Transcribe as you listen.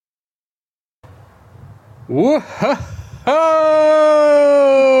Whoa!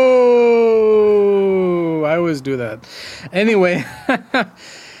 I always do that. Anyway,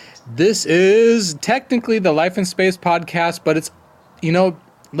 this is technically the Life in Space podcast, but it's,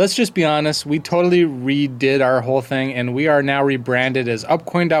 let's just be honest. We totally redid our whole thing, and we are now rebranded as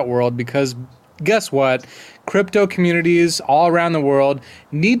Upcoin.world because guess what? Crypto communities all around the world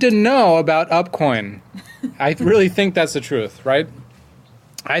need to know about Upcoin. I really think that's the truth, right?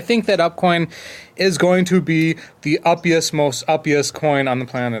 I think that Upcoin is going to be the most uppiest coin on the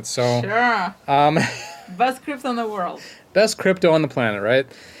planet. So, sure. Best crypto in the world. Best crypto on the planet, right?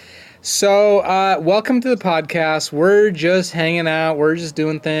 So, welcome to the podcast. We're just hanging out. We're just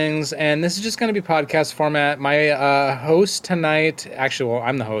doing things. And this is just going to be podcast format. My host tonight, actually, well,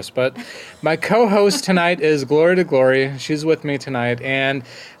 I'm the host, but my co-host tonight is Glory to Glory. She's with me tonight. And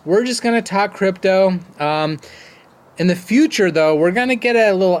we're just going to talk crypto. In the future, though, we're going to get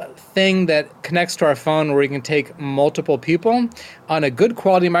a little thing that connects to our phone where we can take multiple people on a good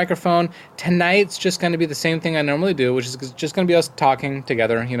quality microphone. Tonight's just going to be the same thing I normally do, which is just going to be us talking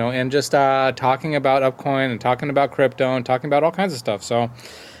together, and just talking about Upcoin and talking about crypto and talking about all kinds of stuff. So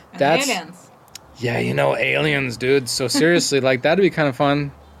that's aliens. Yeah, aliens, dude. So seriously, that'd be kind of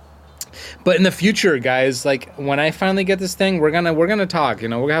fun. But in the future, guys, when I finally get this thing, we're gonna talk. We're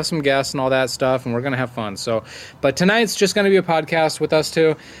gonna have some guests and all that stuff, and we're gonna have fun. So, but tonight's just gonna be a podcast with us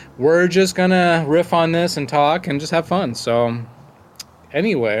two. We're just gonna riff on this and talk and just have fun. So,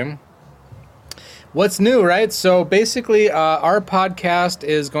 anyway, what's new, right? So basically, our podcast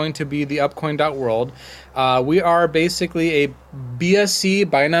is going to be the Upcoin.world. We are basically a BSC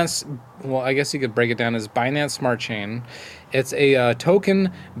Binance. Well, I guess you could break it down as Binance Smart Chain. It's a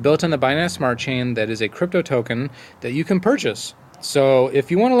token built on the Binance Smart Chain that is a crypto token that you can purchase. So if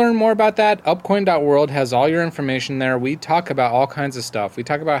you want to learn more about that, Upcoin.world has all your information there. We talk about all kinds of stuff. We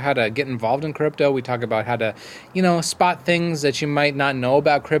talk about how to get involved in crypto. We talk about how to, spot things that you might not know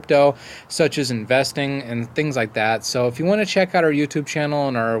about crypto, such as investing and things like that. So if you want to check out our YouTube channel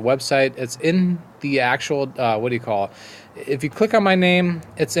and our website, it's in the actual, if you click on my name,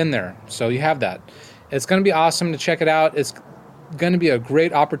 it's in there. So you have that. It's going to be awesome to check it out. It's going to be a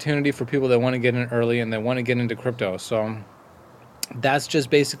great opportunity for people that want to get in early and that want to get into crypto. So that's just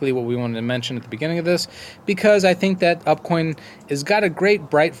basically what we wanted to mention at the beginning of this, because I think that Upcoin has got a great,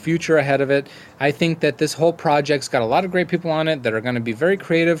 bright future ahead of it. I think that this whole project's got a lot of great people on it that are going to be very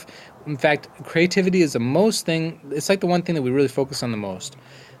creative. In fact, creativity is the most thing. It's the one thing that we really focus on the most.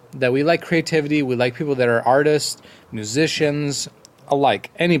 That we like creativity. We like people that are artists, musicians,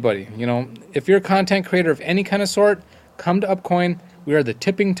 alike, anybody. If you're a content creator of any kind of sort, come to Upcoin. We are the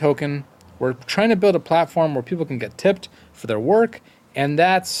tipping token. We're trying to build a platform where people can get tipped for their work, and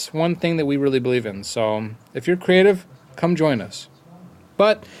that's one thing that we really believe in. So if you're creative, come join us.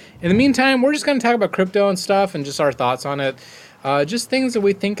 But in the meantime, we're just going to talk about crypto and stuff and just our thoughts on it. Just things that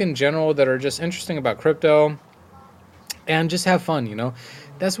we think in general that are just interesting about crypto, and just have fun,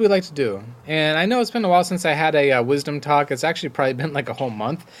 That's what we like to do. And I know it's been a while since I had a wisdom talk. It's actually probably been a whole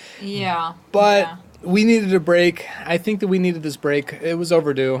month. Yeah. But we needed a break. I think that we needed this break. It was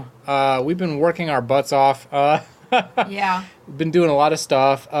overdue. We've been working our butts off. Yeah. We've been doing a lot of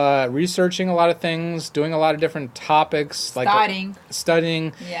stuff, researching a lot of things, doing a lot of different topics.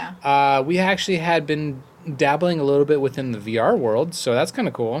 Studying. Yeah. We actually had been dabbling a little bit within the VR world, so that's kind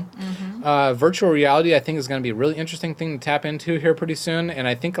of cool. Mm-hmm. Virtual reality, I think, is going to be a really interesting thing to tap into here pretty soon, and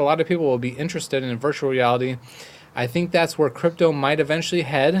I think a lot of people will be interested in virtual reality. I think that's where crypto might eventually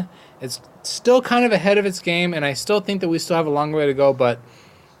head. It's still kind of ahead of its game, and I still think that we still have a long way to go, but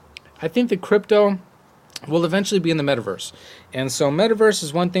I think that crypto will eventually be in the metaverse. And so metaverse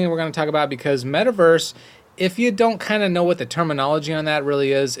is one thing that we're going to talk about, because metaverse, if you don't kind of know what the terminology on that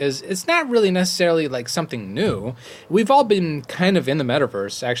really is it's not really necessarily something new. We've all been kind of in the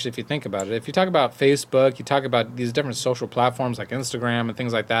metaverse, actually, if you think about it. If you talk about Facebook, you talk about these different social platforms like Instagram and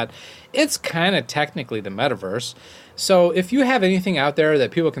things like that, it's kind of technically the metaverse. So if you have anything out there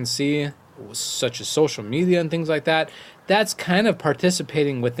that people can see, such as social media and things like that, that's kind of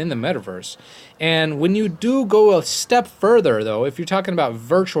participating within the metaverse. And when you do go a step further, though, if you're talking about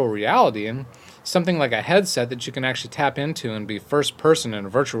virtual reality and something like a headset that you can actually tap into and be first person in a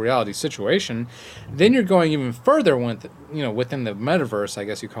virtual reality situation, then you're going even further within the metaverse, I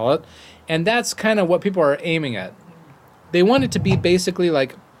guess you call it. And that's kind of what people are aiming at. They want it to be basically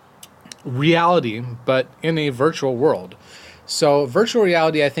like reality, but in a virtual world. So virtual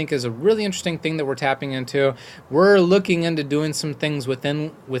reality, I think, is a really interesting thing that we're tapping into. We're looking into doing some things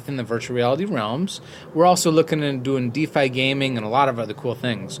within the virtual reality realms. We're also looking into doing DeFi gaming and a lot of other cool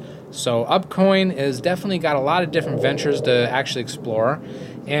things. So Upcoin has definitely got a lot of different ventures to actually explore.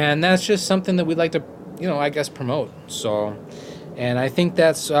 And that's just something that we'd like to I guess promote. So, and I think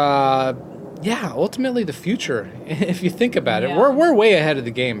that's ultimately the future. If you think about it, we're way ahead of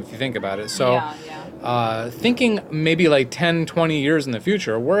the game if you think about it. So, thinking maybe like 10, 20 years in the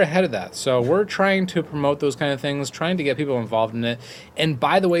future, we're ahead of that. So we're trying to promote those kind of things, trying to get people involved in it. And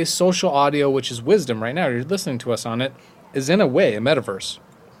by the way, social audio, which is wisdom right now, you're listening to us on it, is in a way a metaverse.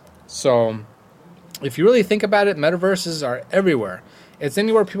 So if you really think about it, metaverses are everywhere. It's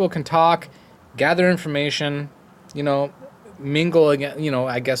anywhere people can talk, gather information, mingle again,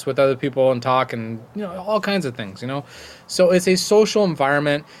 I guess with other people and talk and, all kinds of things, So it's a social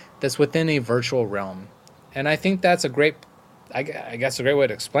environment that's within a virtual realm. And I think that's a great way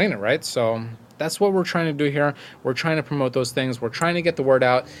to explain it, right? So that's what we're trying to do here. We're trying to promote those things. We're trying to get the word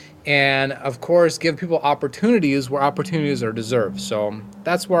out. And, of course, give people opportunities where opportunities are deserved. So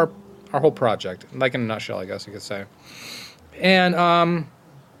that's where our whole project, like in a nutshell, I guess you could say. And,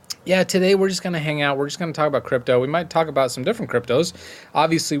 today we're just going to hang out. We're just going to talk about crypto. We might talk about some different cryptos.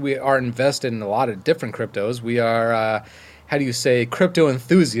 Obviously, we are invested in a lot of different cryptos. We are, crypto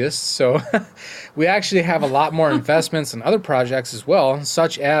enthusiasts. So we actually have a lot more investments in other projects as well,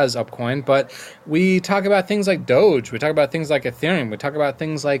 such as Upcoin. But we talk about things like Doge. We talk about things like Ethereum. We talk about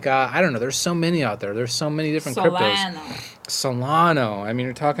things like, there's so many out there. There's so many different cryptos. Solana. I mean,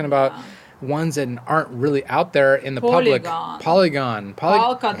 you're talking about ones that aren't really out there in the public. Polygon.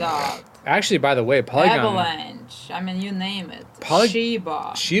 Polkadot. Actually, by the way, Polygon. Avalanche. I mean, you name it.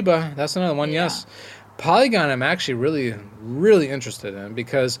 Shiba. That's another one, yes. Polygon I'm actually really, really interested in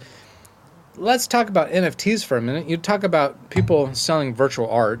because let's talk about NFTs for a minute. You talk about people selling virtual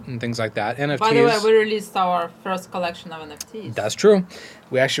art and things like that. NFTs. By the way, we released our first collection of NFTs. That's true.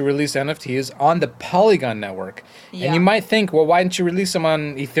 We actually released NFTs on the Polygon network. Yeah. And you might think, well, why didn't you release them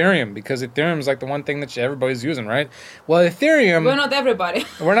on Ethereum? Because Ethereum is like the one thing that everybody's using, right? Well, Ethereum... We're not everybody.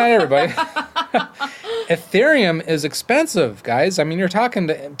 We're not everybody. Ethereum is expensive, guys. I mean, you're talking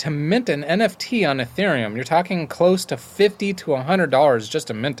to mint an NFT on Ethereum. You're talking close to $50 to $100 just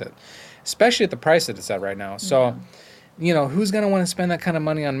to mint it, especially at the price that it's at right now. So, who's going to want to spend that kind of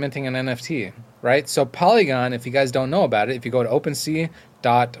money on minting an NFT, right? So Polygon, if you guys don't know about it, if you go to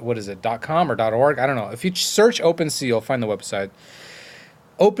OpenSea.com or .org, I don't know. If you search OpenSea, you'll find the website.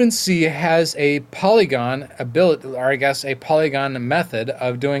 OpenSea has a Polygon ability, or I guess a Polygon method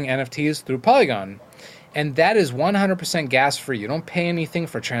of doing NFTs through Polygon. And that is 100% gas-free. You don't pay anything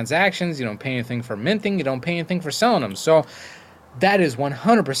for transactions. You don't pay anything for minting. You don't pay anything for selling them. So that is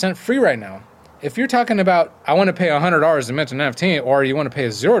 100% free right now. If you're talking about, I want to pay $100 to mint an NFT, or you want to pay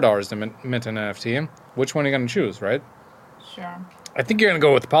 $0 to mint an NFT, which one are you going to choose, right? Sure. I think you're going to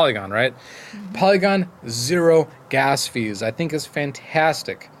go with Polygon, right? Mm-hmm. Polygon, 0 gas fees. I think is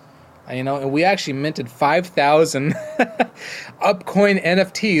fantastic. And we actually minted 5,000 Upcoin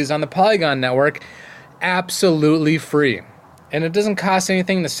NFTs on the Polygon network absolutely free. And it doesn't cost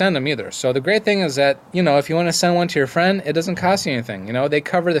anything to send them either. So the great thing is that, if you want to send one to your friend, it doesn't cost you anything. They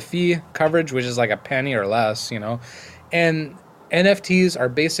cover the fee coverage, which is like a penny or less, And NFTs are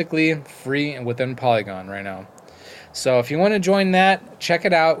basically free within Polygon right now. So if you want to join that, check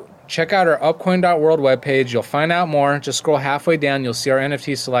it out. Check out our upcoin.world webpage. You'll find out more. Just scroll halfway down. You'll see our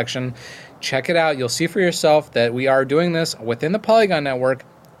NFT selection. Check it out. You'll see for yourself that we are doing this within the Polygon network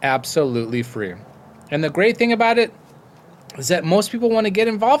absolutely free. And the great thing about it is that most people want to get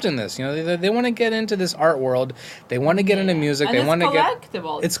involved in this. They want to get into this art world. They want to get into music. And they want to get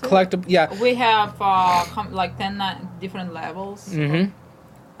collectible. It's collectible. Yeah. We have like 10 different levels of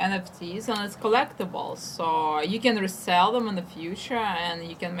NFTs, and it's collectible. So you can resell them in the future, and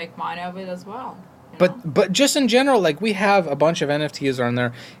you can make money of it as well. But just in general, like we have a bunch of NFTs on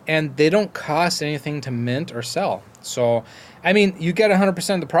there, and they don't cost anything to mint or sell. So, I mean, you get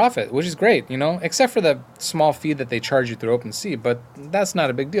 100% of the profit, which is great, except for the small fee that they charge you through OpenSea. But that's not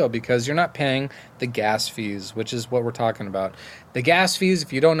a big deal because you're not paying the gas fees, which is what we're talking about. The gas fees,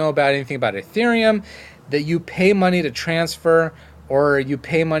 if you don't know about anything about Ethereum, that you pay money to transfer or you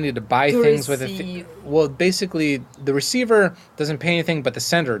pay money to buy things with it. Well, basically, the receiver doesn't pay anything, but the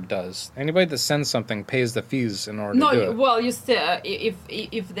sender does. Anybody that sends something pays the fees in order to do it. No, well, you still,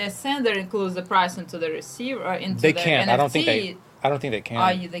 if the sender includes the price into the receiver, into they the can't. NFT, I don't think they can.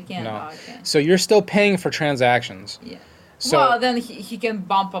 Oh, they can't. No. Oh, okay. So you're still paying for transactions. Yeah. So, well, then he can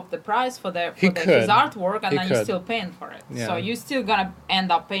bump up the price for his artwork, and then you're still paying for it. Yeah. So you're still gonna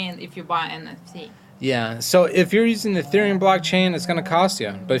end up paying if you buy an NFT. Yeah, so if you're using the Ethereum blockchain, it's going to cost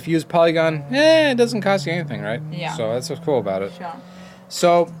you. But if you use Polygon, it doesn't cost you anything, right? Yeah. So that's what's cool about it. Sure.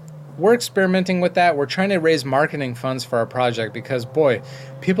 So we're experimenting with that. We're trying to raise marketing funds for our project because, boy,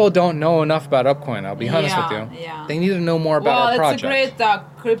 people don't know enough about Upcoin. I'll be honest with you. Yeah. They need to know more about our project. Well, it's a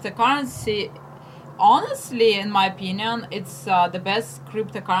great cryptocurrency honestly, in my opinion, it's the best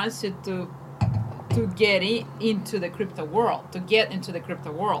cryptocurrency to get into the crypto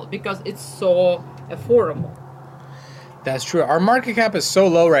world, because it's so affordable. That's true. Our market cap is so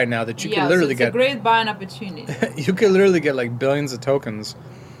low right now that you can literally get a great buying opportunity. You could literally get like billions of tokens.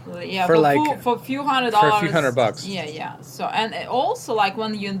 Yeah, for a few $100. For a few $100. Yeah. So, and also, like,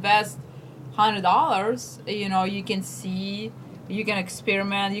 when you invest $100, you can see, you can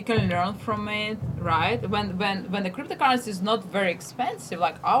experiment, you can learn from it, right? When the cryptocurrency is not very expensive,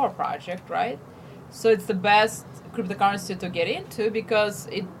 like our project, right? So it's the best cryptocurrency to get into because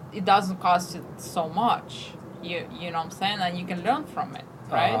it doesn't cost you so much. You know what I'm saying? And you can learn from it,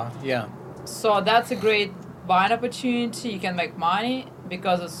 right? Yeah. So that's a great buying opportunity. You can make money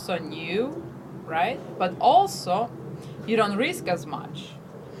because it's so new, right? But also, you don't risk as much.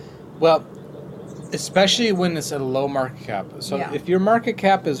 Well, especially when it's at a low market cap. So if your market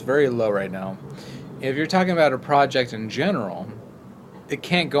cap is very low right now, if you're talking about a project in general, it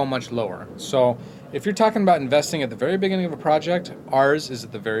can't go much lower. So if you're talking about investing at the very beginning of a project, ours is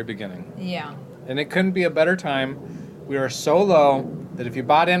at the very beginning. Yeah. And it couldn't be a better time. We are so low that if you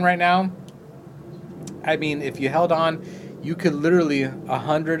bought in right now, I mean, if you held on, you could literally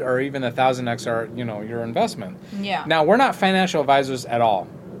 100 or even 1,000x your investment. Yeah. Now, we're not financial advisors at all.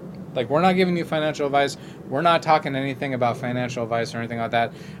 Like, we're not giving you financial advice. We're not talking anything about financial advice or anything like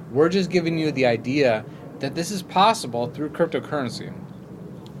that. We're just giving you the idea that this is possible through cryptocurrency.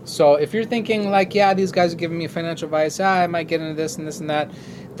 So if you're thinking like, yeah, these guys are giving me financial advice, I might get into this and this and that,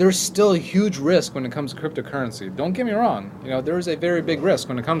 there's still a huge risk when it comes to cryptocurrency. Don't get me wrong. There is a very big risk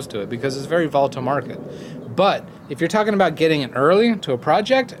when it comes to it because it's a very volatile market. But if you're talking about getting in early to a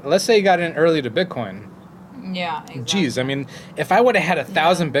project, let's say you got in early to Bitcoin. Yeah, exactly. Geez, I mean, if I would have had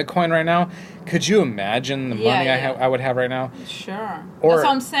 1,000 Bitcoin right now, could you imagine the money I would have right now? Sure. Or, that's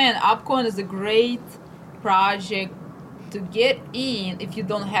what I'm saying. Upcoin is a great project to get in if you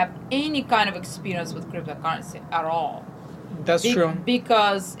don't have any kind of experience with cryptocurrency at all. That's true.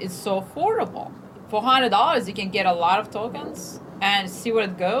 Because it's so affordable. For $100, you can get a lot of tokens and see where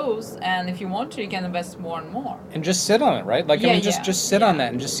it goes. And if you want to, you can invest more and more. And just sit on it, right? Like, just sit on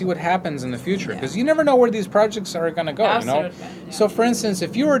that and just see what happens in the future. Because you never know where these projects are going to go, Absolutely, Yeah. So, for instance,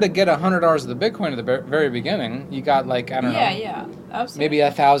 if you were to get $100 of the Bitcoin at the very beginning, you got like, I don't know. Yeah, absolutely. Maybe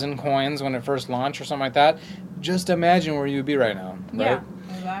 1,000 coins when it first launched or something like that. Just imagine where you'd be right now, right? Yeah.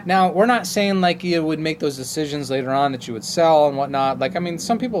 Exactly. Now, we're not saying like you would make those decisions later on that you would sell and whatnot. Like, I mean,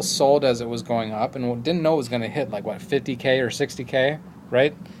 some people sold as it was going up and didn't know it was going to hit like, what, 50K or 60K,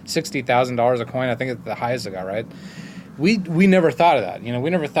 right? $60,000 a coin, I think it's the highest it got, right? We never thought of that. We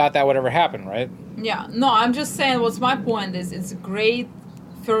never thought that would ever happen, right? Yeah. No, I'm just saying what's my point is it's a great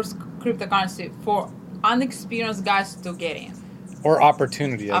first cryptocurrency for unexperienced guys to get in. Or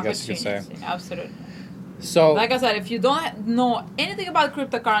opportunity, I guess you could say. Absolutely. So, like I said, if you don't know anything about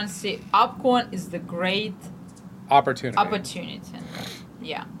cryptocurrency, Upcoin is the great opportunity.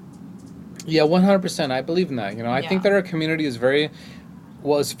 Yeah. Yeah, 100%. I believe in that. I think that our community is very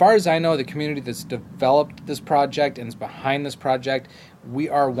well. As far as I know, the community that's developed this project and is behind this project, we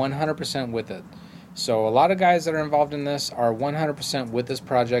are 100% with it. So a lot of guys that are involved in this are 100% with this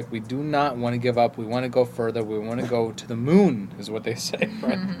project. We do not want to give up. We want to go further. We want to go to the moon, is what they say,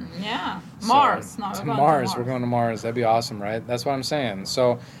 right? Yeah. Mars. So, to Mars. We're going to Mars. That'd be awesome, right? That's what I'm saying.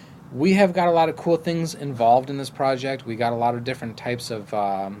 So we have got a lot of cool things involved in this project. We got a lot of different types of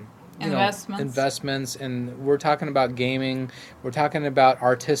investments, and we're talking about gaming. We're talking about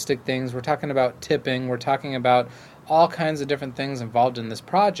artistic things. We're talking about tipping. We're talking about all kinds of different things involved in this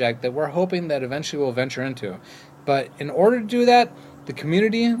project that we're hoping that eventually we'll venture into. But in order to do that, the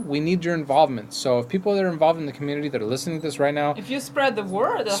community, we need your involvement. So if people that are involved in the community that are listening to this right now, if you spread the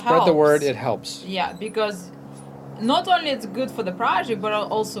word, it helps. Yeah, because not only it's good for the project, but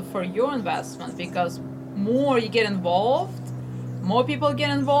also for your investment. Because more you get involved, more people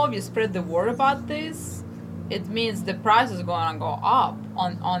get involved, you spread the word about this, it means the price is going to go up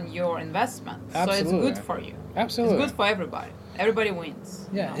on your investment. Absolutely. So it's good for you. Absolutely. It's good for everybody. Everybody wins.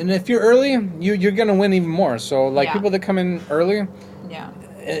 Yeah, and if you're early, you're going to win even more. So, people that come in early,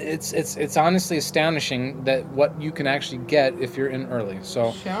 it's honestly astonishing that what you can actually get if you're in early.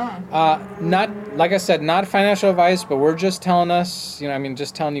 So, not, like I said, not financial advice, but we're just telling us,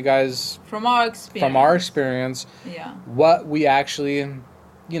 just telling you guys from our experience, what we actually,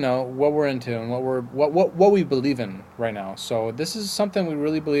 what we're into and what we believe in right now. So this is something we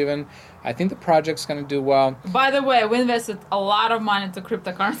really believe in. I think the project's going to do well. By the way, we invested a lot of money into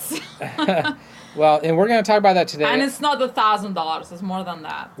cryptocurrency. Well, and we're going to talk about that today. And it's not $1,000; it's more than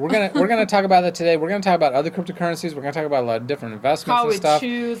that. We're gonna talk about that today. We're gonna talk about other cryptocurrencies. We're gonna talk about a lot of different investments and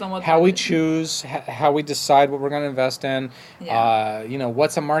stuff. How we choose, how we decide what we're gonna invest in. Yeah.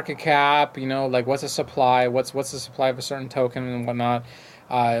 What's a market cap? Like what's a supply? What's the supply of a certain token and whatnot.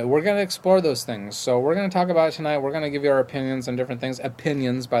 We're going to explore those things. So we're going to talk about it tonight. We're going to give you our opinions on different things.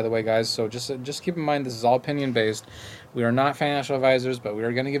 Opinions, by the way, guys. So just keep in mind this is all opinion-based. We are not financial advisors, but we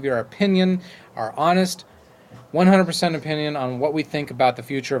are going to give you our opinion, our honest, 100% opinion on what we think about the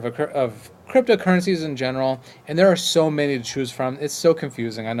future of cryptocurrencies in general. And there are so many to choose from. It's so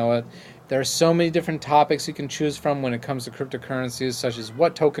confusing. I know it. There are so many different topics you can choose from when it comes to cryptocurrencies, such as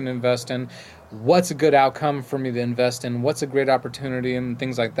what token to invest in, what's a good outcome for me to invest in, what's a great opportunity, and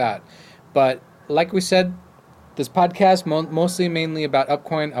things like that. But like we said, this podcast mainly about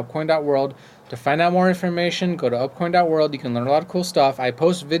Upcoin, upcoin.world. To find out more information, go to upcoin.world. You can learn a lot of cool stuff. I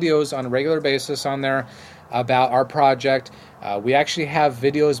post videos on a regular basis on there about our project. We actually have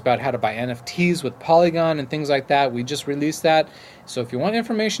videos about how to buy NFTs with Polygon and things like that. We just released that. So if you want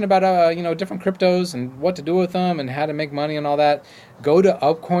information about different cryptos and what to do with them and how to make money and all that, go to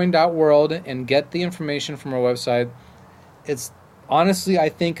upcoin.world and get the information from our website. It's honestly, I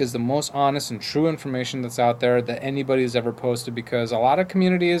think, is the most honest and true information that's out there that anybody has ever posted, because a lot of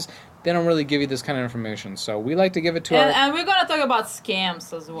communities, they don't really give you this kind of information. So we like to give it to our... And we're going to talk about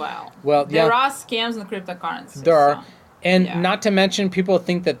scams as well. Well, there are scams in cryptocurrency. There are. And not to mention, people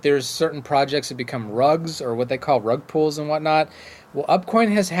think that there's certain projects that become rugs or what they call rug pulls and whatnot. Well,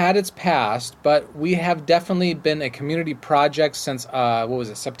 Upcoin has had its past, but we have definitely been a community project since,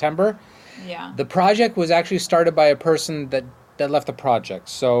 September? Yeah. The project was actually started by a person that left the project.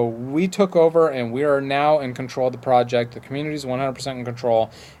 So we took over and we are now in control of the project. The community is 100% in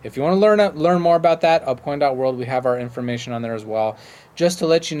control. If you want to learn more about that, upcoin.world, we have our information on there as well. Just to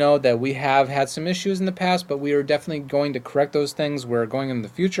let you know that we have had some issues in the past, but we are definitely going to correct those things. We're going in the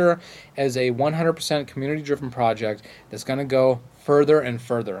future as a 100% community-driven project that's going to go further and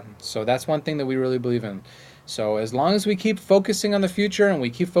further. So that's one thing that we really believe in. So as long as we keep focusing on the future and we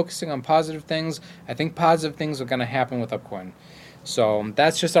keep focusing on positive things, I think positive things are going to happen with Upcoin. So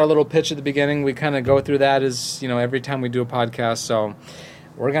that's just our little pitch at the beginning. We kind of go through that every time we do a podcast. So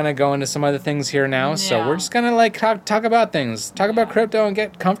we're going to go into some other things here now. Yeah. So we're just going to talk about things, talk about crypto and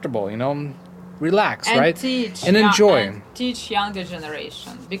get comfortable, relax, and right? Teach and enjoy. And teach younger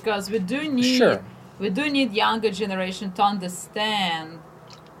generation, because we do need younger generation to understand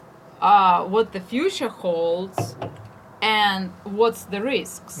what the future holds and what's the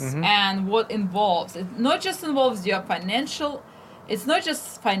risks and what involves. It not just involves your financial, it's not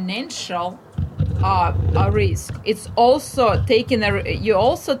just financial a risk. It's also it's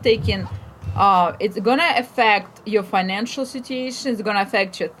gonna affect your financial situation. It's gonna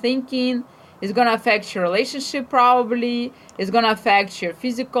affect your thinking. It's gonna affect your relationship probably. It's gonna affect your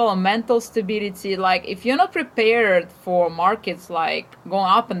physical and mental stability. Like if you're not prepared for markets like going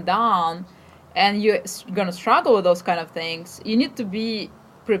up and down, and you're gonna struggle with those kind of things, you need to be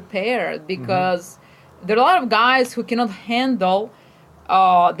prepared, because there are a lot of guys who cannot handle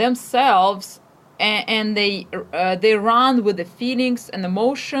themselves. And they run with the feelings and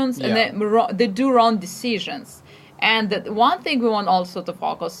emotions, and they do wrong decisions. And the one thing we want also to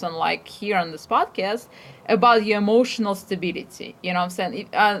focus on, like here on this podcast, about your emotional stability. You know what I'm saying?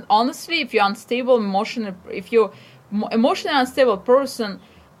 Honestly, if you're unstable if you're emotionally unstable person,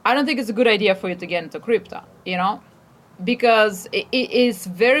 I don't think it's a good idea for you to get into crypto. Because it is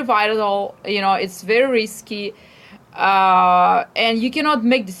very vital. It's very risky. And you cannot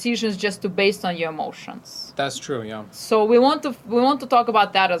make decisions just based on your emotions. That's true, yeah. So we want to talk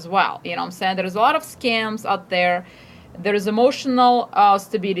about that as well. You know what I'm saying? There's a lot of scams out there. There is emotional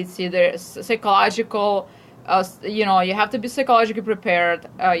stability. There's psychological. You have to be psychologically prepared.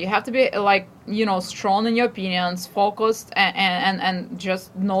 You have to be strong in your opinions, focused, and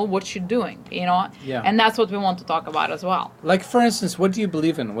just know what you're doing. Yeah. And that's what we want to talk about as well. Like, for instance, what do you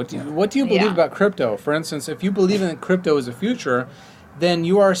believe in? What do you believe about crypto? For instance, if you believe in crypto as a future, then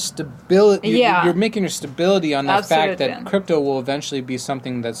you are stability. You're making your stability on the fact that crypto will eventually be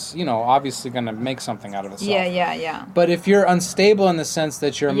something that's obviously going to make something out of itself. Yeah. But if you're unstable in the sense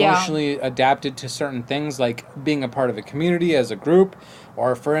that you're emotionally adapted to certain things, like being a part of a community as a group,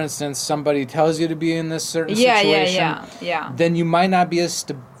 or for instance, somebody tells you to be in this certain situation, then you might not be as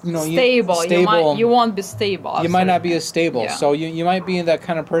stable. You won't be stable. You might not be as stable. Yeah. So you might be that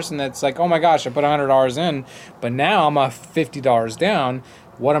kind of person that's like, oh my gosh, I put $100 in, but now I'm $50 down.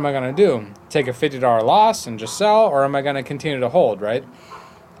 what am I going to do? Take a $50 loss and just sell, or am I going to continue to hold, right?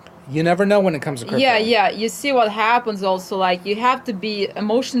 You never know when it comes to crypto. Yeah. You see what happens also, like you have to be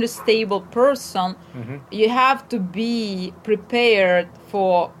emotionally stable person. Mm-hmm. You have to be prepared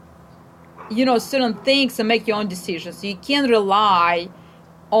for, certain things and make your own decisions. You can't rely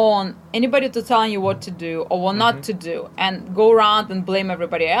on anybody to telling you what to do or what not to do and go around and blame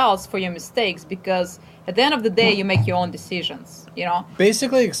everybody else for your mistakes, because at the end of the day you make your own decisions,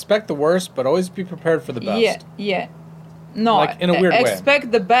 Basically expect the worst, but always be prepared for the best. Yeah. No, like in a weird way.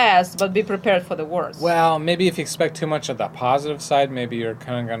 Expect the best, but be prepared for the worst. Well, maybe if you expect too much of the positive side, maybe you're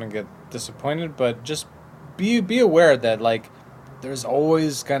kind of going to get disappointed, but just be aware that, like, there's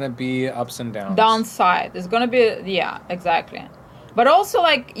always going to be ups and downs. Downside. There's going to be, yeah, exactly. But also,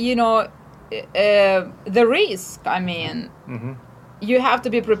 like, the risk, I mean, you have to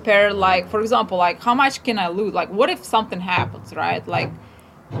be prepared, like, for example, like, how much can I lose? Like, what if something happens, right? Like,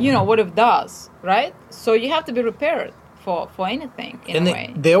 what if it does, right? So you have to be prepared for anything in a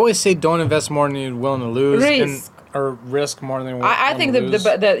way. They always say don't invest more than you're willing to lose. Risk. Or risk more than you're willing to lose. I think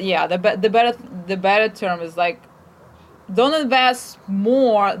the better term is, like, don't invest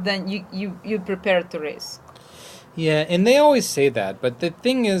more than you prepared to risk. Yeah, and they always say that, but the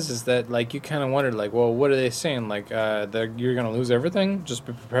thing is that, like, you kind of wonder, like, well, what are they saying? Like, that you're going to lose everything? Just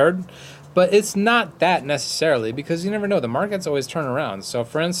be prepared? But it's not that necessarily, because you never know. The markets always turn around. So,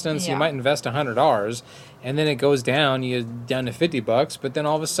 for instance, you might invest $100, and then it goes down, you're down to $50, but then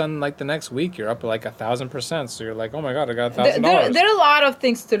all of a sudden, like, the next week, you're up like 1,000%. So you're like, oh my God, I got $1,000. There are a lot of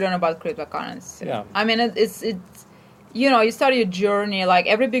things to learn about cryptocurrency. Yeah. I mean, it's you start your journey, like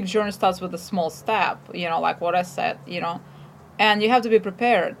every big journey starts with a small step, like what I said, and you have to be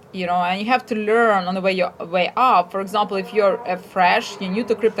prepared, and you have to learn on the way up. For example, if you're you're new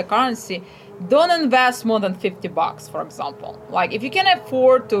to cryptocurrency, don't invest more than $50, for example. Like, if you can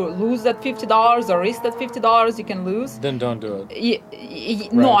afford to lose that $50 or risk that $50 you can lose, then don't do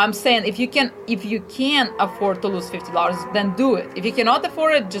it. No, I'm saying if you can afford to lose $50, then do it. If you cannot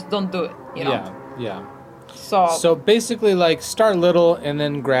afford it, just don't do it, Yeah. So basically, like, start little and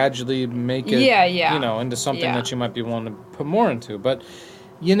then gradually make it, into something that you might be willing to put more into. But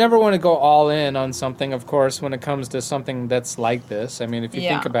you never want to go all in on something, of course, when it comes to something that's like this. I mean, if you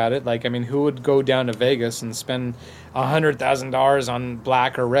think about it, like, I mean, who would go down to Vegas and spend $100,000 on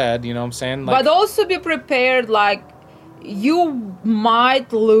black or red? You know what I'm saying? Like, but also be prepared, like, you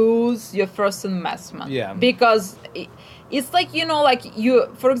might lose your first investment. Yeah. Because it's like, like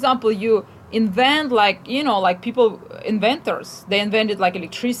for example, you invent, like, like inventors, they invented, like,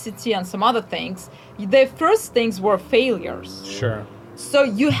 electricity and some other things. Their first things were failures. Sure. So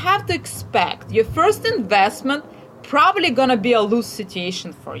you have to expect your first investment probably gonna be a lose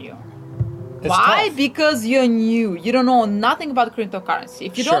situation for you. Why? Tough. Because you're new. You don't know nothing about cryptocurrency.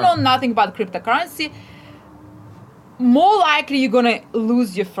 If you don't know nothing about cryptocurrency, more likely you're gonna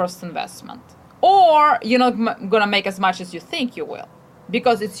lose your first investment, or you're not gonna make as much as you think you will.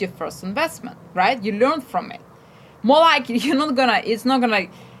 Because it's your first investment, right? You learn from it. More likely, it's not gonna,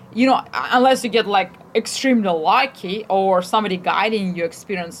 unless you get, like, extremely lucky or somebody guiding your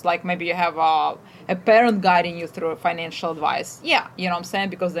experience, like maybe you have a parent guiding you through financial advice. Yeah, you know what I'm saying?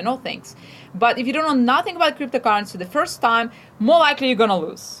 Because they know things. But if you don't know nothing about cryptocurrency the first time, more likely you're gonna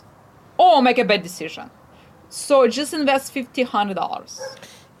lose or make a bad decision. So just invest $50, $100.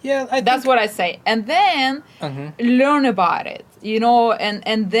 Yeah, that's what I say, and then learn about it,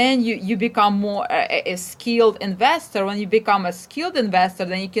 and then you become more a skilled investor. When you become a skilled investor,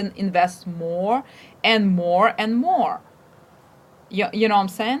 then you can invest more and more and more. You know what I'm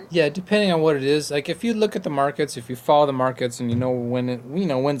saying? Yeah, depending on what it is. Like, if you look at the markets, if you follow the markets, and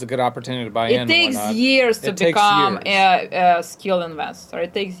when's a good opportunity to buy in. It takes years to become a skilled investor.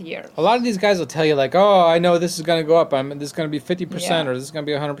 It takes years. A lot of these guys will tell you, like, oh, I know this is going to go up. This is going to be 50% or this is going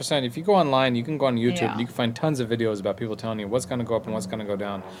to be 100%. If you go online, you can go on YouTube. You can find tons of videos about people telling you what's going to go up and what's going to go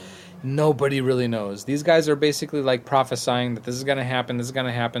down. Nobody really knows. These guys are basically, like, prophesying that this is going to happen, this is going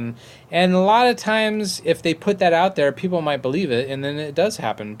to happen. And a lot of times, if they put that out there, people might believe it, and then it does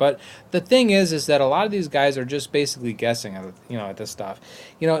happen. But the thing is that a lot of these guys are just basically guessing at this stuff.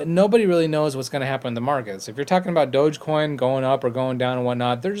 Nobody really knows what's going to happen in the markets. If you're talking about Dogecoin going up or going down and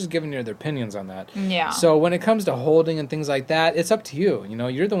whatnot, they're just giving you their opinions on that. Yeah. So when it comes to holding and things like that, it's up to you.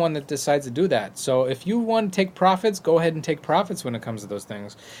 You're the one that decides to do that. So if you want to take profits, go ahead and take profits when it comes to those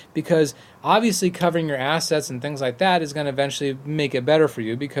things. Because obviously covering your assets and things like that is going to eventually make it better for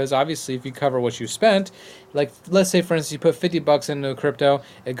you, because obviously if you cover what you spent, like, let's say, for instance, you put $50 into crypto,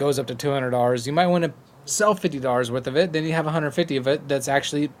 it goes up to $200. You might want to sell $50 worth of it, then you have $150 of it that's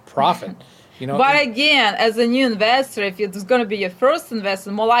actually profit. You know, But again, as a new investor, if it's going to be your first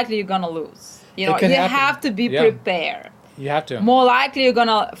investment, more likely you're going to lose. You know, It can you happen. have to be Yeah. prepared. you have to. More likely you're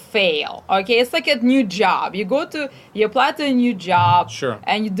gonna fail. Okay, it's like a new job. You apply to a new job. Sure.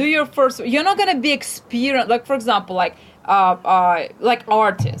 And you do your first. You're not gonna be experienced. Like for example, like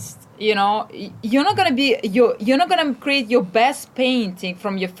artists. You know, you're not gonna create your best painting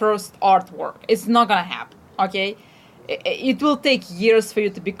from your first artwork. It's not gonna happen. Okay, it will take years for you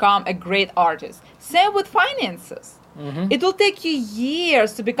to become a great artist. Same with finances. It will take you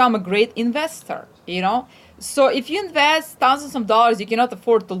years to become a great investor. You know. So if you invest thousands of dollars you cannot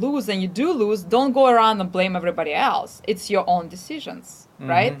afford to lose and you do lose, don't go around and blame everybody else. It's your own decisions,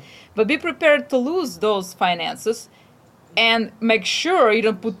 right? But be prepared to lose those finances and make sure you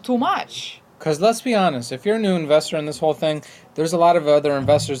don't put too much. Because let's be honest, if you're a new investor in this whole thing, there's a lot of other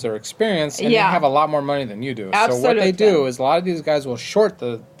investors that are experienced and they have a lot more money than you do. Absolutely. So what they do is a lot of these guys will short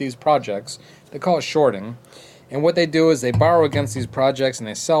these projects. They call it shorting. And what they do is they borrow against these projects and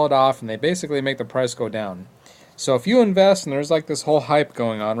they sell it off and they basically make the price go down. So if you invest and there's like this whole hype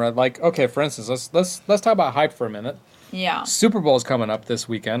going on, right? Like, okay, for instance, let's talk about hype for a minute. Yeah. Super Bowl's coming up this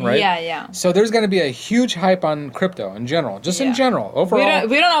weekend, right? Yeah. So there's going to be a huge hype on crypto in general, just in general, overall.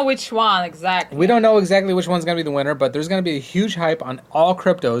 We don't know which one exactly. We don't know exactly which one's going to be the winner, but there's going to be a huge hype on all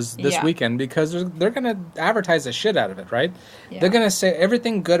cryptos this weekend because they're going to advertise the shit out of it, right? Yeah. They're going to say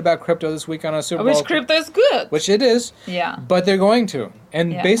everything good about crypto this weekend on Super Bowl. Which crypto is good. Which it is. Yeah. But they're going to.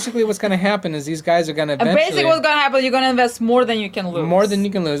 And basically what's going to happen is these guys are going to eventually... And basically what's going to happen, you're going to invest more than you can lose. More than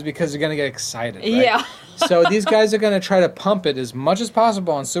you can lose because you're going to get excited, right? Yeah. So these guys are going to try to pump it as much as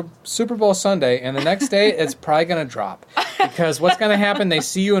possible on Super Bowl Sunday, and the next day it's probably going to drop. Because what's going to happen, they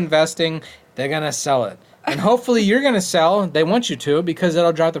see you investing, they're going to sell it. And hopefully you're going to sell, they want you to, because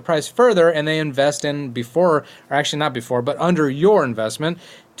it'll drop the price further, and they invest in before, or actually not before, but under your investment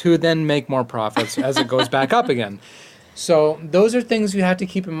to then make more profits as it goes back up again. So those are things you have to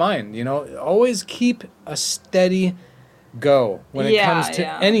keep in mind. You know, always keep a steady go when it comes to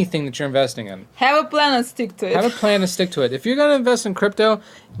anything that you're investing in. Have a plan and stick to it. Have a plan and stick to it. If you're going to invest in crypto,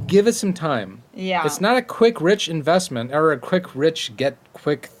 give it some time. Yeah. It's not a quick, rich investment or a quick, rich, get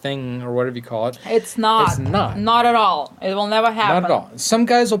quick thing or whatever you call it. It's not. It's not. Not at all. It will never happen. Not at all. Some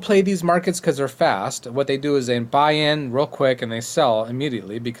guys will play these markets because they're fast. What they do is they buy in real quick and they sell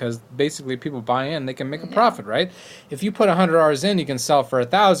immediately because basically people buy in, they can make a profit, right? If you put $100 in, you can sell for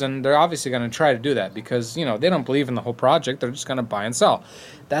 $1,000. They're obviously going to try to do that because, you know, they don't believe in the whole project. They're just going to buy and sell.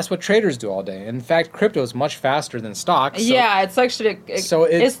 That's what traders do all day. In fact, crypto is much faster than stocks. So, yeah, it's actually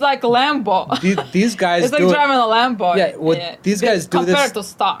it's like a Lambo. These guys it's like do driving a Lambo. Yeah, well, these guys do this compared to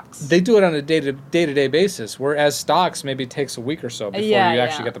stocks. They do it on a day-to-day basis, whereas stocks maybe takes a week or so before you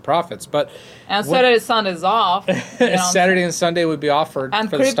actually get the profits. But and Saturday, Sunday's off. Saturday and Sunday would be off for the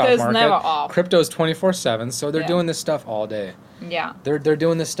stock market. And crypto is never off. Crypto is 24/7, so they're doing this stuff all day. Yeah. They're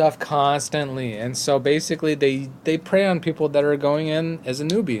doing this stuff constantly. And so basically they prey on people that are going in as a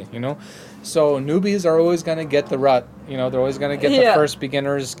newbie, you know. So newbies are always going to get the rut, you know, they're always going to get the first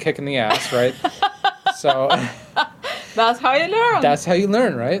beginners kicking the ass, right? So that's how you learn. That's how you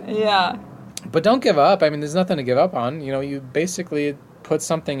learn, right? Yeah. But don't give up. I mean, there's nothing to give up on. You know, you basically put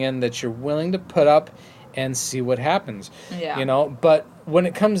something in that you're willing to put up and see what happens. Yeah. You know, but when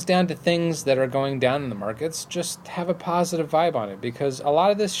it comes down to things that are going down in the markets, just have a positive vibe on it because a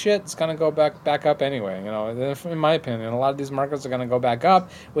lot of this shit is going to go back up anyway. You know, in my opinion, a lot of these markets are going to go back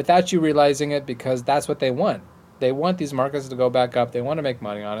up without you realizing it because that's what they want. They want these markets to go back up. They want to make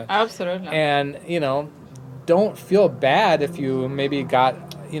money on it. Absolutely. And, you know, don't feel bad if you maybe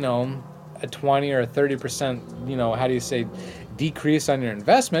got, you know, a 20 or a 30%, you know, how do you say, decrease on your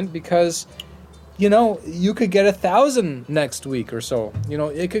investment because, you know, you could get 1,000 next week or so. You know,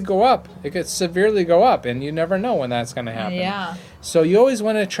 it could go up. It could severely go up, and you never know when that's going to happen. Yeah. So you always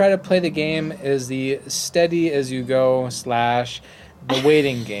want to try to play the game as the steady as you go / the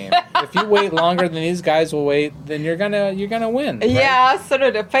waiting game. If you wait longer than these guys will wait, then you're gonna win. Right? Yeah,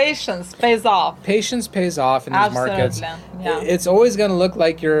 absolutely. Patience pays off. Patience pays off in these markets. Yeah. It's always gonna look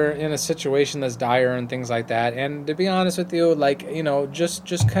like you're in a situation that's dire and things like that. And to be honest with you, like, you know,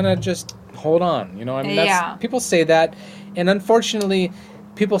 just kind of just hold on. You know, I mean, people say that, and unfortunately,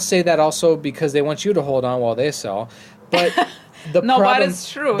 people say that also because they want you to hold on while they sell, but. But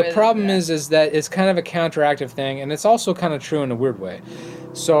it's true. The problem is that it's kind of a counteractive thing, and it's also kind of true in a weird way.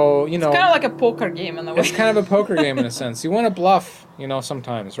 So, you know... It's kind of like a poker game in a way. It's kind of a poker game in a sense. You want to bluff, you know,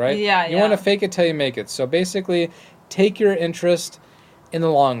 sometimes, right? Yeah, You want to fake it till you make it. So basically, take your interest in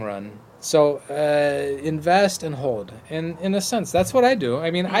the long run. So invest and hold. And in a sense, that's what I do. I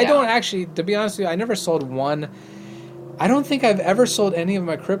mean, I don't actually, to be honest with you, I never sold one... I don't think I've ever sold any of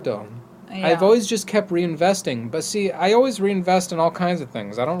my crypto. I've always just kept reinvesting. But see, I always reinvest in all kinds of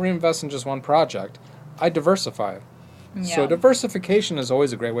things. I don't reinvest in just one project. I diversify. So diversification is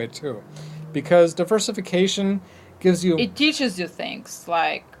always a great way too, because diversification gives you... It teaches you things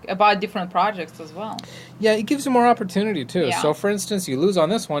like about different projects as well. Yeah, it gives you more opportunity too. Yeah. So for instance, you lose on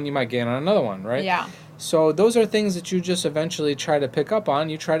this one, you might gain on another one, right? Yeah. So those are things that you just eventually try to pick up on.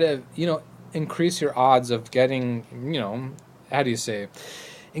 You try to, increase your odds of getting, how do you say?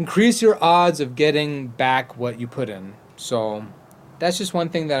 Increase your odds of getting back what you put in. So that's just one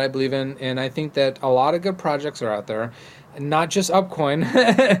thing that I believe in, and I think that a lot of good projects are out there. Not just Upcoin.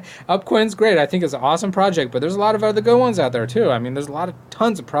 Upcoin's great. I think it's an awesome project, but there's a lot of other good ones out there too. I mean, there's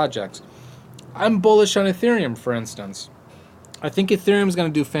tons of projects. I'm bullish on Ethereum, for instance. I think Ethereum's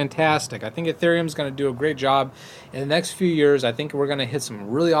going to do fantastic. I think Ethereum's going to do a great job in the next few years. I think we're going to hit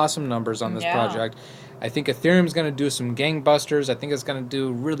some really awesome numbers on this project. I think Ethereum's going to do some gangbusters. I think it's going to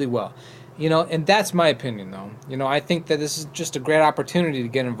do really well. And that's my opinion, though. I think that this is just a great opportunity to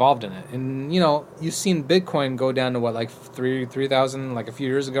get involved in it. And, you've seen Bitcoin go down to what, like 3,000, like a few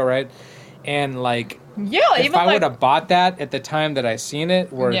years ago, right? And, like, if I would have bought that at the time that I seen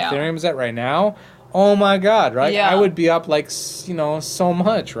it, where Ethereum's at right now, oh my God, right? I would be up like, so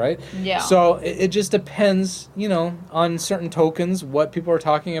much, right? Yeah. So it just depends, on certain tokens, what people are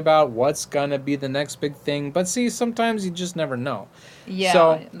talking about, what's going to be the next big thing. But see, sometimes you just never know. Yeah,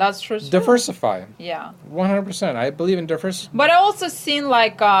 so that's true. Diversify. Yeah. 100%. I believe in diversity. But I also seen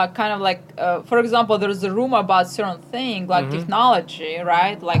for example, there's a rumor about certain thing like technology,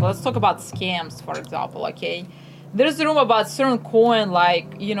 right? Like let's talk about scams, for example. Okay, there's a rumor about certain coin,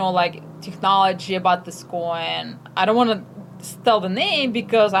 like technology about this coin. I don't want to tell the name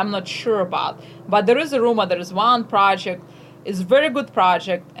because I'm not sure about. But there is a rumor. There is one project. It's a very good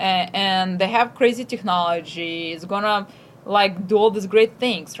project, and they have crazy technology. It's gonna do all these great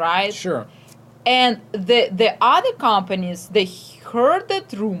things, right? Sure. And the other companies, they heard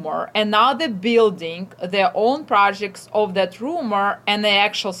that rumor, and now they're building their own projects of that rumor, and they're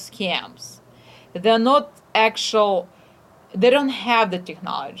actual scams. They're not actual. They don't have the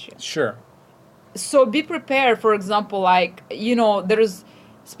technology. Sure. So be prepared. For example, there's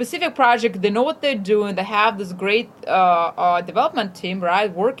specific project. They know what they're doing. They have this great development team,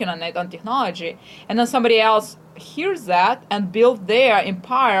 right, working on it, on technology. And then somebody else hears that and build their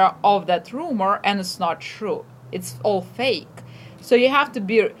empire of that rumor, and it's not true. It's all fake. So you have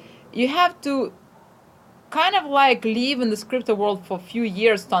to kind of live in this crypto world for a few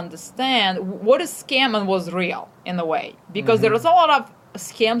years to understand what is scam and what's real in a way. Because there's a lot of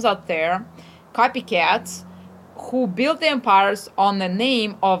scams out there, copycats, who build their empires on the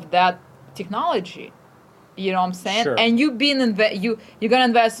name of that technology. You know what I'm saying? Sure. And you're gonna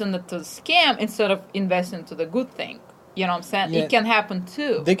invest in the scam instead of investing into the good thing. You know what I'm saying? Yeah. It can happen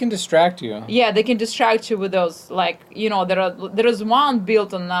too. They can distract you. Yeah, they can distract you with those. There is one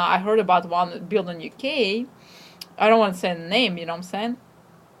built on. I heard about one built in UK. I don't want to say the name. You know what I'm saying?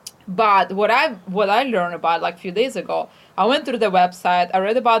 But what I learned about a few days ago, I went through the website. I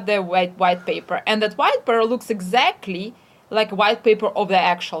read about the white paper, and that white paper looks exactly like a white paper of the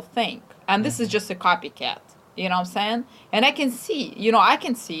actual thing. And this is just a copycat. You know what I'm saying? And I can see. I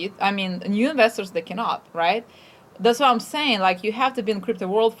can see it. I mean, new investors, they cannot, right? That's what I'm saying. You have to be in the crypto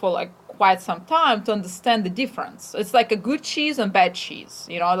world for quite some time to understand the difference. It's like a good cheese and bad cheese.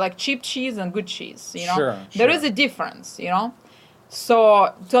 Cheap cheese and good cheese. Sure. There is a difference.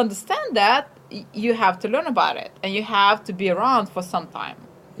 So to understand that, you have to learn about it, and you have to be around for some time.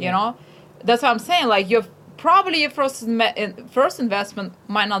 That's what I'm saying. Your first investment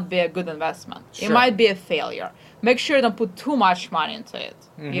might not be a good investment. Sure. It might be a failure. Make sure you don't put too much money into it.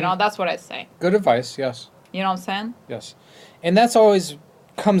 That's what I say. Good advice. Yes. You know what I'm saying? Yes. And that's always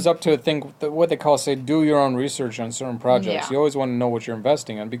comes up to a thing, what they call, do your own research on certain projects. Yeah. You always want to know what you're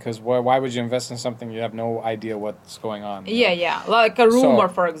investing in, because why would you invest in something you have no idea what's going on? Yeah. Like a rumor,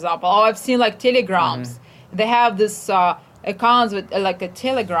 for example. I've seen telegrams. They have this accounts with a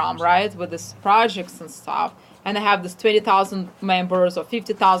telegram, right, with these projects and stuff. And they have this 20,000 members or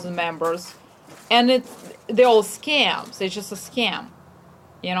 50,000 members. And they're all scams. It's just a scam,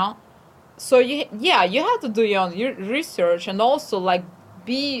 So you have to do your own research, and also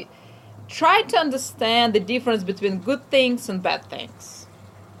try to understand the difference between good things and bad things.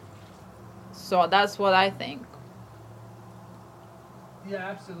 So that's what I think. Yeah,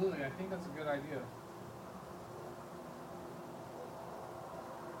 absolutely. I think that's a good idea.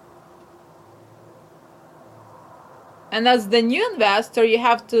 And as the new investor, you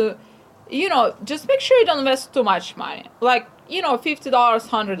have to, just make sure you don't invest too much money. $50,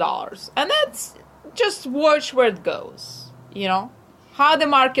 $100. And that's just watch where it goes, how the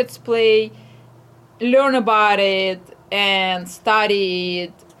markets play, learn about it, and study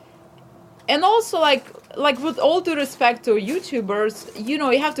it. And also, like with all due respect to YouTubers, you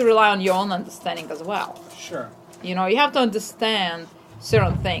have to rely on your own understanding as well. Sure. You have to understand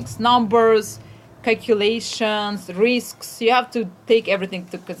certain things, numbers, calculations, risks. You have to take everything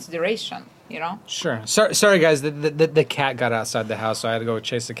into consideration. Sure. Sorry, guys. The cat got outside the house, so I had to go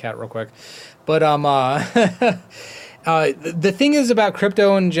chase the cat real quick. But the thing is about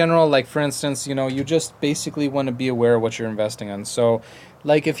crypto in general, like for instance, you just basically want to be aware of what you're investing in. So,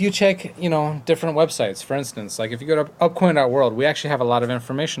 like if you check, different websites, for instance, like if you go to upcoin.world, we actually have a lot of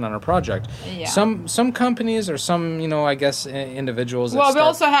information on our project. Yeah. Some companies or some, I guess individuals. Well, we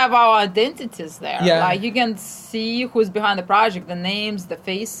also have our identities there. Yeah. Like you can see who's behind the project, the names, the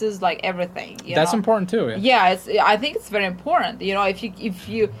faces, like everything. That's important too. Yeah, I think it's very important.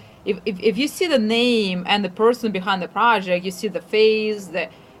 If you see the name and the person behind the project, you see the face, the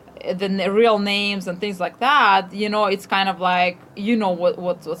real names and things like that, it's kind of like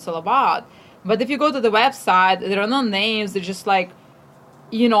what's all about. But if you go to the website, there are no names. They're just like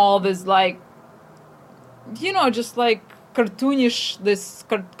there's like just like cartoonish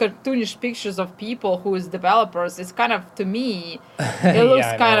pictures of people who is developers. It's kind of, to me, it looks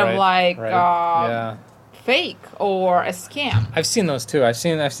right. Fake or a scam. I've seen those too. I've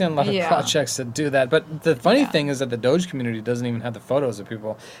seen a lot of projects that do that. But the funny thing is that the Doge community doesn't even have the photos of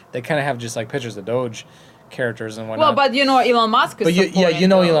people. They kind of have just like pictures of Doge characters and whatnot. Well, but Elon Musk is supporting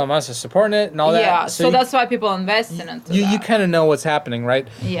it. Elon Musk is supporting it and all that. Yeah, so that's why people invest in it. You kind of know what's happening, right?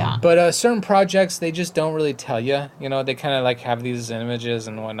 Yeah. But certain projects, they just don't really tell you. They kind of like have these images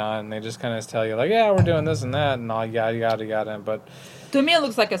and whatnot, and they just kind of tell you like, yeah, we're doing this and that and all yada. But to me, it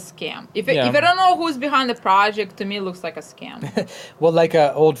looks like a scam. If I don't know who's behind the project, to me, it looks like a scam. Well, like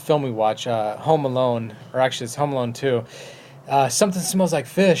an old film we watch, Home Alone, or actually it's Home Alone 2. Something smells like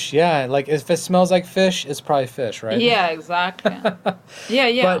fish. Yeah, like if it smells like fish, it's probably fish, right? Yeah, exactly.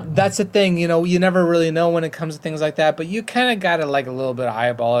 yeah. But that's the thing, you never really know when it comes to things like that. But you kind of got to like a little bit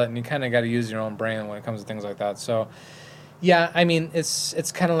eyeball it, and you kind of got to use your own brain when it comes to things like that. So, yeah, I mean,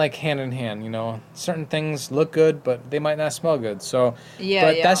 it's kind of like hand in hand, Certain things look good, but they might not smell good. So,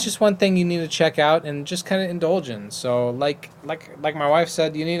 that's just one thing you need to check out and just kind of indulge in. So, like my wife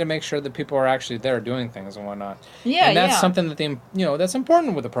said, you need to make sure that people are actually there doing things and whatnot. Yeah, and that's something that that's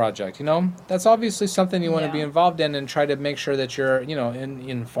important with the project. That's obviously something you want to be involved in and try to make sure that you're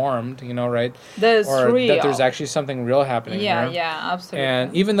informed. Right? That's real. That there's actually something real happening. Yeah, here. yeah, absolutely.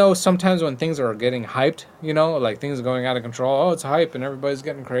 And even though sometimes when things are getting hyped, like things are going out of control. Oh, it's hype and everybody's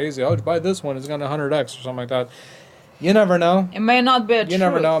getting crazy. Oh, buy this one. It's going to 100x or something like that. You never know. It may not be true. You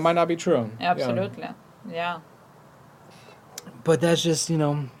never know. It might not be true. Absolutely. Yeah. But that's just,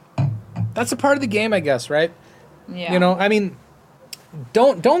 that's a part of the game, I guess, right? Yeah. I mean,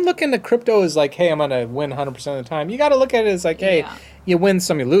 don't look into crypto as like, hey, I'm going to win 100% of the time. You got to look at it as like, hey, you win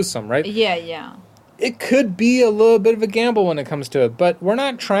some, you lose some, right? Yeah. It could be a little bit of a gamble when it comes to it, but we're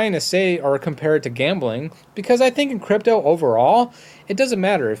not trying to say or compare it to gambling, because I think in crypto overall, it doesn't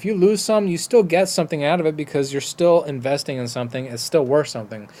matter. If you lose some, you still get something out of it because you're still investing in something. It's still worth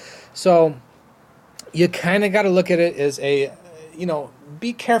something. So you kind of got to look at it as a,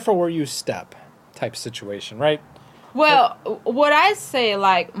 be careful where you step type situation, right? Well, what I say,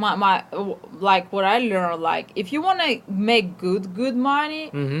 like my what I learned, like if you want to make good money,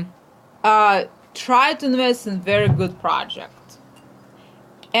 try to invest in very good project.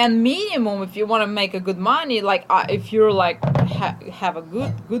 And minimum, if you want to make a good money, like if you're like have a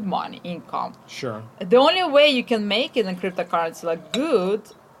good money income. Sure. The only way you can make it in cryptocurrency like good,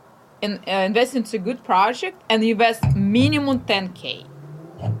 invest into a good project, and you invest minimum 10K.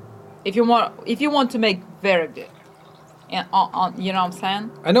 If you want to make very good. And you know what I'm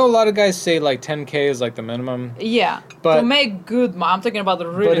saying? I know a lot of guys say like 10K is like the minimum. Yeah, but to make good money. I'm talking about the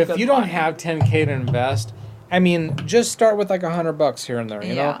really good. But if you don't have 10K to invest, I mean, just start with like $100 here and there.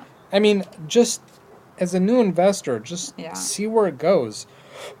 You know, I mean, just as a new investor, just see where it goes.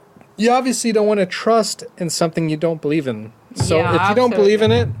 You obviously don't want to trust in something you don't believe in. So if you don't believe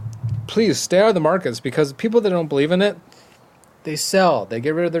in it, please stay out of the markets, because people that don't believe in it, they sell, they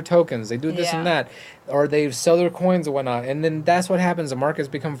get rid of their tokens, they do this and that, or they sell their coins and whatnot, and then that's what happens. The markets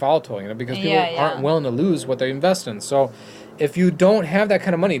become volatile, because people aren't willing to lose what they invest in. So if you don't have that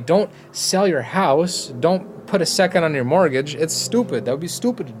kind of money, don't sell your house, don't put a second on your mortgage. It's stupid. That would be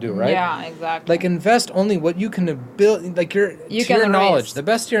stupid to do, right? Yeah, exactly. Like, invest only what you can build, like your knowledge, the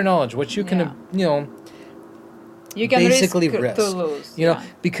best of your knowledge, what you can, you can basically risk to lose.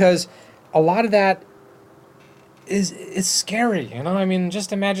 Because a lot of that it's scary, you know. I mean,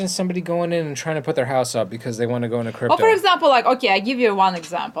 just imagine somebody going in and trying to put their house up because they want to go into crypto. Or for example, like, okay, I give you one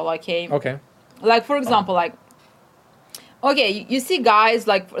example, okay? Okay. Like, for example, like, okay, you see guys,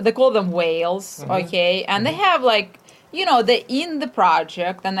 like, they call them whales, okay? And they have, like, you know, they're in the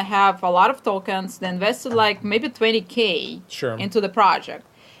project and they have a lot of tokens. They invested, like, maybe 20K Sure. into the project.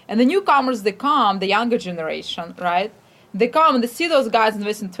 And the newcomers, they come, the younger generation, right? They come and they see those guys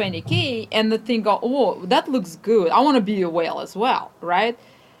investing 20K and they think, oh, that looks good. I want to be a whale as well, right?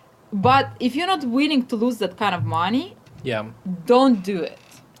 But if you're not willing to lose that kind of money, Yeah. don't do it.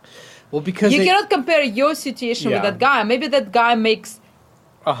 Well, because You cannot compare your situation with Yeah. that guy. Maybe that guy makes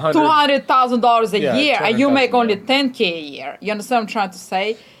 $100. $200,000 a Yeah, year and you make 200,000, only yeah. 10K a year. You understand what I'm trying to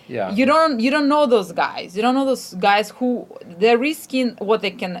say? Yeah. You don't know those guys. You don't know those guys who they're risking what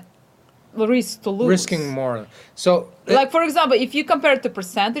they can risk to lose. Risking more. So Like, for example, if you compare it to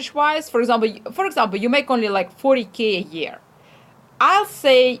percentage wise, for example, you make only like 40K a year. I'll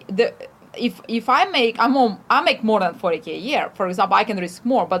say if I make more than 40K a year, for example, I can risk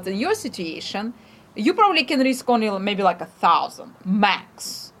more. But in your situation, you probably can risk only maybe like 1,000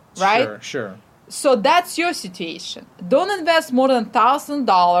 max, right? Sure. So that's your situation. Don't invest more than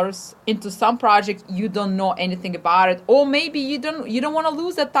 $1,000 into some project you don't know anything about it, or maybe you don't want to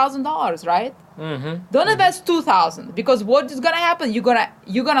lose that $1,000, right? Mm-hmm. Don't invest 2,000 because what is gonna happen? You're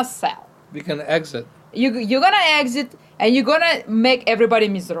gonna sell. You can exit. You're gonna exit and you're gonna make everybody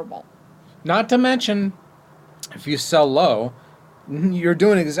miserable. Not to mention, if you sell low, you're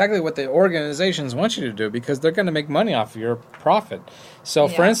doing exactly what the organizations want you to do because they're going to make money off of your profit. So,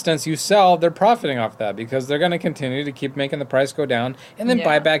 for Yeah. instance, you sell, they're profiting off that because they're going to continue to keep making the price go down and then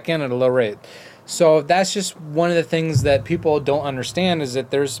buy Yeah. back in at a low rate. So that's just one of the things that people don't understand is that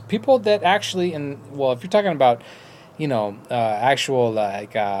there's people that actually, if you're talking about, actual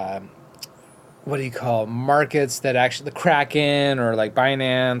like, what do you call markets that actually the Kraken or like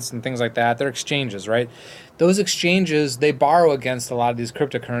Binance and things like that, they're exchanges, right? Those exchanges, they borrow against a lot of these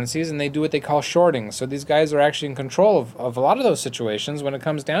cryptocurrencies and they do what they call shorting. So these guys are actually in control of a lot of those situations when it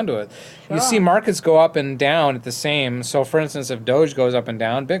comes down to it. You see markets go up and down at the same. So for instance, if Doge goes up and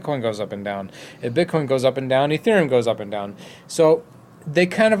down, Bitcoin goes up and down. If Bitcoin goes up and down, Ethereum goes up and down. So they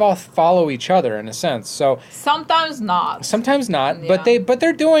kind of all follow each other in a sense. So Sometimes not. sometimes not, Yeah. but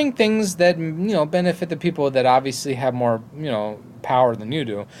they're doing things that benefit the people that obviously have more power than you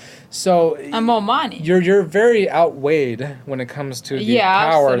do. So And more money. you're very outweighed when it comes to the Yeah,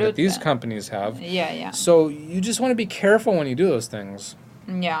 power that absolutely. these companies have. Yeah. So you just want to be careful when you do those things.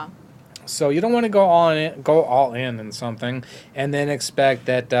 Yeah. So you don't want to go all in something, and then expect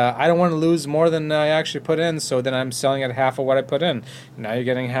that I don't want to lose more than I actually put in. So then I'm selling at half of what I put in. Now you're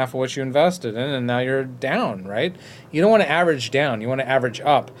getting half of what you invested in, and now you're down, right? You don't want to average down. You want to average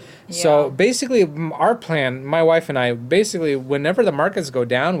up. So Yeah. basically, our plan, my wife and I, basically, whenever the markets go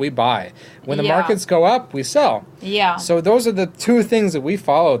down, we buy. When the Yeah. markets go up, we sell. Yeah. So those are the two things that we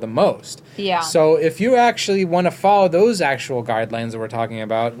follow the most. Yeah. So if you actually want to follow those actual guidelines that we're talking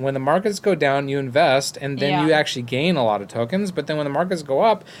about, when the markets go down, you invest, and then Yeah. you actually gain a lot of tokens. But then when the markets go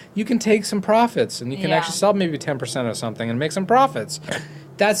up, you can take some profits, and you can Yeah. actually sell maybe 10% of something and make some profits.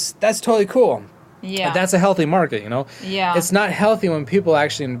 That's totally cool. Yeah. That's a healthy market, Yeah. It's not healthy when people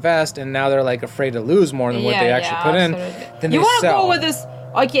actually invest and now they're like afraid to lose more than what they actually put in. absolutely. Then You they want to sell. go with this?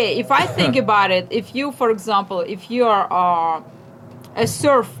 Okay, if I think about it, if you, for example, if you are a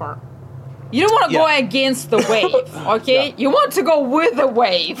surfer, you don't want to go Yeah. against the wave. Okay, Yeah. you want to go with the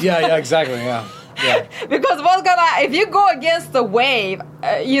wave. Yeah, exactly. Yeah. Because if you go against the wave,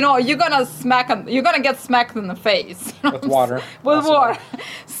 you're gonna get smacked in the face. You know With what I'm water. saying? With Also. water.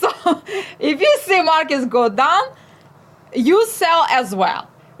 So if you see markets go down, you sell as well.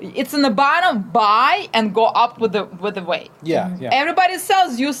 It's in the bottom, buy and go up with the wave. Yeah. Everybody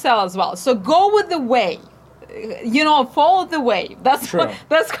sells, you sell as well. So go with the wave. Follow the wave. That's True.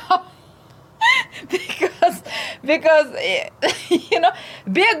 that's how. because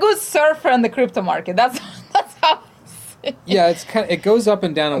be a good surfer in the crypto market. That's how. Yeah, it goes up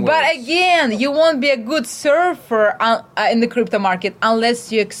and down in But waves. again, you won't be a good surfer in the crypto market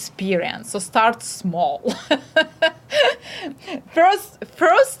unless you experience. So start small.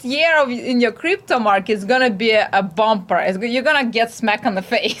 First year in your crypto market is gonna be a bumper. You're gonna get smacked on the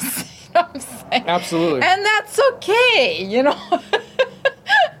face. You know what I'm saying? Absolutely. And that's okay,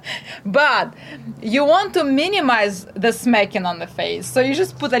 But you want to minimize the smacking on the face, so you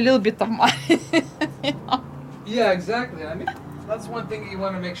just put a little bit of money. Yeah, exactly. I mean, that's one thing that you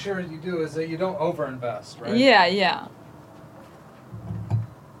want to make sure you do is that you don't overinvest, right? Yeah.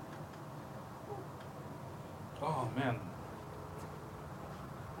 Oh man.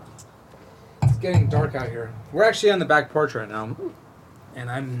 getting dark out here. We're actually on the back porch right now, and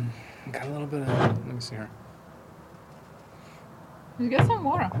I'm got a little bit of. Let me see here. You get some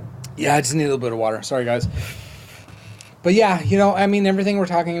water. Yeah, I just need a little bit of water. Sorry, guys. But yeah, you know, I mean, everything we're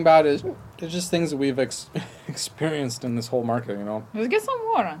talking about is just things that we've experienced in this whole market. You know. Just get some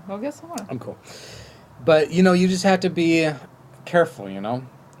water. Go get some water. I'm cool. But you know, you just have to be careful. You know,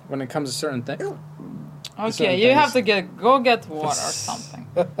 when it comes to certain things. Okay, you have to go get water or something.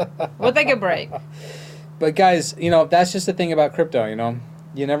 We'll take a break. But guys, you know, that's just the thing about crypto, you know.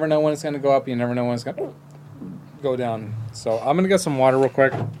 You never know when it's going to go up. You never know when it's going to go down. So I'm going to get some water real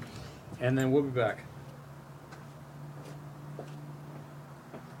quick, and then we'll be back.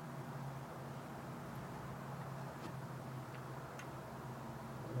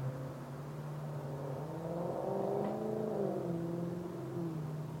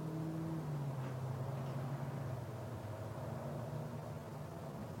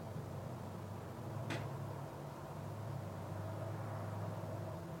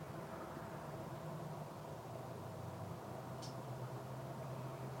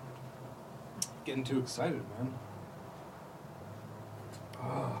 Getting too excited, man.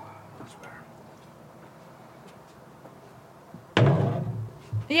 Oh, that's better.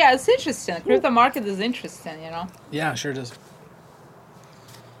 Yeah, it's interesting. Crypto market is interesting, you know. Yeah, sure does.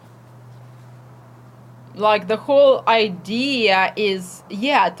 Like the whole idea is,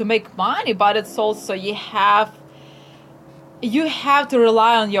 yeah, to make money, but it's also you have to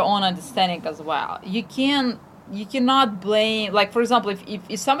rely on your own understanding as well. You cannot blame, like, for example,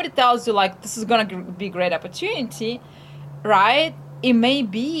 if somebody tells you, like, this is going to be a great opportunity, right? It may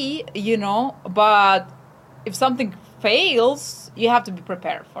be, you know, but if something fails, you have to be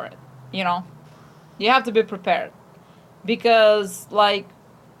prepared for it, you know? You have to be prepared. Because, like,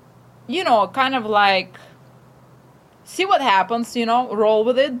 you know, kind of like, see what happens, you know, roll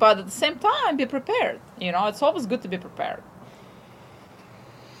with it, but at the same time, be prepared. You know, it's always good to be prepared.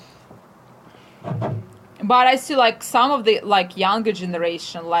 But I see, like, some of the, like, younger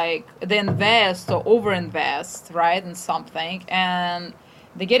generation, like, they invest or overinvest, right, in something, and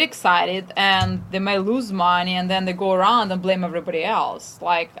they get excited, and they may lose money, and then they go around and blame everybody else.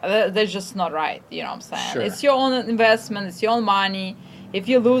 Like, that's just not right, you know what I'm saying? Sure. It's your own investment, it's your own money. If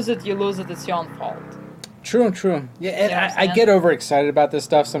you lose it, it's your own fault. True. Yeah, and I get overexcited about this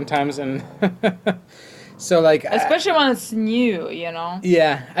stuff sometimes, and so, like, especially when it's new, you know.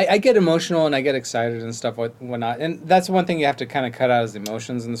 Yeah, I get emotional and I get excited and stuff whatnot, and that's one thing you have to kind of cut out is the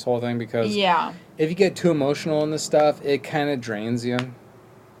emotions in this whole thing, because if you get too emotional in this stuff, it kind of drains you.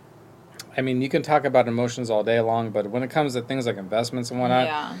 I mean, you can talk about emotions all day long, but when it comes to things like investments and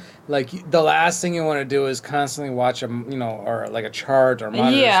whatnot, like, the last thing you want to do is constantly watch or like a chart or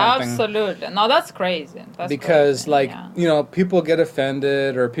monitor something. Absolutely. No, that's crazy. Because you know, people get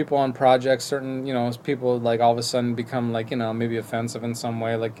offended, or people on projects, certain, you know, people, like, all of a sudden become, like, you know, maybe offensive in some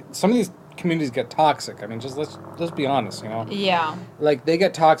way. Like, some of these communities get toxic. I mean, just let's be honest, you know. Yeah. Like, they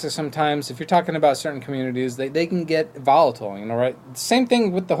get toxic sometimes. If you're talking about certain communities, they can get volatile, you know, right? Same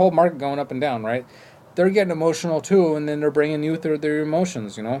thing with the whole market going up and down, right? They're getting emotional too, and then they're bringing you through their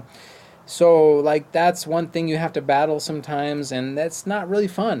emotions, you know. So, like, that's one thing you have to battle sometimes, and that's not really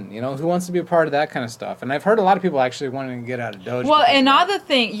fun, you know. Who wants to be a part of that kind of stuff? And I've heard a lot of people actually wanting to get out of Doge. Well, another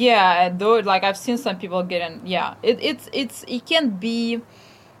thing, Doge, like, I've seen some people get in. Yeah, it can be.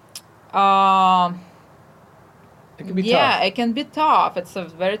 It can be tough. It can be tough. It's a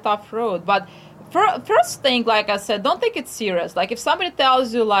very tough road. But first thing, like I said, don't take it serious. Like, if somebody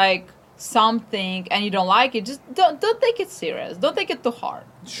tells you, like, something and you don't like it, just don't take it serious. Don't take it too hard.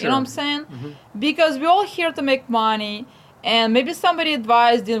 Sure. You know what I'm saying? Mm-hmm. Because we're all here to make money, and maybe somebody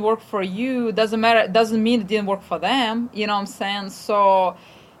advice didn't work for you. Doesn't matter. It doesn't mean it didn't work for them. You know what I'm saying? So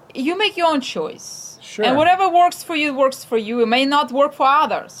you make your own choice. Sure. And whatever works for you works for you. It may not work for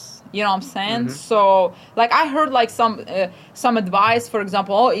others. You know what I'm saying? Mm-hmm. So, like, I heard, like, some advice, for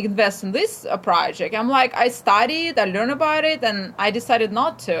example, invest in this project. I'm like, I studied, I learned about it, and I decided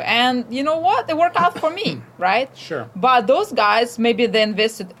not to. And you know what? It worked out for me, right? Sure. But those guys, maybe they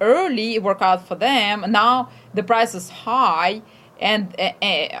invested early, it worked out for them. And now the price is high, and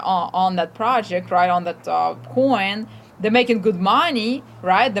on that project, right, on that coin. They're making good money,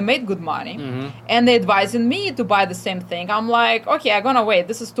 right? They made good money. Mm-hmm. And they're advising me to buy the same thing. I'm like, okay, I'm going to wait.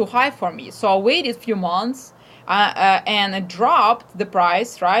 This is too high for me. So I waited a few months and it dropped the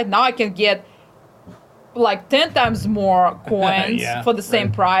price, right? Now I can get like 10 times more coins for the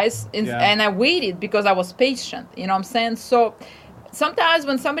same price. And I waited because I was patient. You know what I'm saying? So sometimes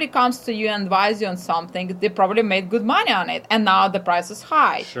when somebody comes to you and advises you on something, they probably made good money on it. And now the price is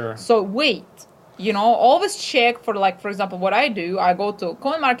high. Sure. So wait. You know, always check for, like, for example, what I do. I go to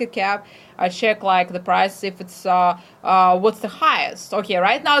CoinMarketCap. I check like the price if it's what's the highest. Okay,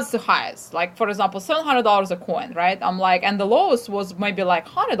 right now it's the highest. Like for example, $700 a coin, right? I'm like, and the lowest was maybe like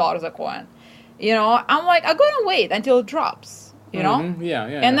 $100 a coin. You know, I'm like, I'm gonna wait until it drops. You know, Yeah.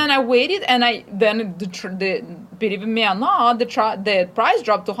 And then I waited, and believe me or not, the price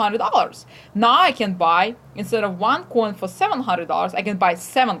dropped to $100. Now I can buy, instead of one coin for $700, I can buy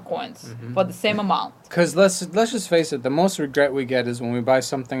 7 coins for the same amount. Because let's just face it, the most regret we get is when we buy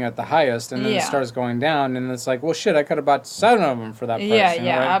something at the highest and then it starts going down, and it's like, well, shit, I could have bought 7 of them for that price. Yeah, you know,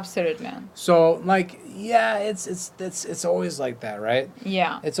 right? absolutely. So like, yeah, it's always like that, right?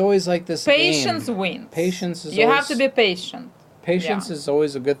 Yeah, it's always like this. Patience game. wins. Patience is. You always, have to be patient. Patience is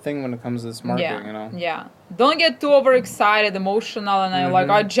always a good thing when it comes to this market, you know. Yeah. Don't get too overexcited, emotional, and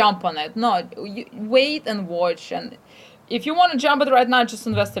like, I jump on it. No, you wait and watch, and if you want to jump it right now, just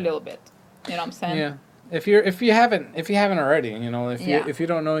invest a little bit. You know what I'm saying? Yeah. If you haven't already, you know, if you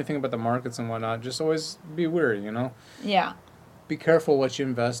don't know anything about the markets and whatnot, just always be wary, you know. Yeah. Be careful what you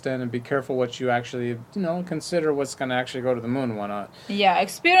invest in, and be careful what you actually, you know, consider what's going to actually go to the moon and whatnot. Yeah,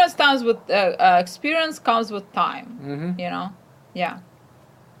 experience comes with time. You know. Yeah.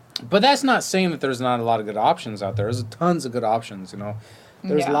 But that's not saying that there's not a lot of good options out there. There's tons of good options, you know.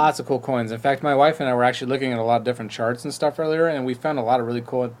 There's lots of cool coins. In fact, my wife and I were actually looking at a lot of different charts and stuff earlier, and we found a lot of really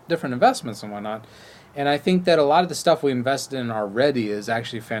cool different investments and whatnot. And I think that a lot of the stuff we invested in already is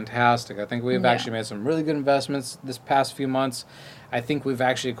actually fantastic. I think we've actually made some really good investments this past few months. I think we've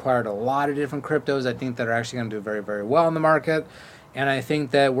actually acquired a lot of different cryptos I think that are actually going to do very, very well in the market. And I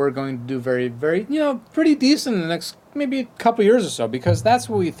think that we're going to do very, very, you know, pretty decent in the next maybe a couple years or so, because that's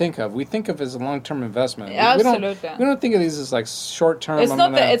what we think of. We think of it as a long-term investment. Absolutely. We don't think of these as like short-term.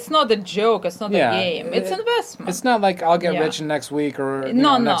 It's not a joke. It's not a game. It's investment. It's not like I'll get rich in next week or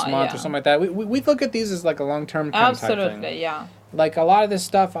next month or something like that. We look at these as like a long-term kind of type thing. Absolutely, yeah. Like a lot of this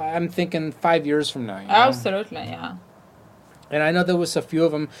stuff, I'm thinking 5 years from now. You know? Absolutely, yeah. And I know there was a few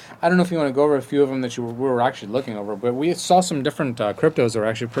of them. I don't know if you want to go over a few of them that we were actually looking over, but we saw some different cryptos that are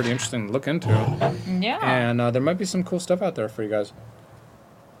actually pretty interesting to look into. Yeah. And there might be some cool stuff out there for you guys.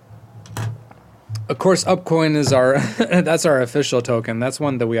 Of course, Upcoin is that's our official token. That's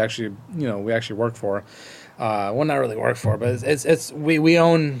one that we actually work for. Well, not really work for, but we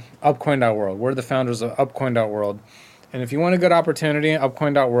own Upcoin.world. We're the founders of Upcoin.world. And if you want a good opportunity,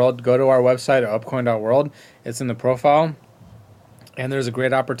 Upcoin.world, go to our website at Upcoin.world. It's in the profile. And there's a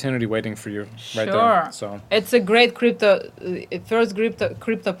great opportunity waiting for you right there. So it's a great first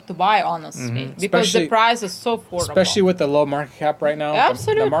crypto to buy, honestly, because the price is so affordable. Especially with the low market cap right now.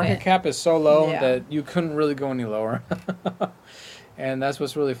 Absolutely. The market cap is so low that you couldn't really go any lower. And that's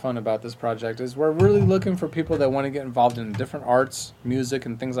what's really fun about this project is we're really looking for people that want to get involved in different arts, music,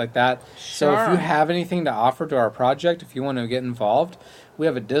 and things like that. So if you have anything to offer to our project, if you want to get involved, we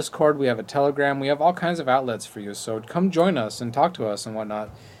have a Discord, we have a Telegram, we have all kinds of outlets for you. So come join us and talk to us and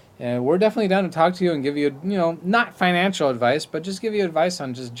whatnot. And we're definitely down to talk to you and give you, not financial advice, but just give you advice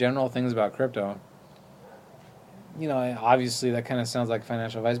on just general things about crypto. Obviously that kind of sounds like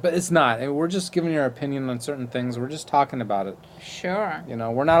financial advice, but it's not. We're just giving you our opinion on certain things. We're just talking about it. Sure.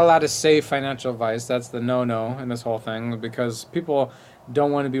 We're not allowed to say financial advice. That's the no-no in this whole thing because people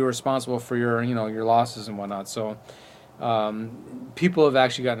don't want to be responsible for your losses and whatnot. So people have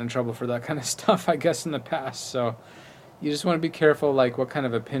actually gotten in trouble for that kind of stuff, I guess, in the past. So you just want to be careful, like, what kind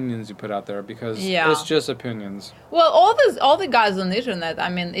of opinions you put out there because it's just opinions. Well, all the guys on the internet, I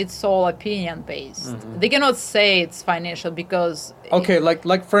mean, it's all opinion-based. They cannot say it's financial because... Okay,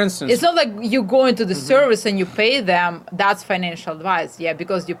 like for instance... It's not like you go into the service and you pay them. That's financial advice,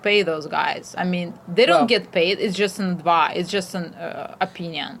 because you pay those guys. I mean, they don't get paid. It's just an advice. It's just an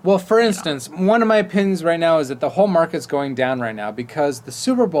opinion. Well, for instance, one of my opinions right now is that the whole market's going down right now because the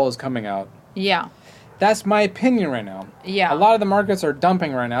Super Bowl is coming out. Yeah. That's my opinion right now. Yeah. A lot of the markets are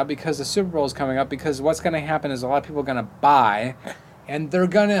dumping right now because the Super Bowl is coming up because what's going to happen is a lot of people are going to buy and they're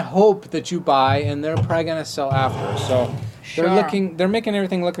going to hope that you buy and they're probably going to sell after. So they're making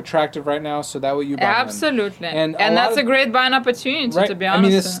everything look attractive right now so that way you buy. Absolutely. And that's a great buying opportunity, to be honest. I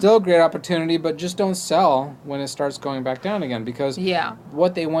mean, it's still a great opportunity, but just don't sell when it starts going back down again because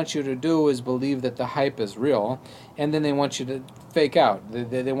what they want you to do is believe that the hype is real and then they want you to fake out.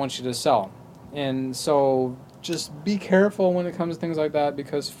 They want you to sell. And so just be careful when it comes to things like that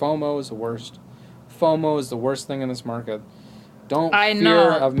because FOMO is the worst. FOMO is the worst thing in this market. Don't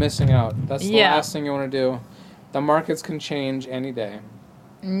fear of missing out. That's the last thing you want to do. The markets can change any day.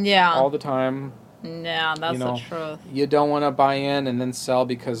 Yeah. All the time. Yeah, that's the truth. You don't want to buy in and then sell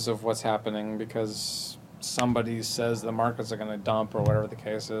because of what's happening because somebody says the markets are going to dump or whatever the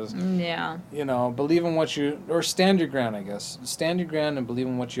case is. Yeah. Believe in what or stand your ground, I guess. Stand your ground and believe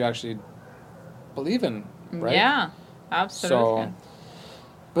in what you actually believe in, right? Yeah, absolutely. So,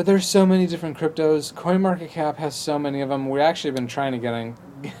 but there's so many different cryptos. CoinMarketCap has so many of them. We've actually been trying to get on.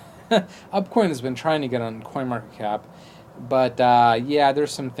 Upcoin has been trying to get on CoinMarketCap, but yeah,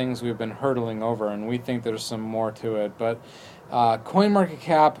 there's some things we've been hurdling over, and we think there's some more to it. But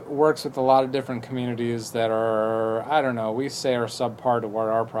CoinMarketCap works with a lot of different communities that are, I don't know, we say are subpar to what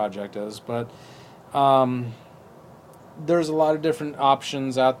our project is, but there's a lot of different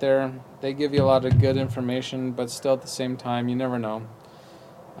options out there. They give you a lot of good information, but still at the same time, you never know.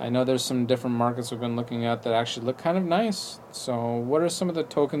 I know there's some different markets we've been looking at that actually look kind of nice. So what are some of the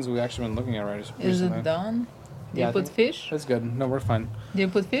tokens we've actually been looking at recently? Is it done? Do Yeah, you put fish? That's good. No, we're fine. Do you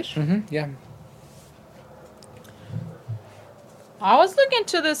put fish? Mm-hmm. Yeah. I was looking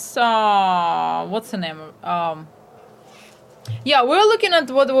to this, what's the name? Yeah, we're looking at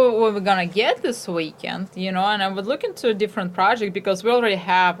what we're gonna get this weekend, and I would look into a different project because we already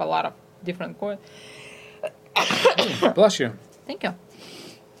have a lot of different coins. Bless you. Thank you.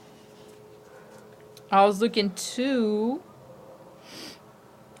 I was looking to.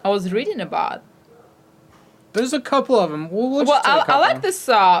 I was reading about. There's a couple of them. We'll just take a I couple. like this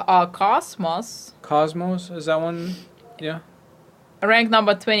Cosmos. Cosmos, is that one? Yeah. Rank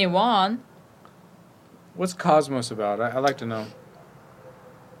number 21. What's Cosmos about? I'd like to know.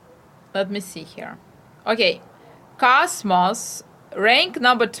 Let me see here. Okay, Cosmos, rank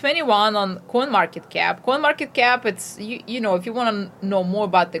number 21 on CoinMarketCap. CoinMarketCap, it's, you know, if you want to know more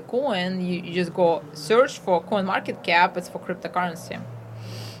about the coin, you just go search for CoinMarketCap. It's for cryptocurrency.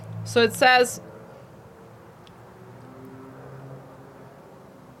 So it says,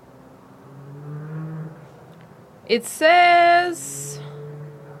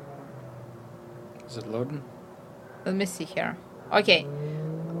 is it loading? let me see here. Okay,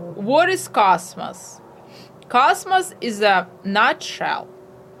 what is Cosmos? Cosmos is a nutshell.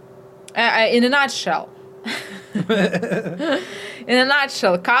 In a nutshell. In a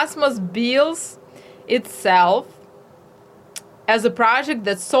nutshell, Cosmos builds itself as a project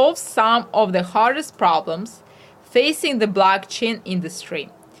that solves some of the hardest problems facing the blockchain industry.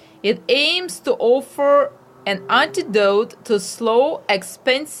 It aims to offer an antidote to slow,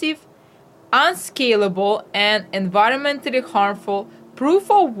 expensive, unscalable, and environmentally harmful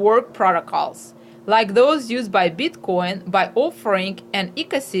proof-of-work protocols, like those used by Bitcoin, by offering an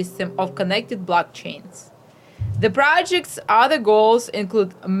ecosystem of connected blockchains. The project's other goals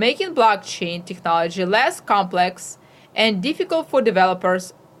include making blockchain technology less complex and difficult for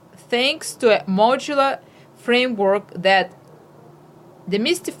developers thanks to a modular framework that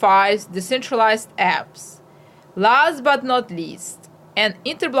demystifies decentralized apps. Last but not least, an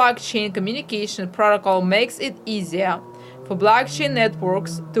interblockchain communication protocol makes it easier for blockchain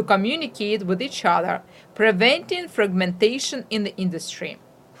networks to communicate with each other, preventing fragmentation in the industry.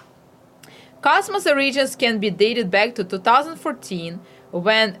 Cosmos origins can be dated back to 2014,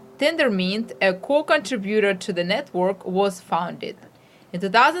 when Tendermint, a co-contributor to the network, was founded. In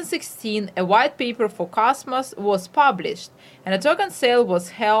 2016, a white paper for Cosmos was published, and a token sale was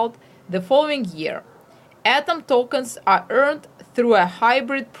held the following year. Atom tokens are earned through a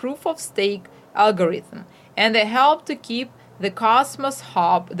hybrid proof-of-stake algorithm, and they help to keep the Cosmos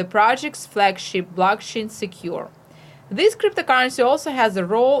Hub, the project's flagship blockchain, secure. This cryptocurrency also has a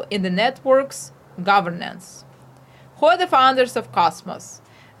role in the network's governance. Who are the founders of Cosmos?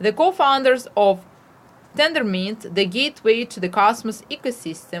 The co-founders of Tendermint, the gateway to the Cosmos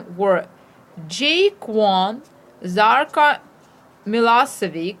ecosystem, were Jay Kwon, Zarka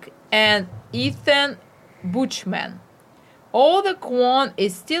Milosevic, and Ethan Buchman. Although Kwon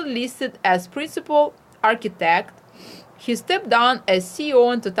is still listed as principal architect, he stepped down as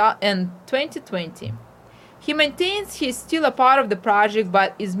CEO in 2020. He maintains he is still a part of the project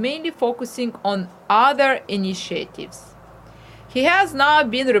but is mainly focusing on other initiatives. He has now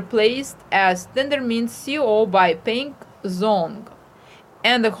been replaced as Tendermint CEO by Peng Zhong,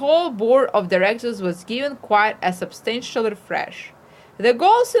 and the whole board of directors was given quite a substantial refresh. The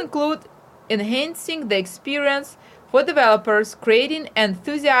goals include enhancing the experience for developers, creating an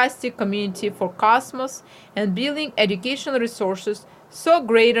enthusiastic community for Cosmos, and building educational resources so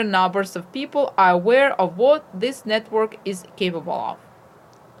greater numbers of people are aware of what this network is capable of.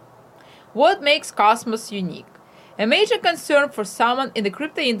 What makes Cosmos unique? A major concern for someone in the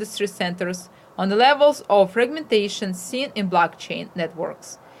crypto industry centers on the levels of fragmentation seen in blockchain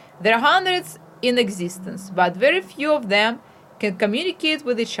networks. There are hundreds in existence, but very few of them can communicate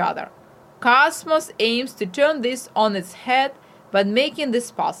with each other. Cosmos aims to turn this on its head by making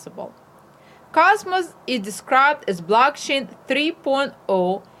this possible. Cosmos is described as blockchain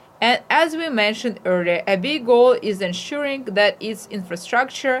 3.0, and as we mentioned earlier, a big goal is ensuring that its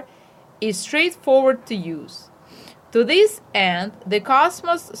infrastructure is straightforward to use. To this end, the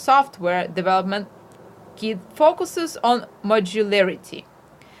Cosmos software development kit focuses on modularity.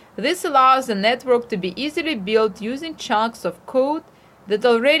 This allows the network to be easily built using chunks of code that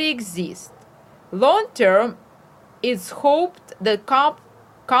already exist. Long term, it's hoped that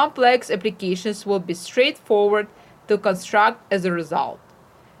complex applications will be straightforward to construct as a result.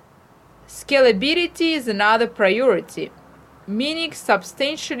 Scalability is another priority, meaning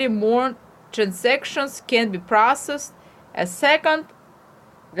substantially more transactions can be processed a second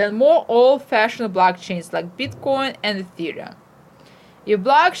than more old-fashioned blockchains like Bitcoin and Ethereum. If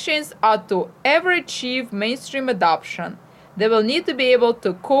blockchains are to ever achieve mainstream adoption, they will need to be able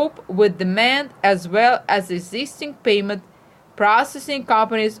to cope with demand as well as existing payment processing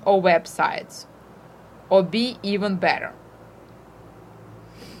companies or websites, or be even better.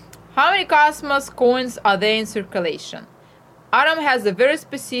 How many Cosmos coins are there in circulation? Atom has a very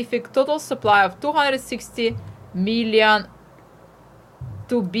specific total supply of 260 million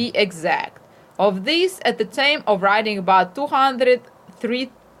to be exact. Of these, at the time of writing, about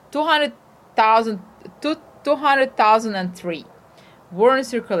 200,003 were in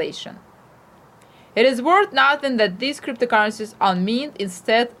circulation. It is worth noting that these cryptocurrencies are minted,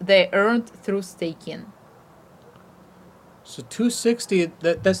 instead they earned through staking. So 260,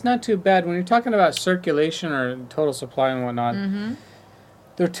 that's not too bad. When you're talking about circulation or total supply and whatnot,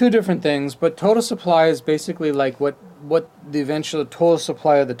 they're two different things, but total supply is basically like what the eventual total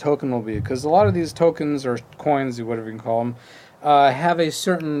supply of the token will be, because a lot of these tokens or coins, whatever you can call them, have a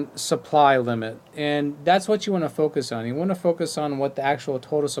certain supply limit, and that's what you want to focus on. You want to focus on what the actual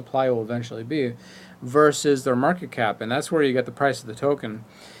total supply will eventually be versus their market cap, and that's where you get the price of the token.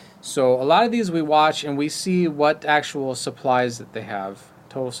 So a lot of these we watch and we see what actual supplies that they have,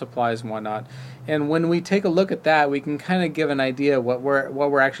 total supplies and whatnot. And when we take a look at that, we can kind of give an idea of what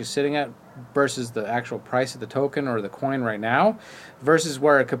we're actually sitting at versus the actual price of the token or the coin right now versus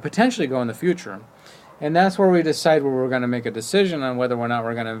where it could potentially go in the future. And that's where we decide where we're going to make a decision on whether or not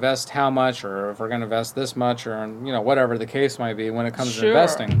we're going to invest how much, or if we're going to invest this much, or whatever the case might be when it comes to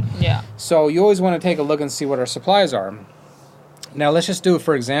investing. Yeah. So you always want to take a look and see what our supplies are. Now let's just do,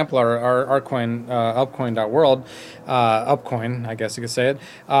 for example, our coin, upcoin.world, upcoin, I guess you could say it.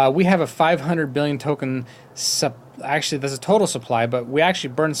 We have a 500 billion token. Actually, there's a total supply, but we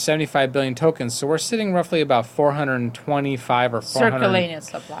actually burned 75 billion tokens, so we're sitting roughly about 425 or 400 circulating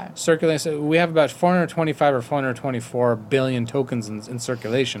supply. Circulating. So we have about 425 or 424 billion tokens in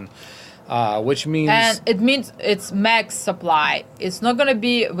circulation. Which means... And it means it's max supply. It's not going to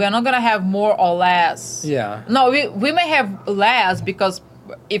be... We're not going to have more or less. Yeah. No, we may have less because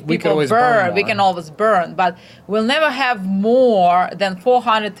if people burn, we can always burn. But we'll never have more than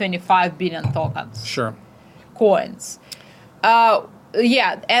 425 billion tokens. Sure. Coins. Yeah,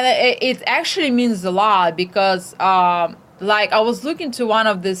 and it actually means a lot because... like, I was looking to one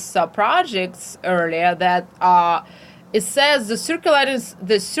of these projects earlier that... it says the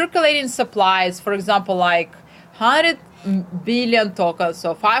circulating supplies, for example, like 100 billion tokens,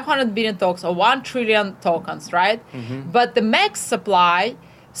 or 500 billion tokens, or 1 trillion tokens, right? Mm-hmm. But the max supply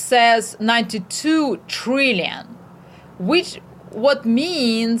says 92 trillion, what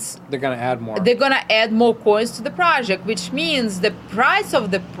means they're going to add more. They're going to add more coins to the project, which means the price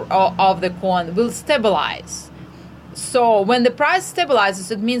of the coin will stabilize. So when the price stabilizes,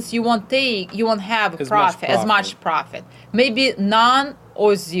 it means you won't have as much profit. Maybe none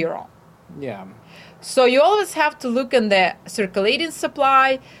or zero. Yeah. So you always have to look in the circulating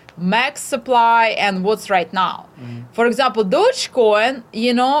supply, max supply, and what's right now. Mm-hmm. For example, Dogecoin,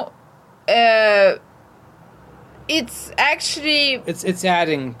 it's actually it's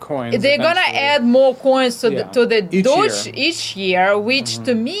adding coins. They're eventually. gonna add more coins to the Doge year. Each year, which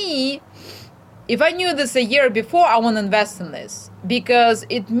to me. If I knew this a year before, I wouldn't invest in this because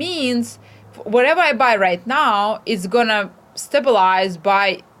it means whatever I buy right now is gonna stabilize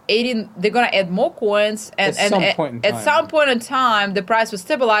by 18. They're gonna add more coins, and at some point in time, the price will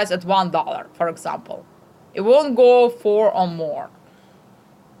stabilize at $1, for example. It won't go 4 or more.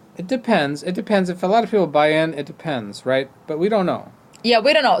 It depends. It depends. If a lot of people buy in, it depends, right? But we don't know. Yeah,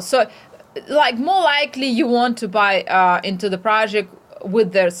 we don't know. So, like, more likely you want to buy into the project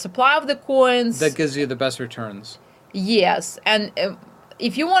with the supply of the coins. That gives you the best returns. Yes. And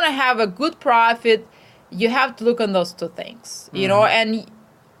if you want to have a good profit, you have to look on those two things, and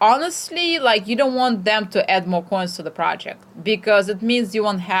honestly, like, you don't want them to add more coins to the project because it means you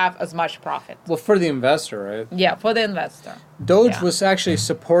won't have as much profit. Well, for the investor, right? Yeah, for the investor. Doge Yeah. was actually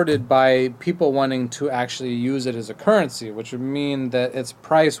supported by people wanting to actually use it as a currency, which would mean that its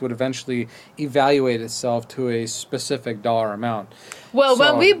price would eventually evaluate itself to a specific dollar amount. Well, So-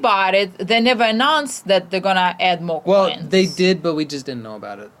 when we bought it, they never announced that they're gonna add more Well, coins. they did, but we just didn't know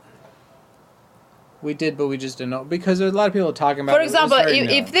about it. We did, but we just didn't know because there's a lot of people talking about. For it. It was example, very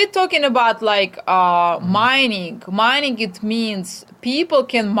new. if they're talking about like mining, it means people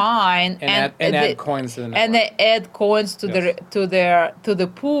can mine and add coins to the network. and they add coins to Yes. to the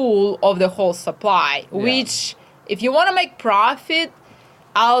pool of the whole supply. Yeah. Which, if you want to make profit,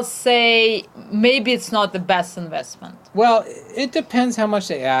 I'll say maybe it's not the best investment. Well, it depends how much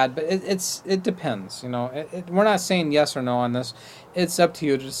they add, but it depends. You know, we're not saying yes or no on this. It's up to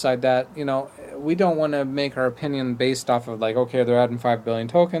you to decide that. You know, we don't want to make our opinion based off of like, okay, they're adding 5 billion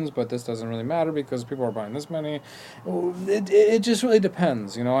tokens, but this doesn't really matter because people are buying this many. It just really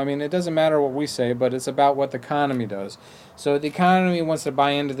depends. You know, I mean, it doesn't matter what we say, but it's about what the economy does. So if the economy wants to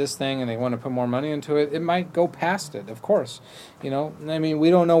buy into this thing and they want to put more money into it, it might go past it, of course. You know, I mean, we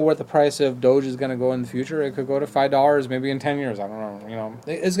don't know what the price of Doge is going to go in the future. It could go to $5 maybe in 10 years. I don't know. You know,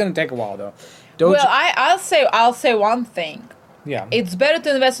 it's going to take a while though. Doge, Well, I'll say one thing. yeah. It's better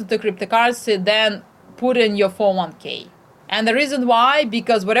to invest into cryptocurrency than put in your 401k. And the reason why,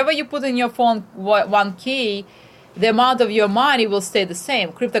 because whatever you put in your 401k, the amount of your money will stay the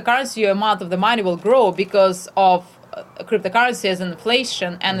same. Cryptocurrency, your amount of the money will grow because of cryptocurrency as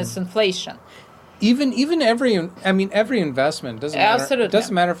inflation, and it's inflation. Even every investment doesn't matter. Absolutely. It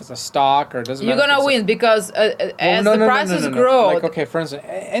doesn't matter if it's a stock or it doesn't You're matter. gonna win because as the prices grow. Like, okay, for instance,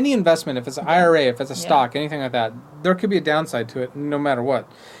 any investment, if it's an IRA, if it's a stock, anything like that, there could be a downside to it no matter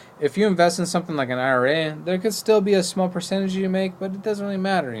what. If you invest in something like an IRA, there could still be a small percentage you make, but it doesn't really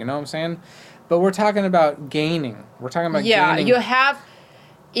matter, you know what I'm saying? But we're talking about gaining. We're talking about gaining. You have,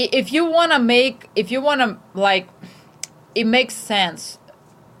 if you want to like, it makes sense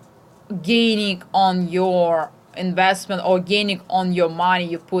gaining on your investment or gaining on your money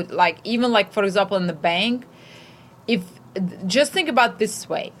you put, like, even like, for example, in the bank. If just think about this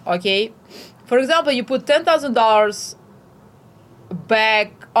way, okay? For example, you put $10,000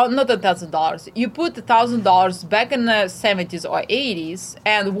 back, or not $10,000, you put $1,000 back in the 70s or 80s,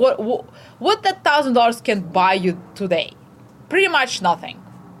 and what that $1,000 can buy you today? Pretty much nothing,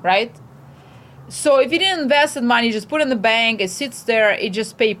 right? So if you didn't invest in money, just put it in the bank, it sits there, it's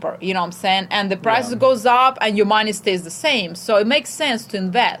just paper, you know what I'm saying? And the price goes up and your money stays the same. So it makes sense to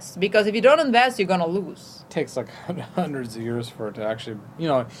invest, because if you don't invest, you're going to lose. It takes like hundreds of years for it to actually, you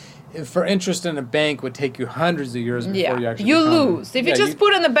know, for interest in a bank would take you hundreds of years before you actually lose. If you just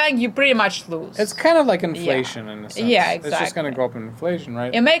put it in the bank, you pretty much lose. It's kind of like inflation in a sense. Yeah, It's just going to exactly. go up in inflation,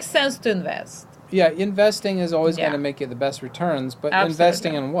 right? It makes sense to invest. Yeah, investing is always going Yeah. to make you the best returns, but Absolutely.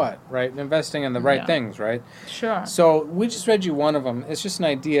 investing in what, right? Investing in the right Yeah. things, right? Sure. So we just read you one of them. It's just an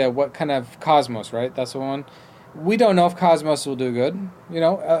idea what kind of Cosmos, right? That's the one. We don't know if Cosmos will do good. You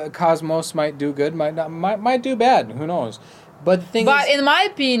know, Cosmos might do good, might not, might do bad. Who knows? But the thing But is, in my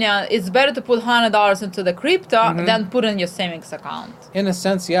opinion, it's better to put $100 into the crypto Mm-hmm. than put in your savings account. in a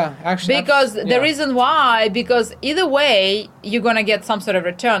sense, yeah, actually, Because yeah. the reason why, because either way, you're going to get some sort of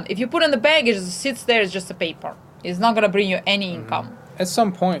return. If you put in the bank, it just sits there, it's just a paper. It's not going to bring you any income. at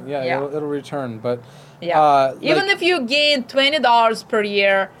some point, yeah, Yeah. It'll return. But Yeah. Even like- if you gain $20 per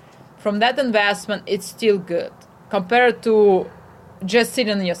year from that investment, it's still good compared to just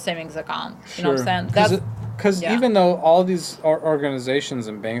sitting in your savings account. You know what I'm saying? Because yeah. even though all these organizations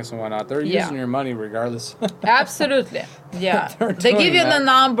and banks and whatnot, they're Yeah. using your money regardless. Absolutely. Yeah. They're They give doing you that. the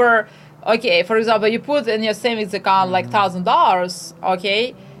number. Okay, for example, you put in your savings account like $1,000,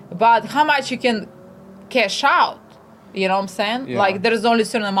 okay, but how much you can cash out? You know what I'm saying? Yeah. Like, there is only a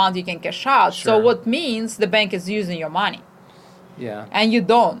certain amount you can cash out. So Sure. what means the bank is using your money, yeah. and you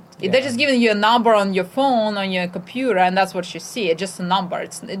don't. Yeah. They're just giving you a number on your phone, on your computer, and that's what you see. It's just a number.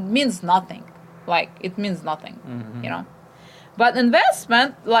 It means nothing. Like, it means nothing. Mm-hmm. You know. But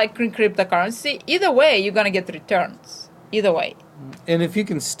investment, like in cryptocurrency, either way, you're gonna get returns. Either way, And if you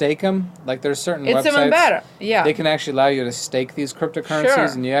can stake them, like there's certain it's websites, even better. Yeah, they can actually allow you to stake these cryptocurrencies, Sure.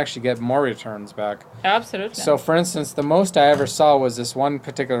 and you actually get more returns back. absolutely. So, for instance, the most I ever saw was this one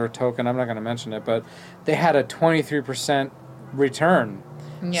particular token. I'm not going to mention it, but they had a 23% return.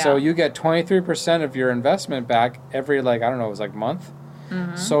 yeah. So you get 23% of your investment back every, like, I don't know, it was like month.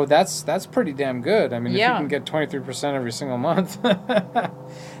 So that's pretty damn good. I mean, if you Mm-hmm. Yeah. can get 23% every single month,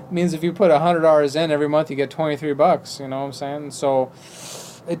 means if you put $100 in every month, you get $23. You know what I'm saying? So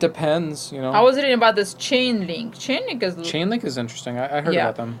It depends, you know. I was reading about this Chainlink. Chainlink is Chainlink is interesting. I heard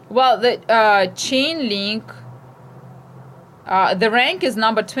about them. Well, the Chainlink, the rank is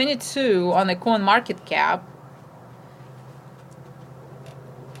number 22 on the CoinMarketCap.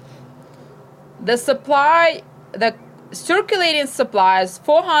 The circulating supply is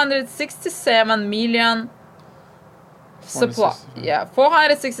 467 million.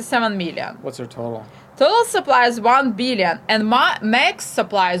 467 million. What's their total? Total supply is 1 billion, and max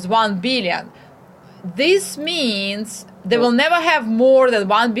supply is 1 billion. This means they will never have more than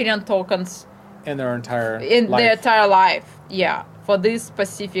 1 billion tokens in their entire life. Yeah, for this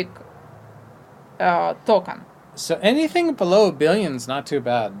specific token. So anything below a billion is not too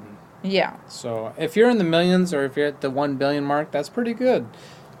bad. Yeah. So if you're in the millions or if you're at the 1 billion mark, that's pretty good.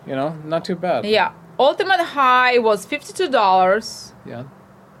 You know, not too bad. Yeah. Ultimate high was $52. Yeah.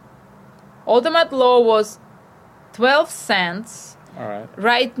 Ultimate low was 12 cents. All right.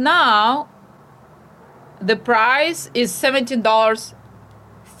 Right now, the price is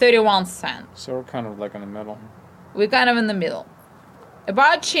 $17.31. So we're kind of like in the middle. We're kind of in the middle.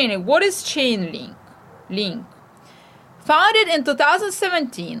 About Chainlink. What is Chainlink? Founded in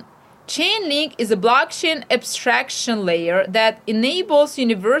 2017, Chainlink is a blockchain abstraction layer that enables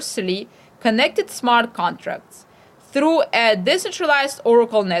universally connected smart contracts. Through a decentralized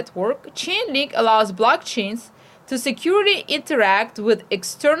Oracle network, Chainlink allows blockchains to securely interact with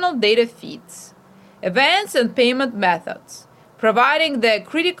external data feeds, events, and payment methods, providing the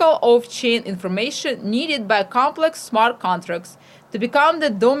critical off-chain information needed by complex smart contracts to become the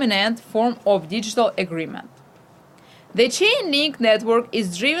dominant form of digital agreement. The Chainlink network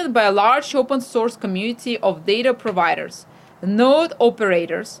is driven by a large open-source community of data providers, node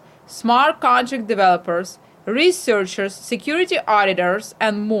operators, smart contract developers, researchers, security auditors,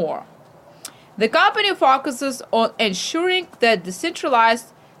 and more. The company focuses on ensuring that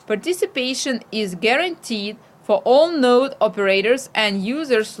decentralized participation is guaranteed for all node operators and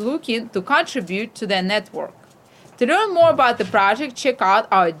users looking to contribute to the network. To learn more about the project, check out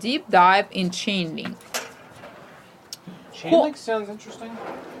our deep dive in Chainlink. Chainlink sounds interesting.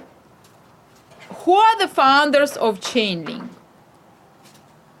 Who are the founders of Chainlink?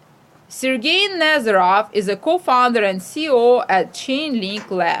 Sergey Nazarov is a co-founder and CEO at Chainlink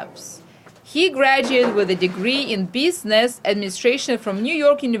Labs. He graduated with a degree in business administration from New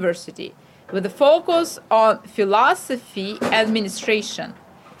York University, with a focus on philosophy administration.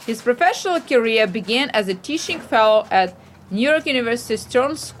 His professional career began as a teaching fellow at New York University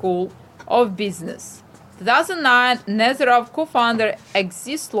Stern School of Business. In 2009, Nazarov co-founded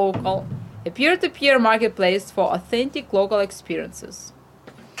Exist Local, a peer-to-peer marketplace for authentic local experiences.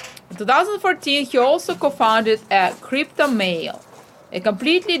 In 2014, he also co-founded CryptoMail, a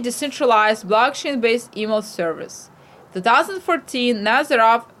completely decentralized blockchain-based email service. In 2014,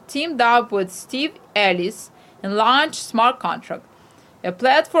 Nazarov teamed up with Steve Ellis and launched Smart Contract, a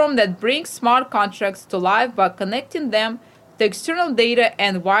platform that brings smart contracts to life by connecting them to external data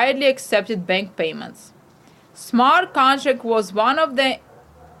and widely accepted bank payments. Smart Contract was one of the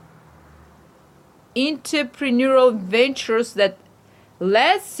entrepreneurial ventures that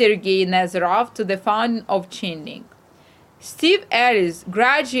led Sergey Nazarov to the founding of Chainlink. Steve Ellis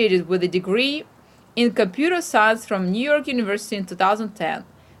graduated with a degree in computer science from New York University in 2010.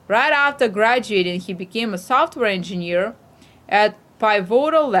 Right after graduating, he became a software engineer at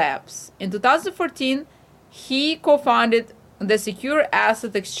Pivotal Labs. In 2014, he co-founded the Secure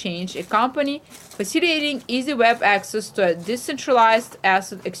Asset Exchange, a company facilitating easy web access to a decentralized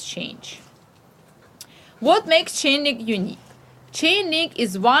asset exchange. What makes Chainlink unique? Chainlink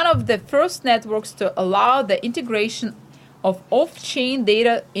is one of the first networks to allow the integration of off-chain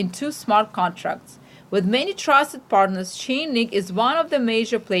data into smart contracts. With many trusted partners, Chainlink is one of the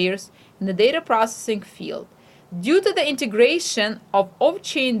major players in the data processing field. Due to the integration of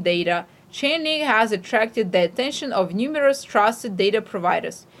off-chain data, Chainlink has attracted the attention of numerous trusted data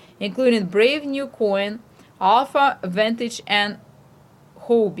providers, including Brave New Coin, Alpha, Vantage, and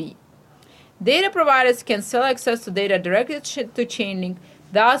Huobi. Data providers can sell access to data directly to Chainlink,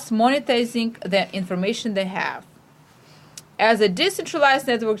 thus monetizing the information they have. As a decentralized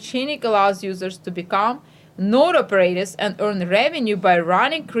network, Chainlink allows users to become node operators and earn revenue by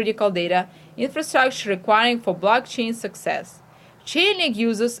running critical data infrastructure requiring for blockchain success. Chainlink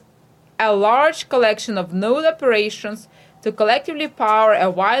uses a large collection of node operations to collectively power a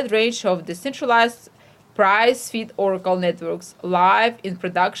wide range of decentralized price-feed Oracle networks live in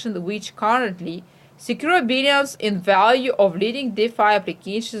production, which currently secure billions in value of leading DeFi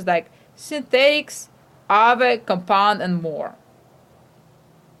applications like Synthetix, Aave, Compound, and more.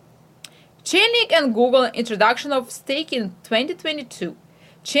 Chainlink and Google introduction of staking in 2022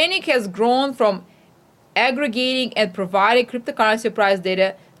 Chainlink has grown from aggregating and providing cryptocurrency price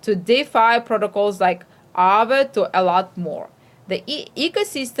data to DeFi protocols like Aave to a lot more. The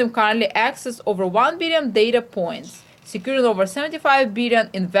ecosystem currently accesses over 1 billion data points, securing over 75 billion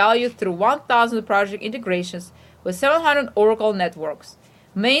in value through 1,000 project integrations with 700 Oracle networks.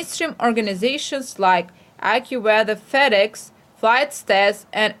 Mainstream organizations like AccuWeather, FedEx, FlightStats,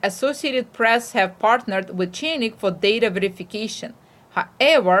 and Associated Press have partnered with Chainlink for data verification.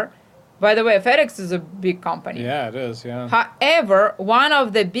 However, by the way, FedEx is a big company. Yeah, it is, yeah. However, one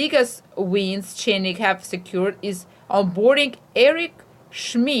of the biggest wins Chainlink have secured is onboarding Eric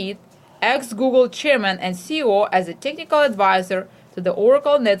Schmidt, ex-Google chairman and CEO, as a technical advisor to the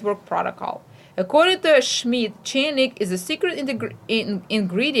Oracle Network Protocol. According to Schmidt, Chainlink is a secret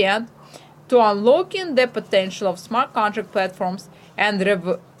ingredient to unlocking the potential of smart contract platforms and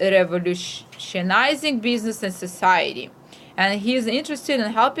revolutionizing business and society. And he is interested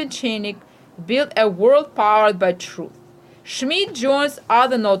in helping Chainlink build a world powered by truth. Schmidt joins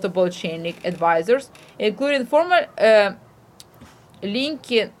other notable Chainlink advisors, including former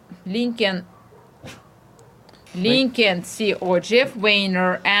Lincoln CEO Jeff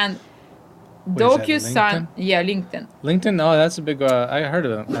Weiner and DocuSign. Yeah, LinkedIn. LinkedIn? Oh, that's a big. I heard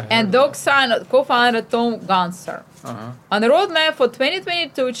of them. And DocuSign co-founder Tom Gunser. Uh-huh. On the roadmap for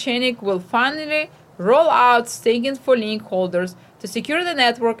 2022, Chainlink will finally roll out staking for link holders to secure the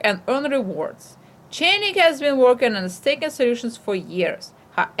network and earn rewards. Chainlink has been working on staking solutions for years.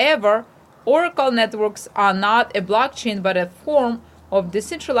 However, Oracle networks are not a blockchain but a form of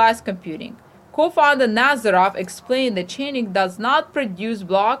decentralized computing. Co-founder Nazarov explained that Chainlink does not produce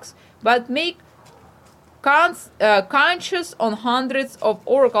blocks but make conscious on hundreds of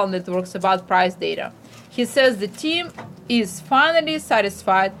Oracle networks about price data. He says the team is finally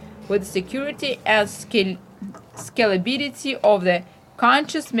satisfied with the security and scalability of the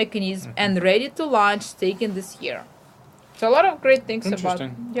conscious mechanism and ready to launch staking this year. So a lot of great things about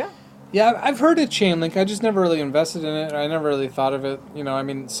Yeah, I've heard of Chainlink. I just never really invested in it. I never really thought of it. You know, I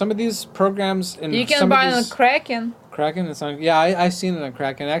mean, some of these programs and you can buy it on Kraken. Kraken, it's on. Yeah, I've seen it on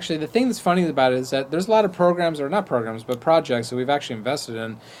Kraken. Actually, the thing that's funny about it is that there's a lot of programs, or not programs, but projects that we've actually invested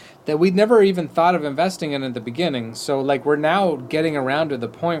in that we'd never even thought of investing in at the beginning. So, like, we're now getting around to the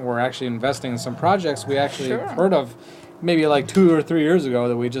point where we're actually investing in some projects we actually heard of maybe like 2 or 3 years ago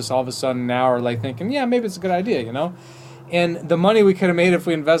that we just all of a sudden now are like thinking, yeah, maybe it's a good idea, you know? And the money we could have made if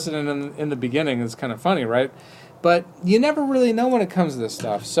we invested in the beginning is kind of funny, right? But you never really know when it comes to this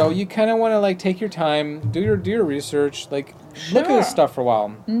stuff. So you kind of want to like take your time, do your research, like look at this stuff for a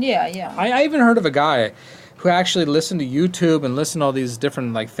while. Yeah. I even heard of a guy who actually listened to YouTube and listened to all these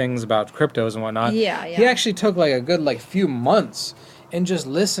different like things about cryptos and whatnot. Yeah. He actually took like a good like few months and just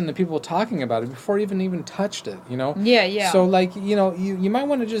listen to people talking about it before he even touched it, you know? Yeah. So, like, you know, you might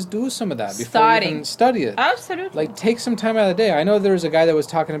want to just do some of that before you even study it. Absolutely. Like, take some time out of the day. I know there was a guy that was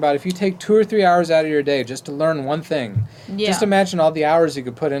talking about if you take 2 or 3 hours out of your day just to learn one thing, just imagine all the hours you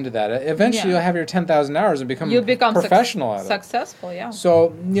could put into that. Eventually, you'll have your 10,000 hours and become professional at it. Successful, yeah.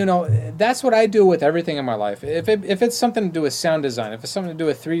 So, you know, that's what I do with everything in my life. If it's something to do with sound design, if it's something to do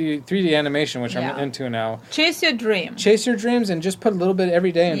with 3D animation, which I'm into now. Chase your dream. Chase your dreams and just put a little bit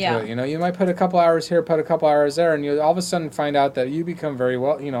every day into it. You know, you might put a couple hours here, put a couple hours there, and you all of a sudden find out that you become very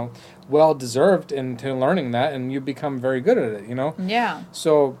well deserved into learning that, and you become very good at it. You know. Yeah.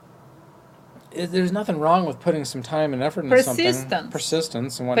 So there's nothing wrong with putting some time and effort into something.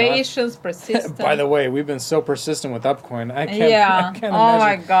 Persistence and whatnot. Patience, persistence. By the way, we've been so persistent with Upcoin. I can't imagine. Oh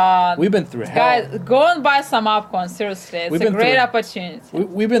my God. We've been through hell. Guys, go and buy some Upcoin. Seriously, it's a great opportunity.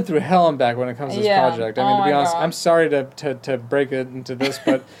 We've been through hell and back when it comes to this project. I mean, to be honest, I'm sorry to break it into this,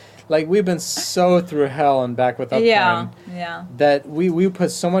 but like we've been so through hell and back with Upcoin. Yeah. That we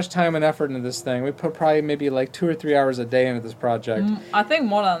put so much time and effort into this thing. We put probably maybe like 2 or 3 hours a day into this project. I think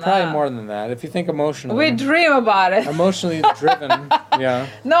more than that. Probably more than that. If you think emotionally. We dream about it. Emotionally driven. Yeah.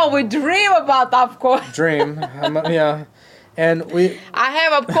 No, we dream about Upcoin. Dream. Yeah. And I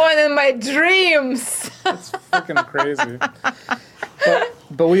have Upcoin in my dreams. It's freaking crazy.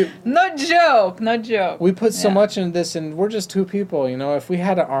 But we... No joke. We put so much in this, and we're just 2 people, you know. If we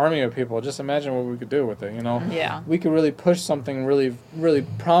had an army of people, just imagine what we could do with it, you know. Yeah. We could really push something really, really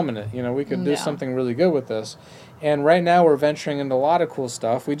prominent, you know. We could do something really good with this. And right now we're venturing into a lot of cool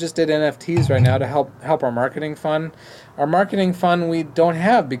stuff. We just did NFTs right now to help our marketing fund. Our marketing fund we don't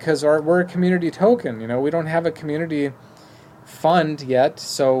have because we're a community token, you know. We don't have a community fund yet,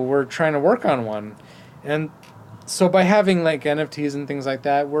 so we're trying to work on one. And so by having like NFTs and things like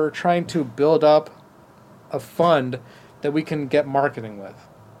that, we're trying to build up a fund that we can get marketing with.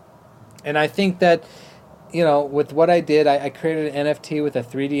 And I think that with what I did, I created an NFT with a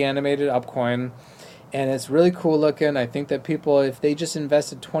 3D animated upcoin, and it's really cool looking. I think that people, if they just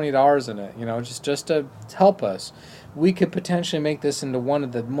invested $20 in it, just to help us, we could potentially make this into one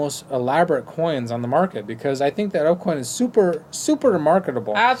of the most elaborate coins on the market, because I think that upcoin is super, super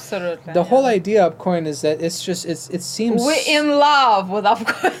marketable. Absolutely. The whole idea of upcoin is that it seems... We're in love with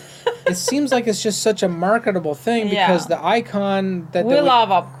upcoin. It seems like it's just such a marketable thing, because the icon that we love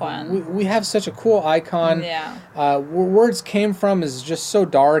upcoin. We have such a cool icon. Yeah. Where it came from is just so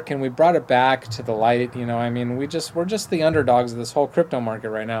dark, and we brought it back to the light. We're just the underdogs of this whole crypto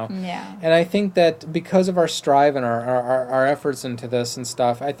market right now. Yeah. And I think that because of our strive and our efforts into this and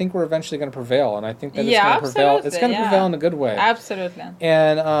stuff, I think we're eventually going to prevail, and I think that it's going to prevail. It's going to prevail in a good way. Absolutely.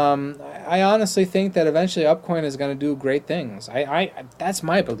 And I honestly think that eventually upcoin is going to do great things. I that's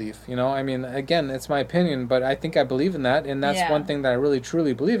my belief. Again, it's my opinion, but I think I believe in that, and that's one thing that I really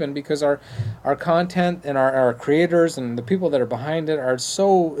truly believe in, because our content and our creators and the people that are behind it are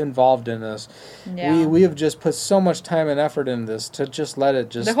so involved in this. Yeah. We have just put so much time and effort in this to just let it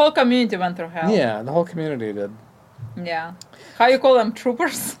just... The whole community went through hell. Yeah, the whole community did. Yeah. How you call them?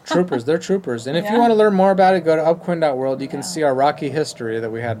 Troopers? Troopers. They're troopers. And if you want to learn more about it, go to upcoin.world. You can see our rocky history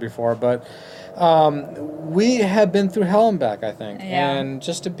that we had before, but... we have been through hell and back, I think. Yeah. And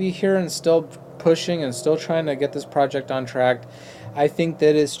just to be here and still pushing and still trying to get this project on track, I think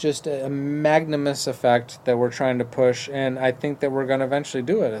that it's just a magnanimous effect that we're trying to push, and I think that we're going to eventually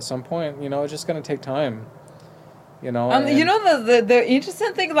do it at some point. It's just going to take time. And the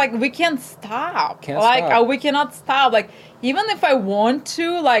interesting thing, we can't stop. We cannot stop. Even if I want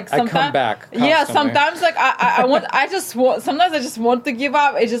to, sometimes I come back constantly. Yeah, sometimes sometimes I just want to give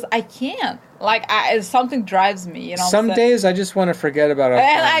up. It's just I can't. Something drives me. Some days I just want to forget about it.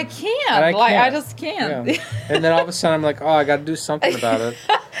 And I can't. I just can't. Yeah. And then all of a sudden I'm like, I got to do something about it.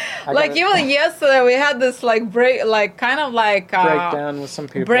 Even yesterday we had this breakdown with some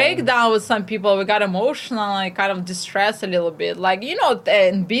people. Breakdown with some people. We got emotional and kind of distressed a little bit.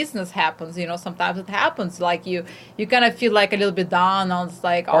 In business happens. Sometimes it happens. You kind of feel a little bit down. And it's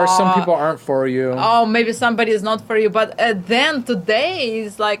or some people aren't for you. Oh, maybe somebody is not for you. But then today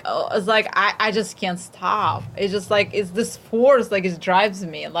is I just can't stop. It's just it's this force. It drives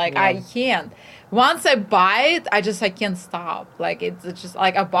me. I can't. Once I buy it, I can't stop. It's just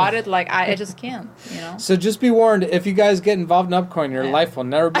I bought it. I just can't. So just be warned: if you guys get involved in upcoin, your life will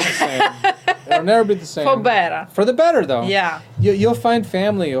never be the same. It'll never be the same. For better. For the better, though. Yeah. You'll find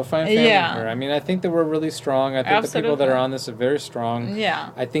family. You'll find family here. I think that we're really strong. I think Absolutely. the people that are on this are very strong.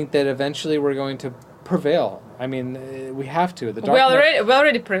 Yeah. I think that eventually we're going to prevail. We have to. We're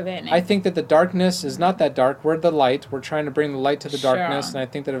already prevailing. I think that the darkness is not that dark. We're the light. We're trying to bring the light to the darkness, and I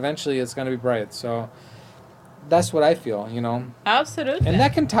think that eventually it's going to be bright. So that's what I feel, Absolutely. And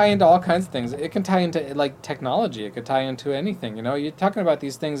that can tie into all kinds of things. It can tie into technology. It could tie into anything. You're talking about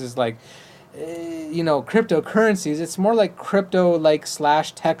these things as cryptocurrencies. It's more like crypto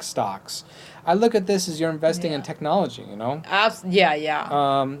 / tech stocks. I look at this as you're investing in technology, Yeah. If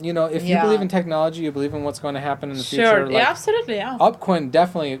you believe in technology, you believe in what's going to happen in the future. Sure, absolutely, yeah. Upcoin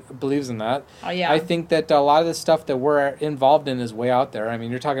definitely believes in that. Oh, yeah. I think that a lot of the stuff that we're involved in is way out there.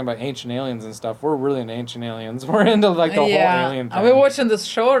 You're talking about ancient aliens and stuff. We're really into ancient aliens. We're into the whole alien thing. We're watching this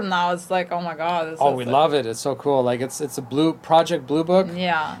show now. It's oh my god. We love it. It's so cool. It's a Project Blue Book.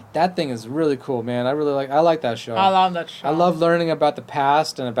 Yeah. That thing is really cool, man. I like that show. I love that show. I love learning about the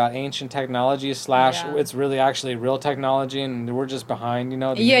past and about ancient technology / it's really actually real technology, and we're just behind,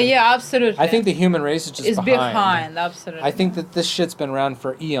 absolutely. I think the human race is just behind. Absolutely. I think that this shit's been around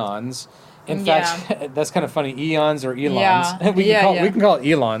for eons. In fact, that's kind of funny. Eons or elons. Yeah. We can call it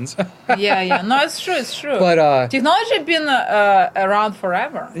elons. No, it's true. But technology has been around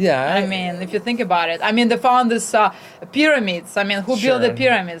forever. Yeah. If you think about it. They found this pyramids. Who built the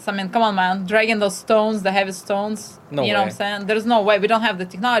pyramids? Come on, man. Dragging those stones, the heavy stones. No way. What I'm saying? There's no way. We don't have the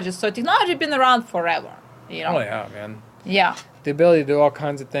technology. So technology has been around forever. Oh, yeah, man. Yeah. The ability to do all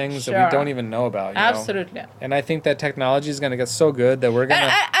kinds of things that we don't even know about. Absolutely. And I think that technology is going to get so good that we're going to...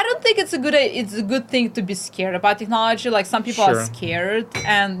 I don't think it's a good thing to be scared about technology. Some people are scared,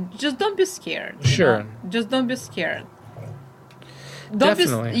 and just don't be scared. Sure. Just don't be scared.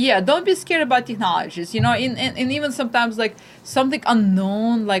 Definitely. Don't be scared about technologies. And even sometimes something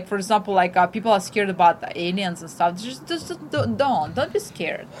unknown, for example, people are scared about the aliens and stuff. Just don't be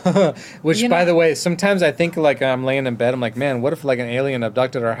scared. Which, by the way, sometimes I think I'm laying in bed. I'm like, man, what if an alien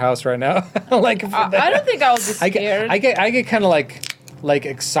abducted our house right now? I don't think I would be scared. I get kind of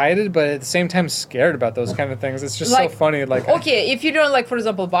excited, but at the same time scared about those kind of things. It's just so funny. Okay, if you don't for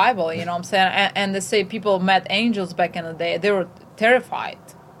example, Bible, what I'm saying, and they say people met angels back in the day, they were terrified.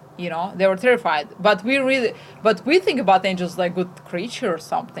 You know, they were terrified. But we think about angels like good creature or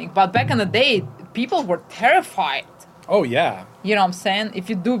something. But back in the day, people were terrified. Oh yeah. You know what I'm saying? If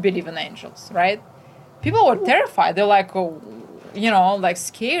you do believe in angels, right? People were terrified. They're like, oh, you know, like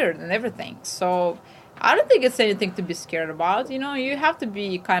scared and everything. So I don't think it's anything to be scared about. You know, you have to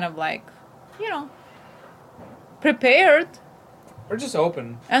be kind of like, you know, prepared. Or just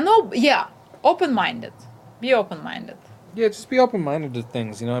open. And open-minded. Be open-minded. Yeah, just be open-minded to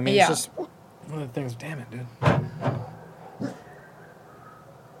things, you know what I mean? Yeah. It's just one of the things, damn it, dude.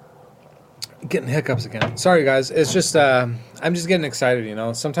 Getting hiccups again. Sorry, guys. It's just, I'm just getting excited, you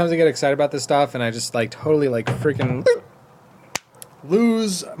know? Sometimes I get excited about this stuff, and I just, like, totally, like, freaking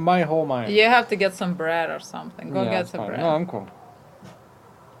lose my whole mind. You have to get some bread or something. Go get some fine. bread. No, I'm cool.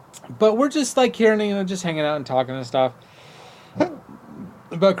 But we're just, like, here, and, you know, just hanging out and talking and stuff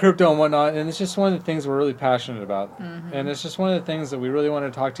about crypto and whatnot, and it's just one of the things we're really passionate about. Mm-hmm. And it's just one of the things that we really want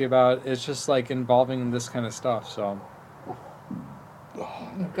to talk to you about. It's just, like, involving this kind of stuff, so...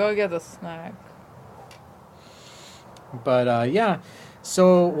 Go get a snack. But yeah,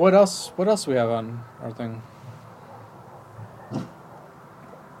 so what else we have on our thing?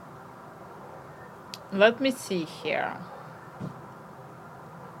 Let me see here.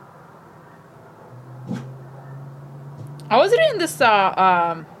 I was reading this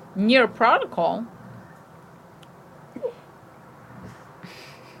Near protocol.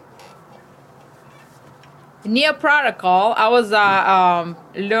 Near protocol, I was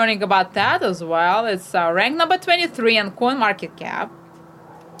learning about that as well. It's ranked number 23 on CoinMarketCap.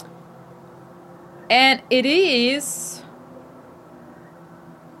 And it is...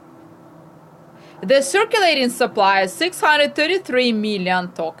 The circulating supply is 633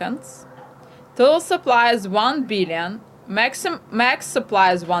 million tokens. Total supply is 1 billion. Max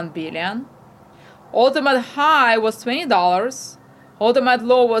supply is 1 billion. Ultimate high was $20. Ultimate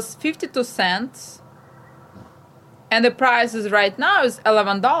low was 52 cents. And the price is right now is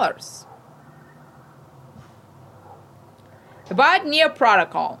 $11. About Near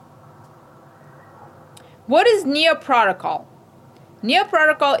protocol. What is Near protocol? Near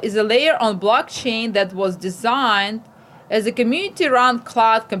protocol is a layer on blockchain that was designed as a community-run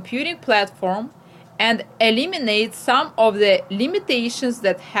cloud computing platform and eliminates some of the limitations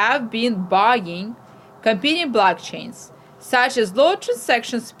that have been bugging competing blockchains, such as low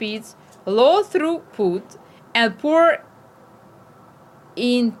transaction speeds, low throughput, and poor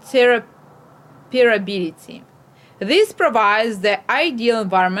interoperability. This provides the ideal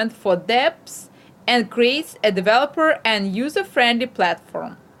environment for dApps and creates a developer and user-friendly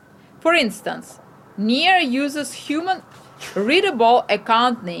platform. For instance, Near uses human-readable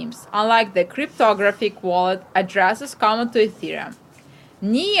account names, unlike the cryptographic wallet addresses common to Ethereum.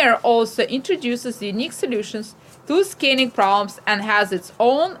 Near also introduces unique solutions to scaling problems and has its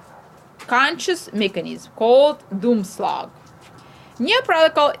own conscious mechanism called Doomslug. Near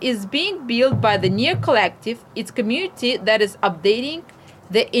protocol is being built by the Near Collective, its community that is updating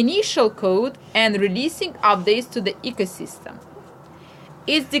the initial code and releasing updates to the ecosystem.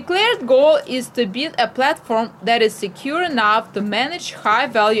 Its declared goal is to build a platform that is secure enough to manage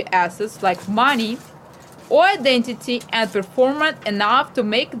high-value assets like money or identity and performant enough to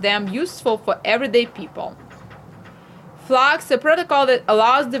make them useful for everyday people. Flux, a protocol that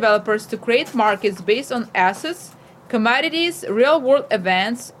allows developers to create markets based on assets, commodities, real-world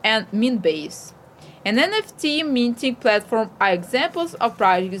events, and mint base. An NFT minting platform are examples of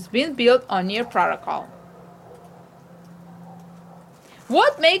projects being built on Near protocol.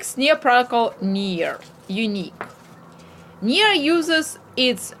 What makes Near protocol unique? Near uses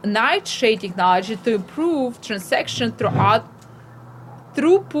its Nightshade technology to improve transaction throughput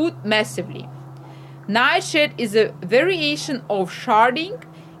massively. Nightshade is a variation of sharding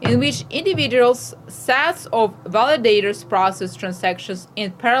in which individuals' sets of validators process transactions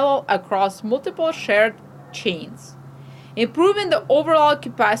in parallel across multiple shared chains, improving the overall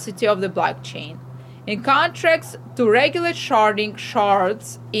capacity of the blockchain. In contrast to regular sharding,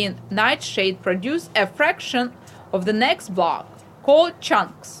 shards in Nightshade produce a fraction of the next block, called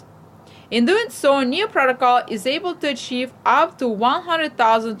chunks. In doing so, Near protocol is able to achieve up to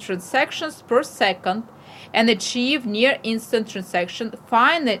 100,000 transactions per second and achieve near instant transaction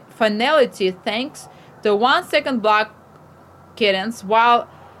finality thanks to 1 second block cadence while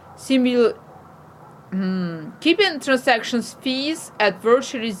keeping transactions fees at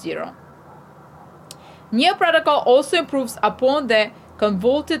virtually zero. Near protocol also improves upon the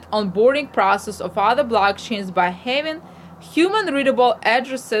convoluted onboarding process of other blockchains by having human-readable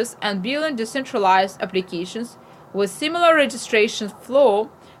addresses and building decentralized applications with similar registration flow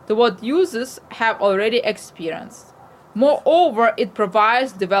to what users have already experienced. Moreover, it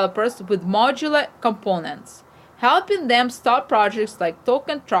provides developers with modular components, helping them start projects like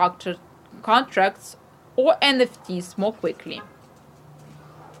token contracts or NFTs more quickly.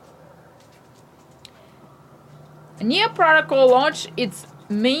 NEAR Protocol launched its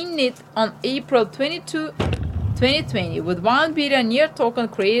mainnet on April 22, 2020 with 1 billion NEAR token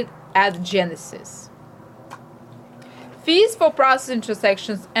created at Genesis. Fees for processing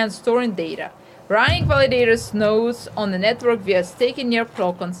transactions and storing data. Running validators nodes on the network via staking NEAR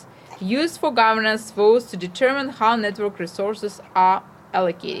tokens used for governance votes to determine how network resources are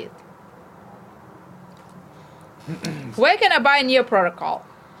allocated. Where can I buy NEAR Protocol?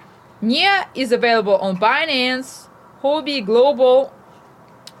 NEAR is available on Binance, Huobi Global,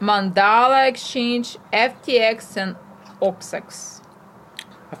 Mandala Exchange, FTX, and OKX.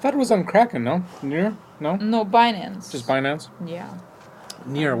 I thought it was on Kraken, no? NEAR? No? No, Binance. Just Binance? Yeah.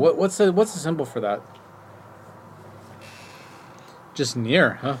 NEAR. What's the symbol for that? Just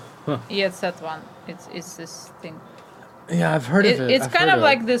NEAR, huh? Yeah, it's that one. It's this thing. Yeah, I've heard of it. It's I've kind heard of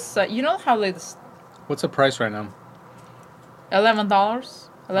like this. You know how like this What's the price right now? $11,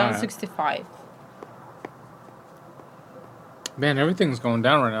 $11.65. Man, everything's going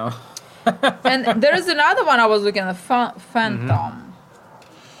down right now. And there is another one I was looking at, Phantom.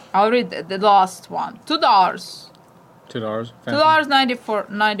 I'll read the last one. $2. $2.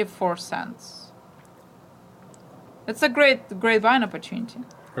 $2.94. It's a great buying opportunity.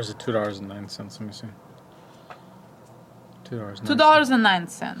 Or is it $2.09? Let me see. $2.09.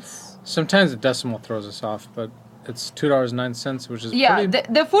 $2.09. Sometimes the decimal throws us off, but it's $2.09, which is Yeah, pretty...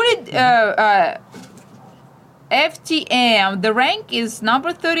 the fully FTM, the rank is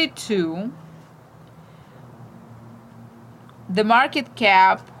number 32. The market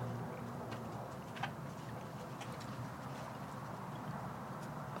cap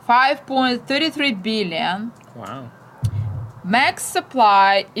 $5.33 billion. Wow. Max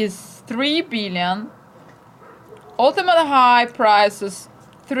supply is 3 billion. Ultimate high price is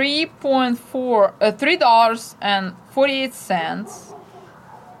 $3.48.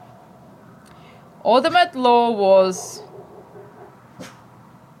 Ultimate low was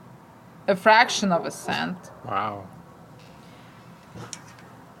a fraction of a cent. Wow.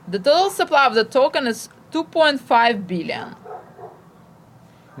 The total supply of the token is 2.5 billion.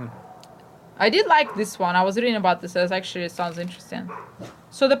 I did like this one. I was reading about this. It actually sounds interesting.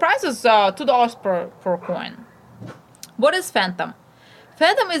 So the price is $2 per coin. What is Phantom?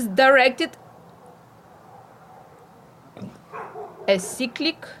 Phantom is directed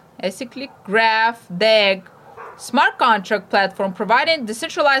acyclic graph DAG smart contract platform providing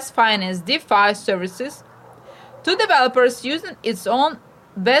decentralized finance DeFi services to developers using its own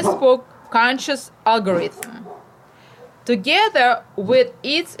bespoke conscious algorithm. Together with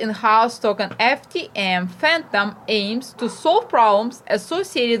its in-house token FTM, Phantom aims to solve problems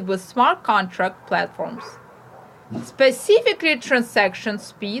associated with smart contract platforms, specifically transaction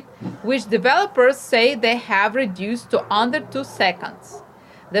speed, which developers say they have reduced to under 2 seconds.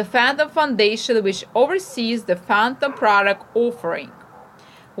 The Phantom Foundation, which oversees the Phantom product offering,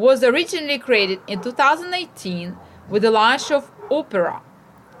 was originally created in 2018 with the launch of Opera,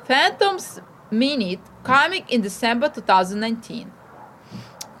 Phantom's mainnet coming in December 2019.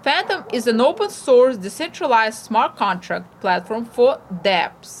 Phantom is an open-source decentralized smart contract platform for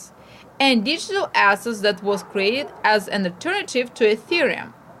dApps and digital assets that was created as an alternative to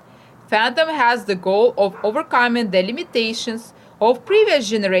Ethereum. Phantom has the goal of overcoming the limitations of previous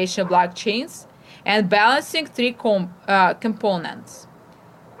generation blockchains and balancing three components: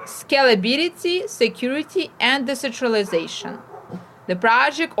 scalability, security, and decentralization. The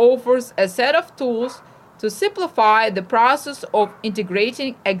project offers a set of tools to simplify the process of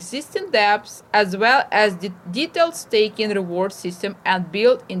integrating existing dApps as well as the detailed staking reward system and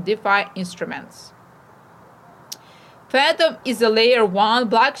built-in DeFi instruments. Phantom is a layer 1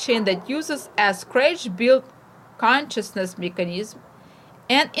 blockchain that uses a scratch-built consciousness mechanism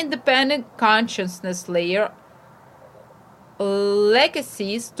and independent consciousness layer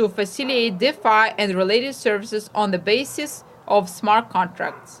legacies to facilitate DeFi and related services on the basis of smart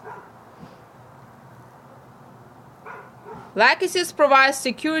contracts. Legacies provide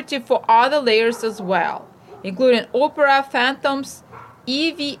security for other layers as well, including Opera Phantom's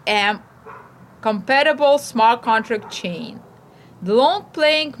EVM compatible smart contract chain. The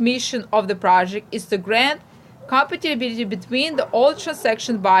long-playing mission of the project is to grant compatibility between all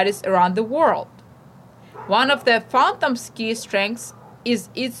transaction bodies around the world. One of the Phantom's key strengths is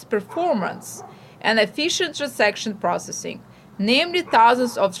its performance and efficient transaction processing, namely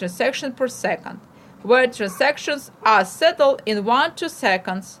thousands of transactions per second, where transactions are settled in 1-2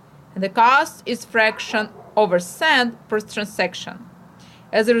 seconds and the cost is fraction over cent per transaction.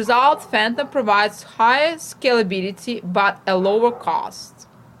 As a result, Phantom provides higher scalability but a lower cost.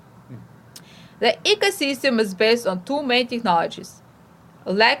 The ecosystem is based on two main technologies,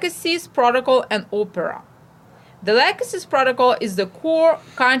 Legacy's protocol and Opera. The Legacy's protocol is the core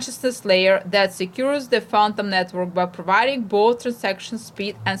consciousness layer that secures the Phantom network by providing both transaction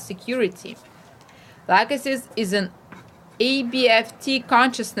speed and security. Legacy's is an ABFT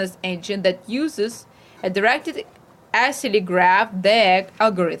consciousness engine that uses a directed acyclic graph DAG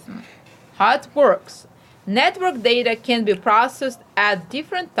algorithm. How it works: network data can be processed at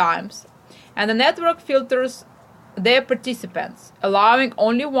different times, and the network filters their participants, allowing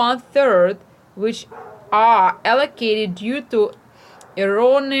only 1/3 which are allocated due to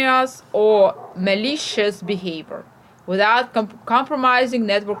erroneous or malicious behavior, without compromising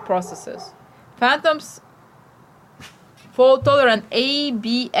network processes. Phantom's fault-tolerant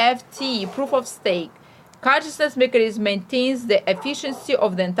ABFT proof of stake consciousness mechanism maintains the efficiency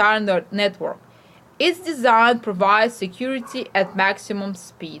of the entire network. Its design provides security at maximum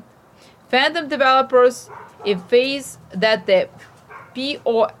speed. Phantom developers emphasize that the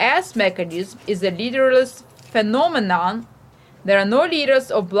POS mechanism is a leaderless phenomenon. There are no leaders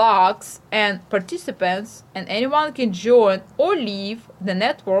of blocks and participants, and anyone can join or leave the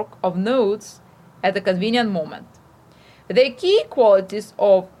network of nodes at a convenient moment. The key qualities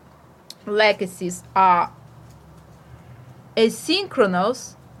of legacies are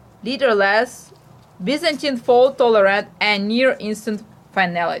asynchronous, leaderless, Byzantine fault tolerant, and near instant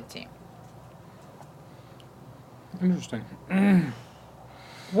finality. Interesting.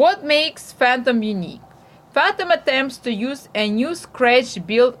 What makes Phantom unique? Phantom attempts to use a new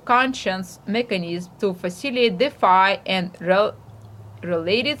scratch-built conscience mechanism to facilitate DeFi and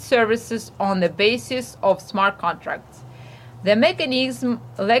related services on the basis of smart contracts. The mechanism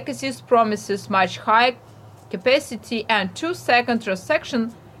Legacy promises much higher capacity and 2-second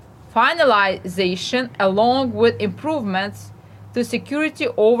transaction finalization, along with improvements to security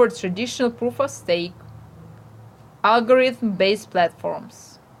over traditional proof-of-stake algorithm-based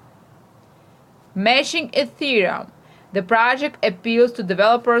platforms. Matching Ethereum. The project appeals to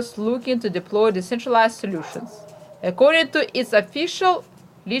developers looking to deploy decentralized solutions. According to its official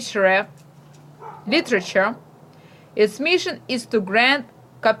literature, its mission is to grant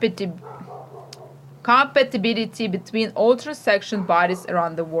compatibility between all transaction bodies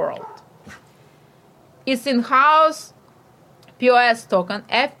around the world. Its in-house POS token,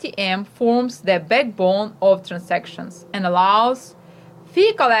 FTM, forms the backbone of transactions and allows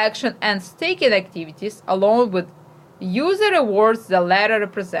fee collection and staking activities along with user rewards the latter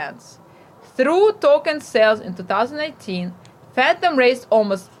represents. Through token sales in 2018, Phantom raised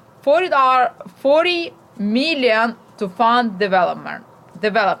almost $40 million to fund development.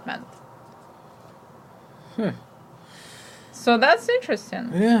 So that's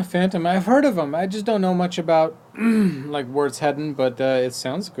interesting. Yeah, Phantom. I've heard of them. I just don't know much about like where it's heading, but it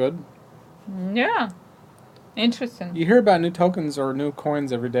sounds good. Yeah, interesting. You hear about new tokens or new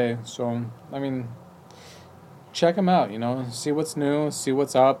coins every day, so I mean, check them out. You know, see what's new, see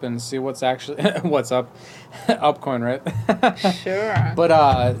what's up, and see what's actually what's up. Upcoin, right? Sure.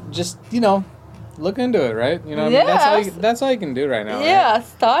 But just look into it, right? You know, I mean, that's all you can do right now. Yeah, right?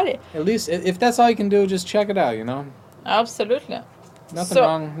 start it. At least if that's all you can do, just check it out. You know. Absolutely.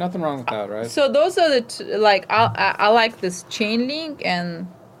 Nothing wrong with that, right? So those are the I like this Chainlink and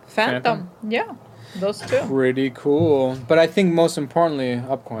Phantom. Yeah, those two. Pretty cool. But I think most importantly,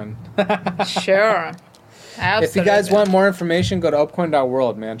 Upcoin. Sure. Absolutely. If you guys want more information, go to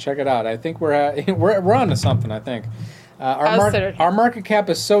upcoin.world, man. Check it out. I think we're onto something. I think our market cap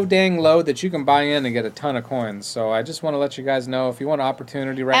is so dang low that you can buy in and get a ton of coins. So I just want to let you guys know if you want an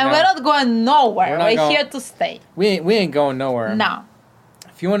opportunity right now. And we're not going nowhere. We're here to stay. We ain't going nowhere. No.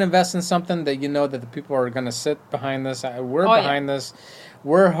 If you want to invest in something that you know that the people are going to sit behind this, we're behind this.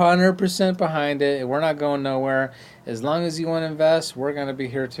 We're 100% behind it. We're not going nowhere. As long as you want to invest, we're going to be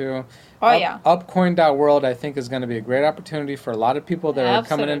here too. Upcoin.world, I think, is going to be a great opportunity for a lot of people that are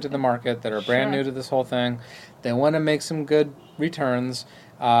coming into the market that are brand new to this whole thing. They want to make some good returns.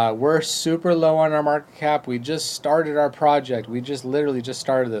 We're super low on our market cap. We just started our project. We just literally just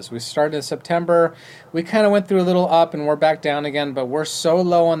started this. We started in September. We kind of went through a little up and we're back down again, but we're so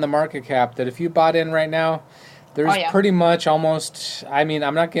low on the market cap that if you bought in right now, there's pretty much almost, I mean,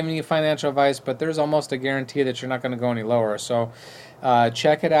 I'm not giving you financial advice, but there's almost a guarantee that you're not going to go any lower. So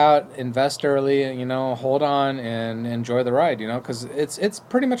check it out, invest early, hold on and enjoy the ride, because it's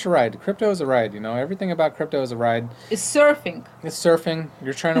pretty much a ride. Crypto is a ride, everything about crypto is a ride. It's surfing. It's surfing.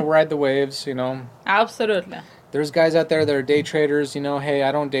 You're trying to ride the waves, Absolutely. There's guys out there that are day traders. Hey,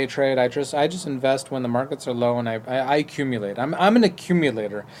 I don't day trade. I just invest when the markets are low, and I accumulate. I'm an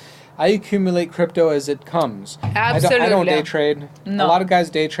accumulator. I accumulate crypto as it comes. Absolutely. I don't day trade. No. A lot of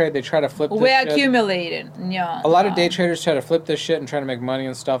guys day trade. They try to flip this We shit. accumulated. Yeah. A lot of day traders try to flip this shit and try to make money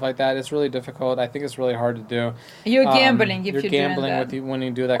and stuff like that. It's really difficult. I think it's really hard to do. You're gambling if you're you're gambling doing that. when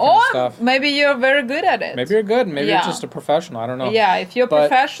you do that kind Or of stuff. maybe you're very good at it. Maybe you're good. Maybe Yeah. you're just a professional. I don't know. Yeah, if you're But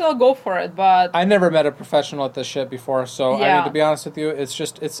professional, go for it. But I never met a professional at this shit before, so I Yeah. mean, to be honest with you,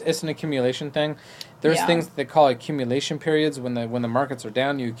 it's an accumulation thing. There's Yeah. things that they call accumulation periods when the markets are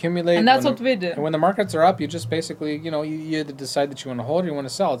down, you accumulate, and that's when what we do. And when the markets are up, you just basically you either decide that you want to hold or you want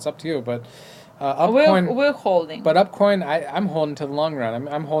to sell. It's up to you. But Upcoin, We're holding. but Upcoin, I'm holding to the long run.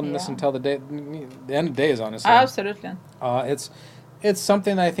 I'm holding this Yeah. until the end of days. Honestly, Absolutely. It's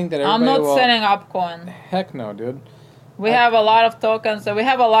something that I think that everybody I'm not will. selling Upcoin. Heck no, dude. We have a lot of tokens, so we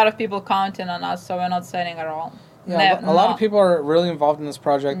have a lot of people counting on us, so we're not selling at all. Yeah, a lot of people are really involved in this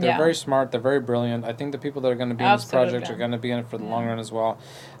project. They're Yeah. very smart. They're very brilliant. I think the people that are going to be in this project Absolutely. are going to be in it for the long run as well.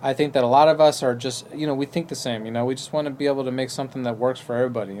 I think that a lot of us are just, we think the same. We just want to be able to make something that works for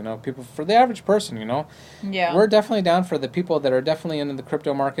everybody. People, for the average person. Yeah. We're definitely down for the people that are definitely into the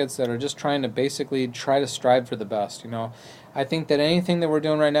crypto markets that are just trying to basically try to strive for the best. I think that anything that we're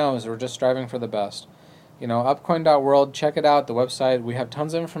doing right now is we're just striving for the best. Upcoin.world, check it out, the website. We have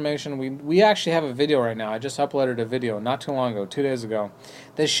tons of information. We actually have a video right now. I just uploaded a video not too long ago, 2 days ago,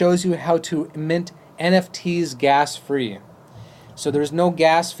 that shows you how to mint NFTs gas-free. So there's no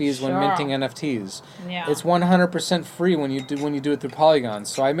gas fees when Sure. minting NFTs. Yeah. It's 100% free when you do it through Polygon.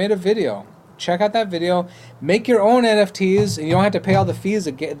 So I made a video. Check out that video. Make your own NFTs, and you don't have to pay all the fees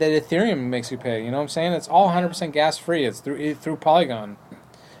that Ethereum makes you pay. You know what I'm saying? It's all 100% gas-free. It's through Polygon.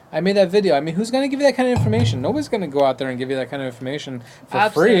 I made that video. I mean, who's going to give you that kind of information? Nobody's going to go out there and give you that kind of information for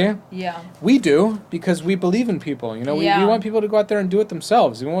Absolutely. free. Yeah. We do, because we believe in people. We Yeah. want people to go out there and do it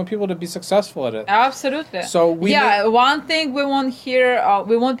themselves. We want people to be successful at it. Absolutely. So one thing we want here,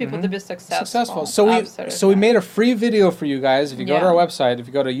 we want people to be successful. So we made a free video for you guys. If you go to Yeah. our website, if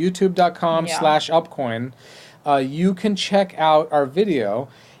you go to youtube.com/upcoin, you can check out our video,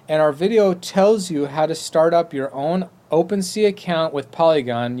 and our video tells you how to start up your own OpenSea account with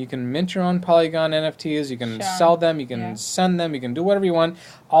Polygon. You can mint your own Polygon NFTs. You can sell them. You can send them. You can do whatever you want.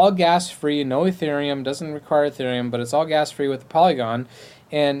 All gas free. No Ethereum. Doesn't require Ethereum, but it's all gas free with Polygon.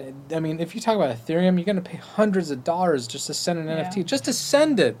 And I mean, if you talk about Ethereum, you're going to pay hundreds of dollars just to send an NFT, just to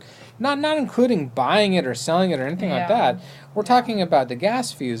send it, not including buying it or selling it or anything like that. We're talking about the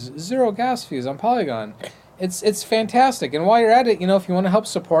gas fees, zero gas fees on Polygon. It's fantastic. And while you're at it, if you want to help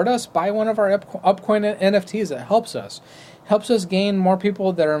support us, buy one of our Upcoin NFTs. It helps us. Helps us gain more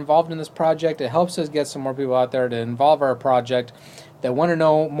people that are involved in this project. It helps us get some more people out there to involve our project that want to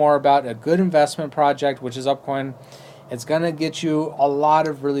know more about a good investment project, which is Upcoin. It's going to get you a lot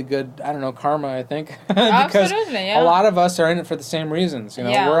of really good, karma, I think. Because Absolutely, yeah. a lot of us are in it for the same reasons.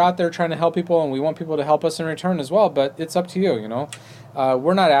 We're out there trying to help people, and we want people to help us in return as well, but it's up to you,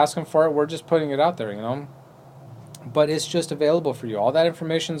 We're not asking for it. We're just putting it out there, But it's just available for you. All that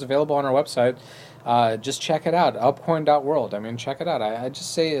information is available on our website. Just check it out, upcoin.world. I mean, check it out. I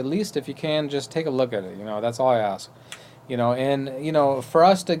just say, at least if you can, just take a look at it. That's all I ask. For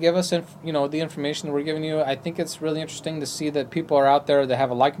us to give us, the information that we're giving you, I think it's really interesting to see that people are out there that have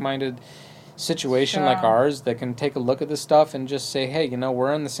a like-minded situation like ours that can take a look at this stuff and just say, hey,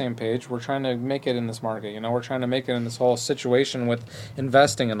 we're on the same page. We're trying to make it in this market. We're trying to make it in this whole situation with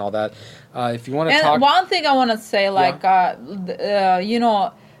investing and all that. If you want to talk... And one thing I want to say, there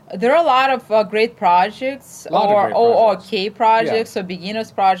are a lot of great projects or okay projects or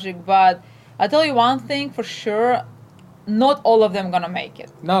beginners project, but I'll tell you one thing for sure, not all of them going to make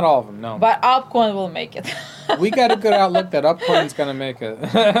it. Not all of them, no. But Upcoin will make it. We got a good outlook that Upcoin's going to make it.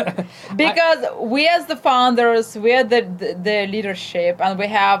 Because we as the founders, we are the leadership, and we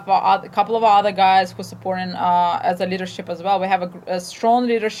have a couple of other guys who are supporting as a leadership as well. We have a strong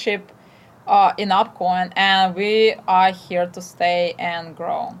leadership in Upcoin, and we are here to stay and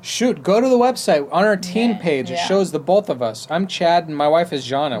grow. Shoot, go to the website. On our team page, it shows the both of us. I'm Chad, and my wife is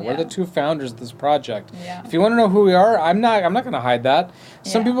Jana. We're the two founders of this project. Yeah. If you want to know who we are, I'm not going to hide that.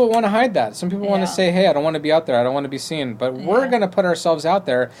 Some people want to hide that. Some people want to say, hey, I don't want to be out there. I don't want to be seen. But we're going to put ourselves out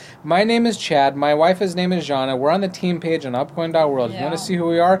there. My name is Chad. My wife's name is Jana. We're on the team page on upcoin.world. If you want to see who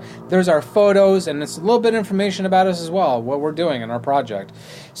we are, there's our photos, and it's a little bit of information about us as well, what we're doing in our project.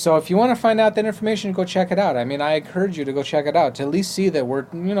 So if you want to find out that information, go check it out. I mean, I encourage you to go check it out, to at least see that we're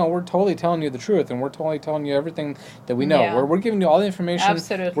totally telling you the truth, and we're totally telling you everything that we know. We're giving you all the information.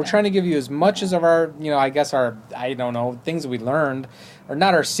 Absolutely. We're trying to give you as much as of our, things that we learned, or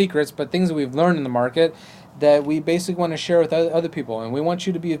not our secrets, but things that we've learned in the market, that we basically want to share with other people, and we want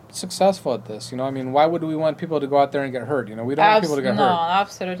you to be successful at this. You know, I mean, why would we want people to go out there and get hurt? You know, we don't want people to get No, hurt.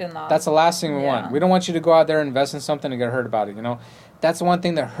 absolutely not. That's the last thing we Yeah. want. We don't want you to go out there and invest in something and get hurt about it. You know, that's the one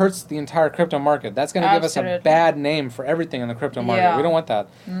thing that hurts the entire crypto market. That's going to give us a Absolutely. bad name for everything in the crypto market. Yeah. We don't want that.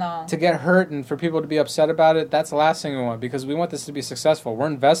 No. To get hurt and for people to be upset about it, that's the last thing we want, because we want this to be successful. We're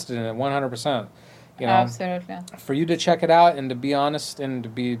invested in it 100%. You know, Absolutely. for you to check it out and to be honest and to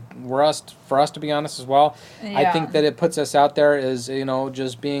be for us to be honest as well. I Yeah. think that it puts us out there as, you know,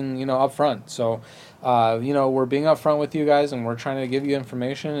 just being, you know, upfront. So, you know, we're being upfront with you guys, and we're trying to give you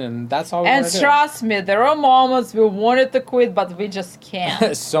information, and that's all we And want to do. trust me, there are moments we wanted to quit, but we just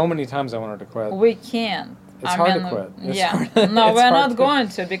can't. So many times I wanted to quit. We can't. It's hard to quit. It's yeah. hard- No, it's we're hard not to- going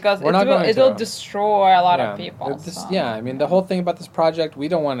to, because We're not going it will to. destroy a lot of people. So. Yeah, I mean, the whole thing about this project, we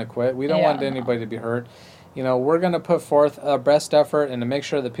don't want to quit. We don't Yeah, want anybody to be hurt. You know, we're going to put forth our best effort and to make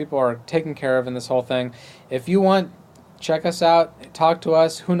sure that people are taken care of in this whole thing. If you want, check us out, talk to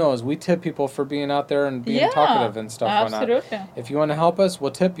us. Who knows? We tip people for being out there and being Yeah, talkative and stuff. absolutely. Whatnot. If you want to help us, we'll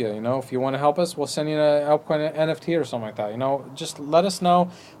tip you. You know, if you want to help us, we'll send you an Altcoin NFT or something like that. You know, just let us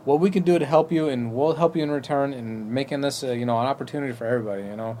know what we can do to help you, and we'll help you in return in making this, you know, an opportunity for everybody.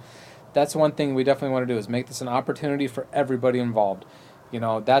 You know, that's one thing we definitely want to do, is make this an opportunity for everybody involved. You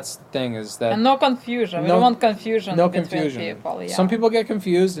know, that's the thing, is that And no confusion. We No- don't want confusion no between confusion. people. Yeah. Some people get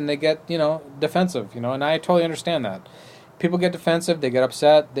confused and they get, you know, defensive, you know, and I totally understand that. People get defensive, they get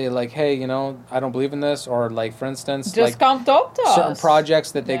upset, they like, hey, you know, I don't believe in this, or like, for instance, just like come talk to certain us.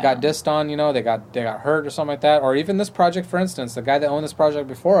 projects that they Yeah. got dissed on, you know, they got hurt or something like that, or even this project, for instance, the guy that owned this project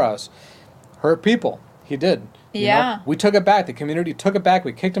before us hurt people. He did. You Yeah. know? We took it back. The community took it back.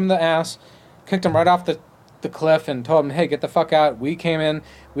 We kicked him in the ass, kicked him right off the cliff, and told him, hey, get the fuck out. We came in.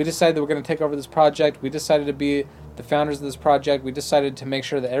 We decided that we're going to take over this project. We decided to be the founders of this project. We decided to make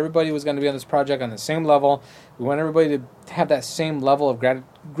sure that everybody was going to be on this project on the same level. We want everybody to have that same level of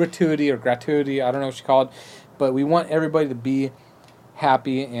gratuity, I don't know what you call it, but we want everybody to be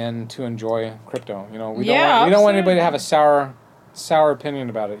happy and to enjoy crypto. You know, we don't want anybody to have a sour opinion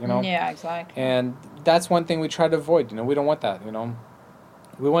about it, you know. Yeah, exactly. And that's one thing we try to avoid. You know, we don't want that. You know,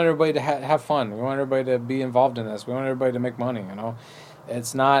 we want everybody to have fun. We want everybody to be involved in this. We want everybody to make money. You know,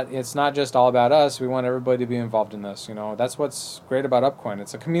 it's not just all about us. We want everybody to be involved in this. You know, that's what's great about Upcoin.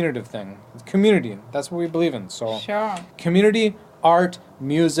 It's a community thing. It's community. That's what we believe in. So Sure. community, art,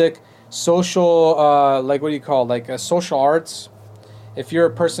 music, social, like what do you call it? Like social arts. If you're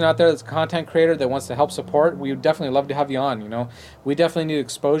a person out there that's a content creator that wants to help support, we would definitely love to have you on. You know, we definitely need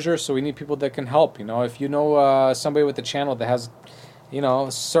exposure, so we need people that can help. You know, if you know somebody with a channel that has, you know,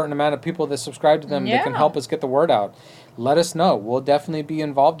 a certain amount of people that subscribe to them that can Yeah. help us get the word out, let us know. We'll definitely be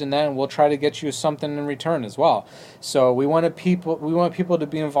involved in that, and we'll try to get you something in return as well. So we want people to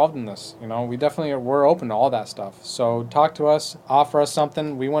be involved in this. You know, we're open to all that stuff. So talk to us, offer us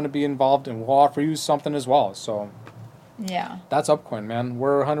something. We want to be involved, and we'll offer you something as well. So. Yeah. That's Upcoin, man.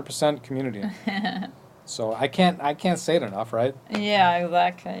 We're 100% community. So I can't say it enough, right? Yeah,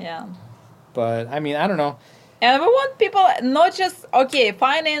 exactly. Yeah. But I mean, I don't know. And we want people not just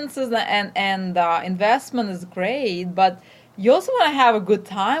finances and investment is great, but you also want to have a good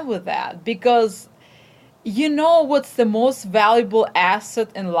time with that, because you know what's the most valuable asset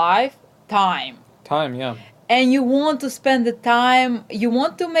in life? Time. Time, yeah. And you want to spend the time, you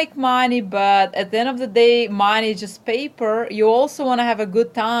want to make money, but at the end of the day, money is just paper. You also want to have a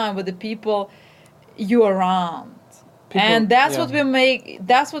good time with the people you around. And that's what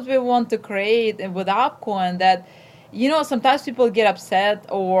we want to create with Upcoin, that, you know, sometimes people get upset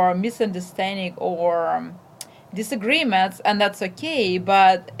or misunderstanding or disagreements, and that's okay,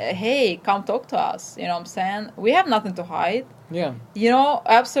 but hey, come talk to us. You know what I'm saying? We have nothing to hide. Yeah. You know,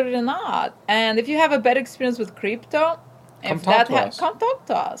 absolutely not. And if you have a bad experience with crypto, come talk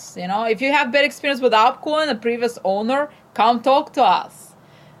to us. You know, if you have bad experience with Upcoin, a previous owner, come talk to us.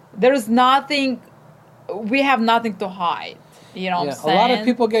 There's nothing, we have nothing to hide. You know what I'm saying? A lot of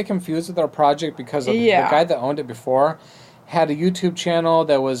people get confused with our project because of the guy that owned it before had a YouTube channel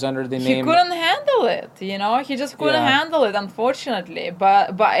that was under the name. He couldn't handle it, you know? He just couldn't handle it, unfortunately.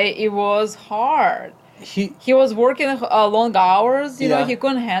 But it was hard. He was working long hours, you know, he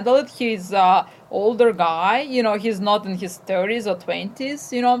couldn't handle it. He's an older guy, you know, he's not in his 30s or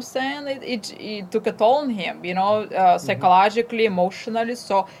 20s, you know what I'm saying? It took a toll on him, you know, psychologically, emotionally.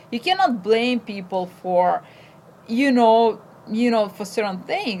 So you cannot blame people for, you know, for certain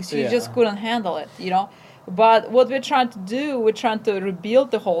things. He just couldn't handle it, you know. But what we're trying to do, we're trying to rebuild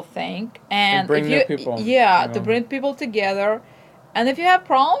the whole thing. And bring if new you, people. Yeah, to bring people together. And if you have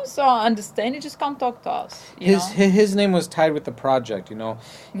problems or understanding, just come talk to us. You know? His name was tied with the project, you know,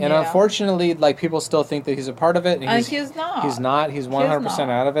 and Yeah. unfortunately, like people still think that he's a part of it, And he's not. He's not. He's 100%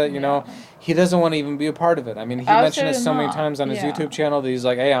 not. out of it. You know, he doesn't want to even be a part of it. I mean, he mentioned it Absolutely so many not. times on his Yeah. YouTube channel that he's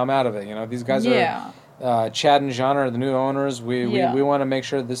like, "Hey, I'm out of it." You know, these guys Yeah. are Chad and John are the new owners. Yeah. We want to make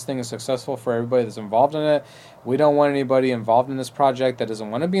sure this thing is successful for everybody that's involved in it. We don't want anybody involved in this project that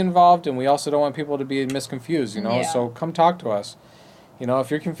doesn't want to be involved, and we also don't want people to be misconfused. You know, Yeah. so come talk to us. You know,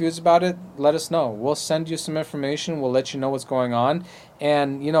 if you're confused about it, let us know. We'll send you some information. We'll let you know what's going on.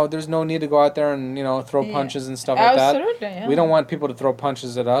 And, you know, there's no need to go out there and, you know, throw Yeah. punches and stuff like that. Absolutely, yeah. We don't want people to throw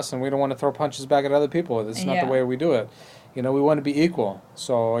punches at us, and we don't want to throw punches back at other people. That's not Yeah. the way we do it. You know, we want to be equal.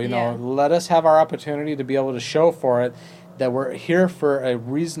 So, you know, Yeah. let us have our opportunity to be able to show for it that we're here for a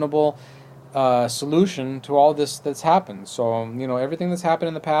reasonable solution to all this that's happened. So, you know, everything that's happened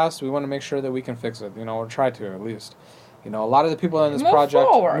in the past, we want to make sure that we can fix it, you know, or try to at least. You know, a lot of the people in this Move project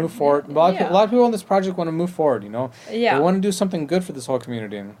forward. move forward. A Yeah. lot of people in this project want to move forward, you know. Yeah. They want to do something good for this whole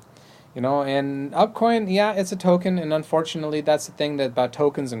community. You know, and Upcoin, yeah, it's a token, and unfortunately, that's the thing that about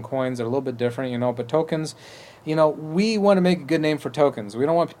tokens and coins are a little bit different, you know. But tokens, you know, we want to make a good name for tokens. We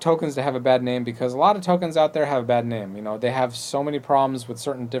don't want tokens to have a bad name because a lot of tokens out there have a bad name. You know, they have so many problems with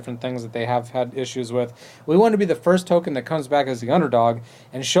certain different things that they have had issues with. We want to be the first token that comes back as the underdog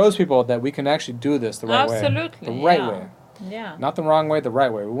and shows people that we can actually do this the right way. Absolutely, The right yeah. way. Yeah. Not the wrong way, the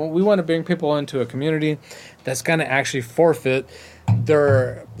right way. We want to bring people into a community that's going to actually forfeit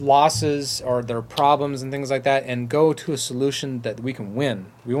their losses or their problems and things like that and go to a solution that we can win.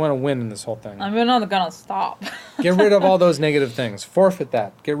 We want to win in this whole thing. And we're not gonna stop. Get rid of all those negative things. Forfeit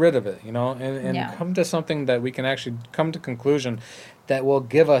that. Get rid of it, you know, and Yeah. come to something that we can actually come to conclusion that will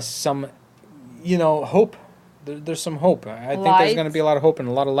give us some, you know, hope. There's some hope. I think there's Light. going to be a lot of hope and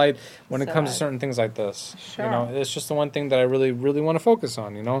a lot of light when it So comes to light. certain things like this. Sure. You know, it's just the one thing that I really, really want to focus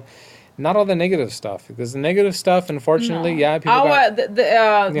on, you know. Not all the negative stuff, because the negative stuff, unfortunately, yeah, people got,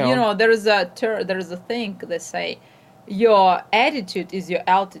 You know, there is a thing they say, your attitude is your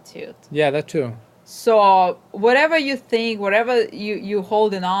altitude. yeah, that too. So whatever you think, whatever you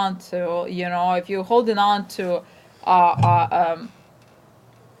holding on to, you know, if you're holding on to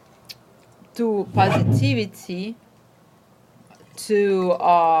positivity, to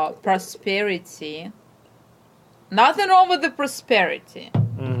prosperity, nothing wrong with the prosperity.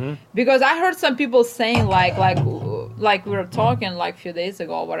 Mm-hmm. Because I heard some people saying like we were talking like a few days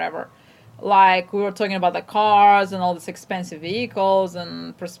ago or whatever, like we were talking about the cars and all these expensive vehicles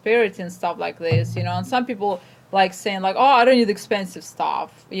and prosperity and stuff like this, you know, and some people like saying like, oh, I don't need expensive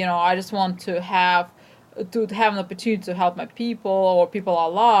stuff, you know, I just want to have an opportunity to help my people or people I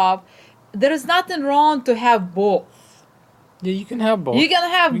love. There is nothing wrong to have both. Yeah, you can have both. You can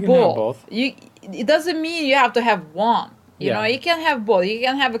have You can both. have both. It doesn't mean you have to have one. You Yeah. know, you can have both. You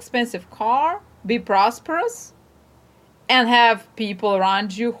can have expensive car, be prosperous, and have people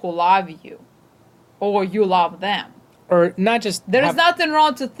around you who love you, or you love them. Or not just There is have- nothing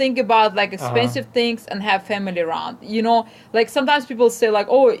wrong to think about like expensive things and have family around. You know, like sometimes people say like,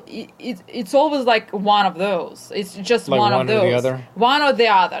 oh, it's always like one of those. It's just Like one of one or those. the other? One or the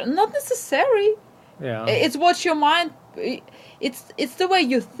other. Not necessary. Yeah. It's what your mind. It's the way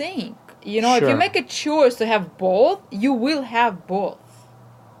you think. You know, if you Sure. make a choice to have both, you will have both.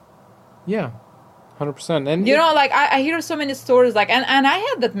 Yeah. 100%. And You know, like I hear so many stories, like, and I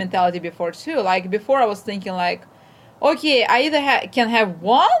had that mentality before too. Like before, I was thinking like, okay, I either can have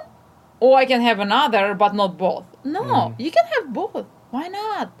one, or I can have another, but not both. No, you can have both. Why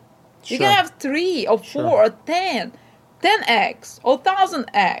not? You Sure. can have 3 or 4 Sure. or 10x or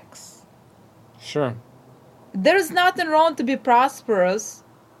 1000x. Sure. There is nothing wrong to be prosperous.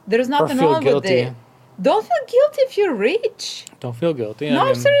 There is nothing feel wrong guilty. with it. Don't feel guilty if you're rich. Don't feel guilty. No, I mean,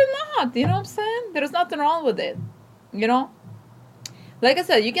 absolutely not. You know what I'm saying? There is nothing wrong with it. You know? Like I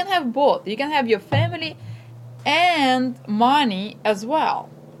said, you can have both. You can have your family and money as well.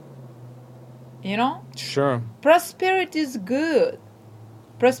 You know? Sure. Prosperity is good.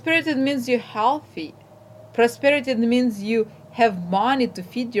 Prosperity means you're healthy. Prosperity means you have money to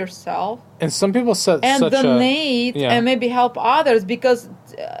feed yourself And some people set and such donate yeah. and maybe help others, because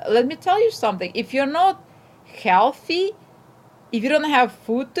let me tell you something, if you're not healthy, if you don't have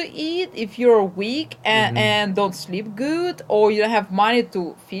food to eat, if you're weak and don't sleep good, or you don't have money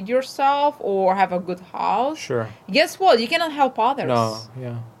to feed yourself or have a good house, Sure. guess what, you cannot help others. No.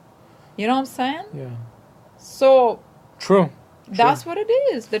 Yeah. You know what I'm saying? Yeah. So True. that's what it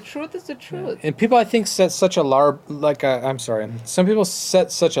is. The truth is the truth. And people, I think, set such a I'm sorry. Some people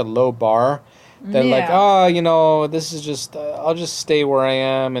set such a low bar that, like, Yeah. oh, you know, this is just, I'll just stay where I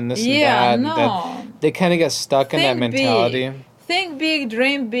am and this Yeah, and that. no. And that they kind of get stuck in that mentality. think big,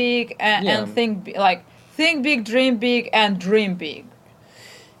 dream big, Yeah. and think big, dream big, and dream big.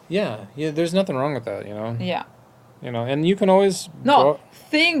 Yeah, there's nothing wrong with that, Yeah. and you can always No,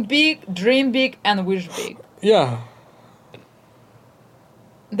 think big, dream big, and wish big. Yeah.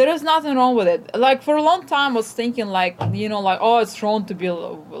 There is nothing wrong with it. Like for a long time, I was thinking like oh, it's wrong to be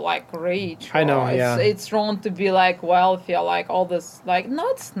like rich. I know, or yeah. It's wrong to be like wealthy, or like all this. Like no,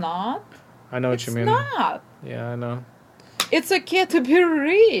 it's not. I know what It's you mean. not. Yeah, I know. It's okay to be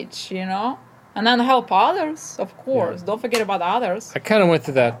rich, and then help others, of course. Yeah. Don't forget about others. I kind of went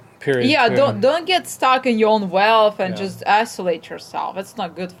through that period. Yeah, too. don't get stuck in your own wealth and Yeah. just isolate yourself. It's not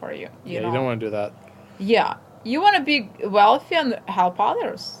good for you. You Yeah, know? you don't want to do that. Yeah, you want to be wealthy and help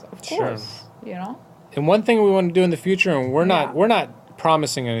others, of Sure. course. And one thing we want to do in the future, and we're Yeah. not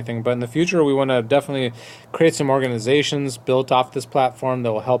promising anything, but in the future we want to definitely create some organizations built off this platform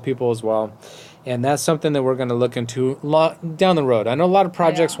that will help people as well. And that's something that we're going to look into down the road. I know a lot of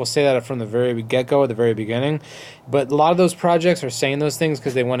projects Yeah. will say that from the very get-go, at the very beginning, but a lot of those projects are saying those things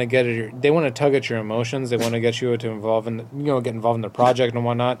because they want to they want to tug at your emotions. They want to get you to get involved in the project and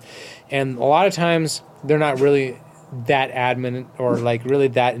whatnot. And a lot of times they're not really that adamant or like really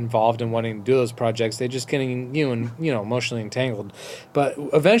that involved in wanting to do those projects. They're just getting emotionally entangled. But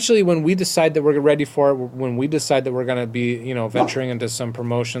eventually, when we decide that we're ready for it, when we decide that we're going to be venturing into some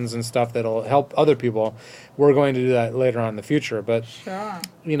promotions and stuff that'll help other people, we're going to do that later on in the future. But Sure.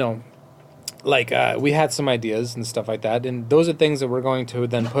 we had some ideas and stuff like that, and those are things that we're going to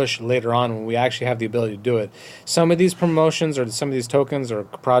then push later on when we actually have the ability to do it. Some of these promotions or some of these tokens or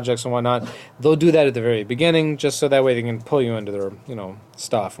projects and whatnot, they'll do that at the very beginning, just so that way they can pull you into their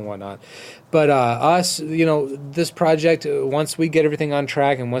stuff and whatnot. But us, this project, once we get everything on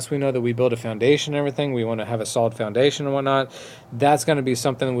track and once we know that we build a foundation and everything, we want to have a solid foundation and whatnot, that's going to be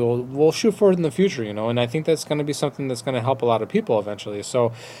something we'll shoot for in the future, and I think that's going to be something that's going to help a lot of people eventually.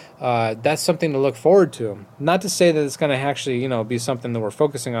 So that's something to look forward to. Not to say that it's going to actually, be something that we're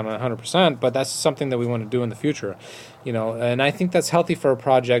focusing on 100%, but that's something that we want to do in the future, and I think that's healthy for a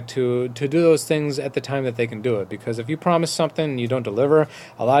project to do those things at the time that they can do it, because if you promise something and you don't deliver,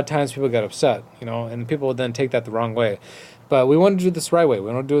 a lot of times people get upset, and people will then take that the wrong way. But we want to do this the right way.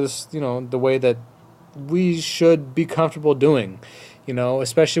 We want to do this, the way that we should be comfortable doing,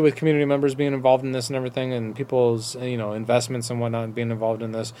 especially with community members being involved in this and everything, and people's, investments and whatnot being involved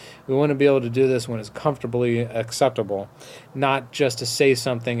in this. We want to be able to do this when it's comfortably acceptable, not just to say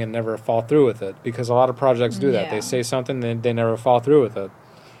something and never fall through with it, because a lot of projects do that. Yeah. They say something, then they never fall through with it.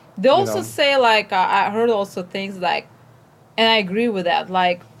 They also know. say like I heard also things like, and I agree with that.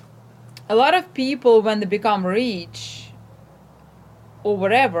 Like a lot of people when they become rich or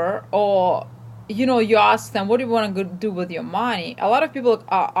whatever, or you ask them what do you want to do with your money. A lot of people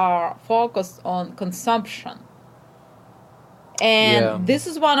are focused on consumption. And Yeah. this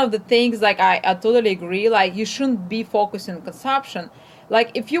is one of the things like I totally agree. Like you shouldn't be focused on consumption.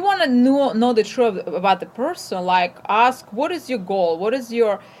 Like if you want to know the truth about the person, like ask what is your goal?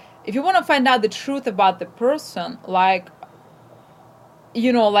 If you want to find out the truth about the person, like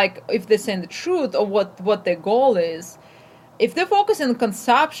like if they're saying the truth or what their goal is, if they focus on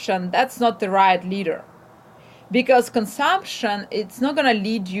consumption, that's not the right leader. Because consumption, it's not gonna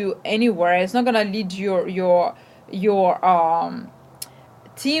lead you anywhere. It's not gonna lead your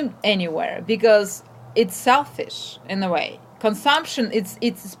team anywhere, because it's selfish in a way. Consumption,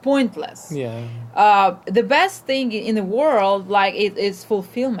 it's pointless. Yeah. The best thing in the world, like it is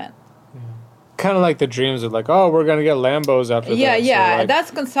fulfillment. Kind of like the dreams of like, oh, we're going to get Lambos after Yeah, this. yeah, Or like,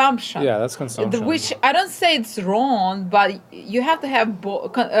 that's consumption. yeah, that's consumption. Which I don't say it's wrong, but you have to have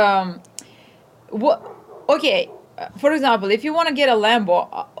okay, for example, if you want to get a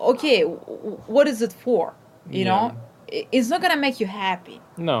Lambo, okay, what is it for? You know, it's not gonna make you happy.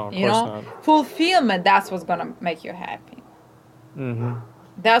 No, of course not. Fulfillment, that's what's gonna make you happy. Mm-hmm.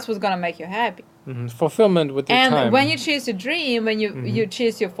 That's what's gonna make you happy. Mm-hmm. Fulfillment with your And time. when you chase a dream, when you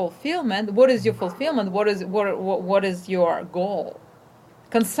chase your fulfillment, what is your fulfillment? What is your goal?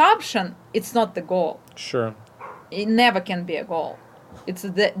 Consumption, it's not the goal. Sure. It never can be a goal. It's a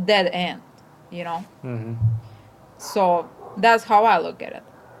dead end, Mm-hmm. So that's how I look at it,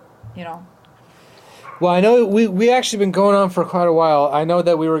 Well, I know we actually been going on for quite a while. I know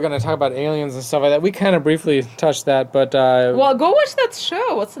that we were going to talk about aliens and stuff like that. We kind of briefly touched that, but Well, go watch that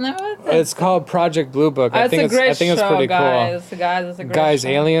show. What's the name of it? it's called Project Blue Book. I It's think a great I think it's show, pretty guys. cool. Guys, it's a great Guys, show.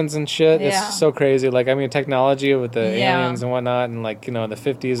 aliens and shit. Yeah. It's so crazy. Like, I mean, technology with the Yeah. aliens and whatnot, and like, in the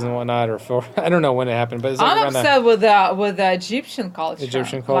 50s and whatnot, I don't know when it happened, but it's like I'm around that. upset with the Egyptian culture.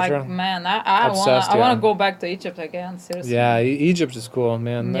 Egyptian culture? Like, man, I Obsessed, wanna yeah. go back to Egypt again. Seriously. Yeah, Egypt is cool,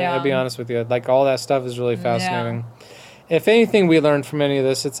 man. Yeah. I'll be honest with you. Like, all that stuff is really fascinating. if anything we learned from any of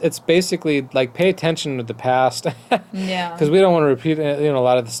this, it's basically like pay attention to the past. Yeah. Because we don't want to repeat, a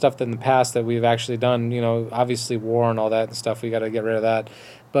lot of the stuff that in the past that we've actually done. Obviously war and all that and stuff. We got to get rid of that.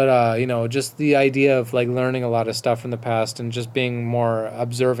 But just the idea of like learning a lot of stuff from the past and just being more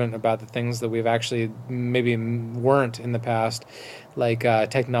observant about the things that we've actually maybe weren't in the past, like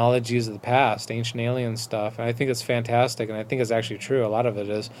technologies of the past, ancient alien stuff. And I think it's fantastic, and I think it's actually true. A lot of it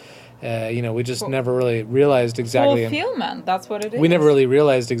is. We just never really realized exactly. Fulfillment, that's what it is. We never really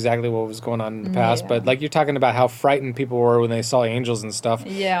realized exactly what was going on in the past. Yeah. But like you're talking about how frightened people were when they saw angels and stuff.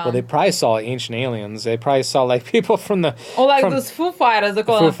 Yeah. Well, they probably saw ancient aliens. They probably saw like people from the. Or like from those Foo Fighters, they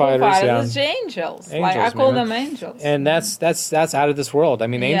call them Foo Fighters. yeah. It's angels. Like I call them angels. And that's out of this world. I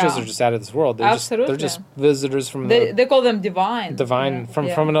mean, angels Yeah. are just out of this world. Absolutely. They're just visitors from They call them divine. divine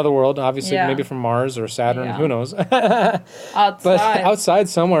Yeah. from another world. Obviously, Yeah. maybe from Mars or Saturn. Yeah. Who knows? Outside. But outside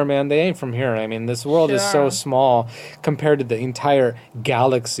somewhere, man, they ain't from here. I mean, this world is so Sure. small compared to the entire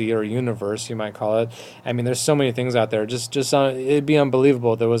galaxy or universe, you might call it. I mean, there's so many things out there. Just it'd be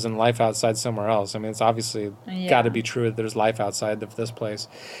unbelievable if there wasn't life outside somewhere else. I mean, it's obviously got to be true that there's life outside of this place,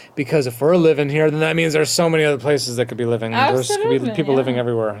 because if we're living here, then that means there's so many other places that could be living. There's could be Absolutely, people yeah. living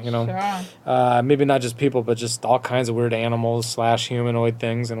everywhere. Sure. Maybe not just people, but just all kinds of weird animals / humanoid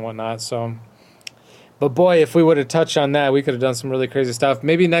things and whatnot. So. But boy, if we would have touched on that, we could have done some really crazy stuff.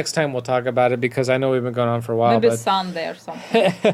 Maybe next time we'll talk about it, because I know we've been going on for a while. Maybe but Sunday or something.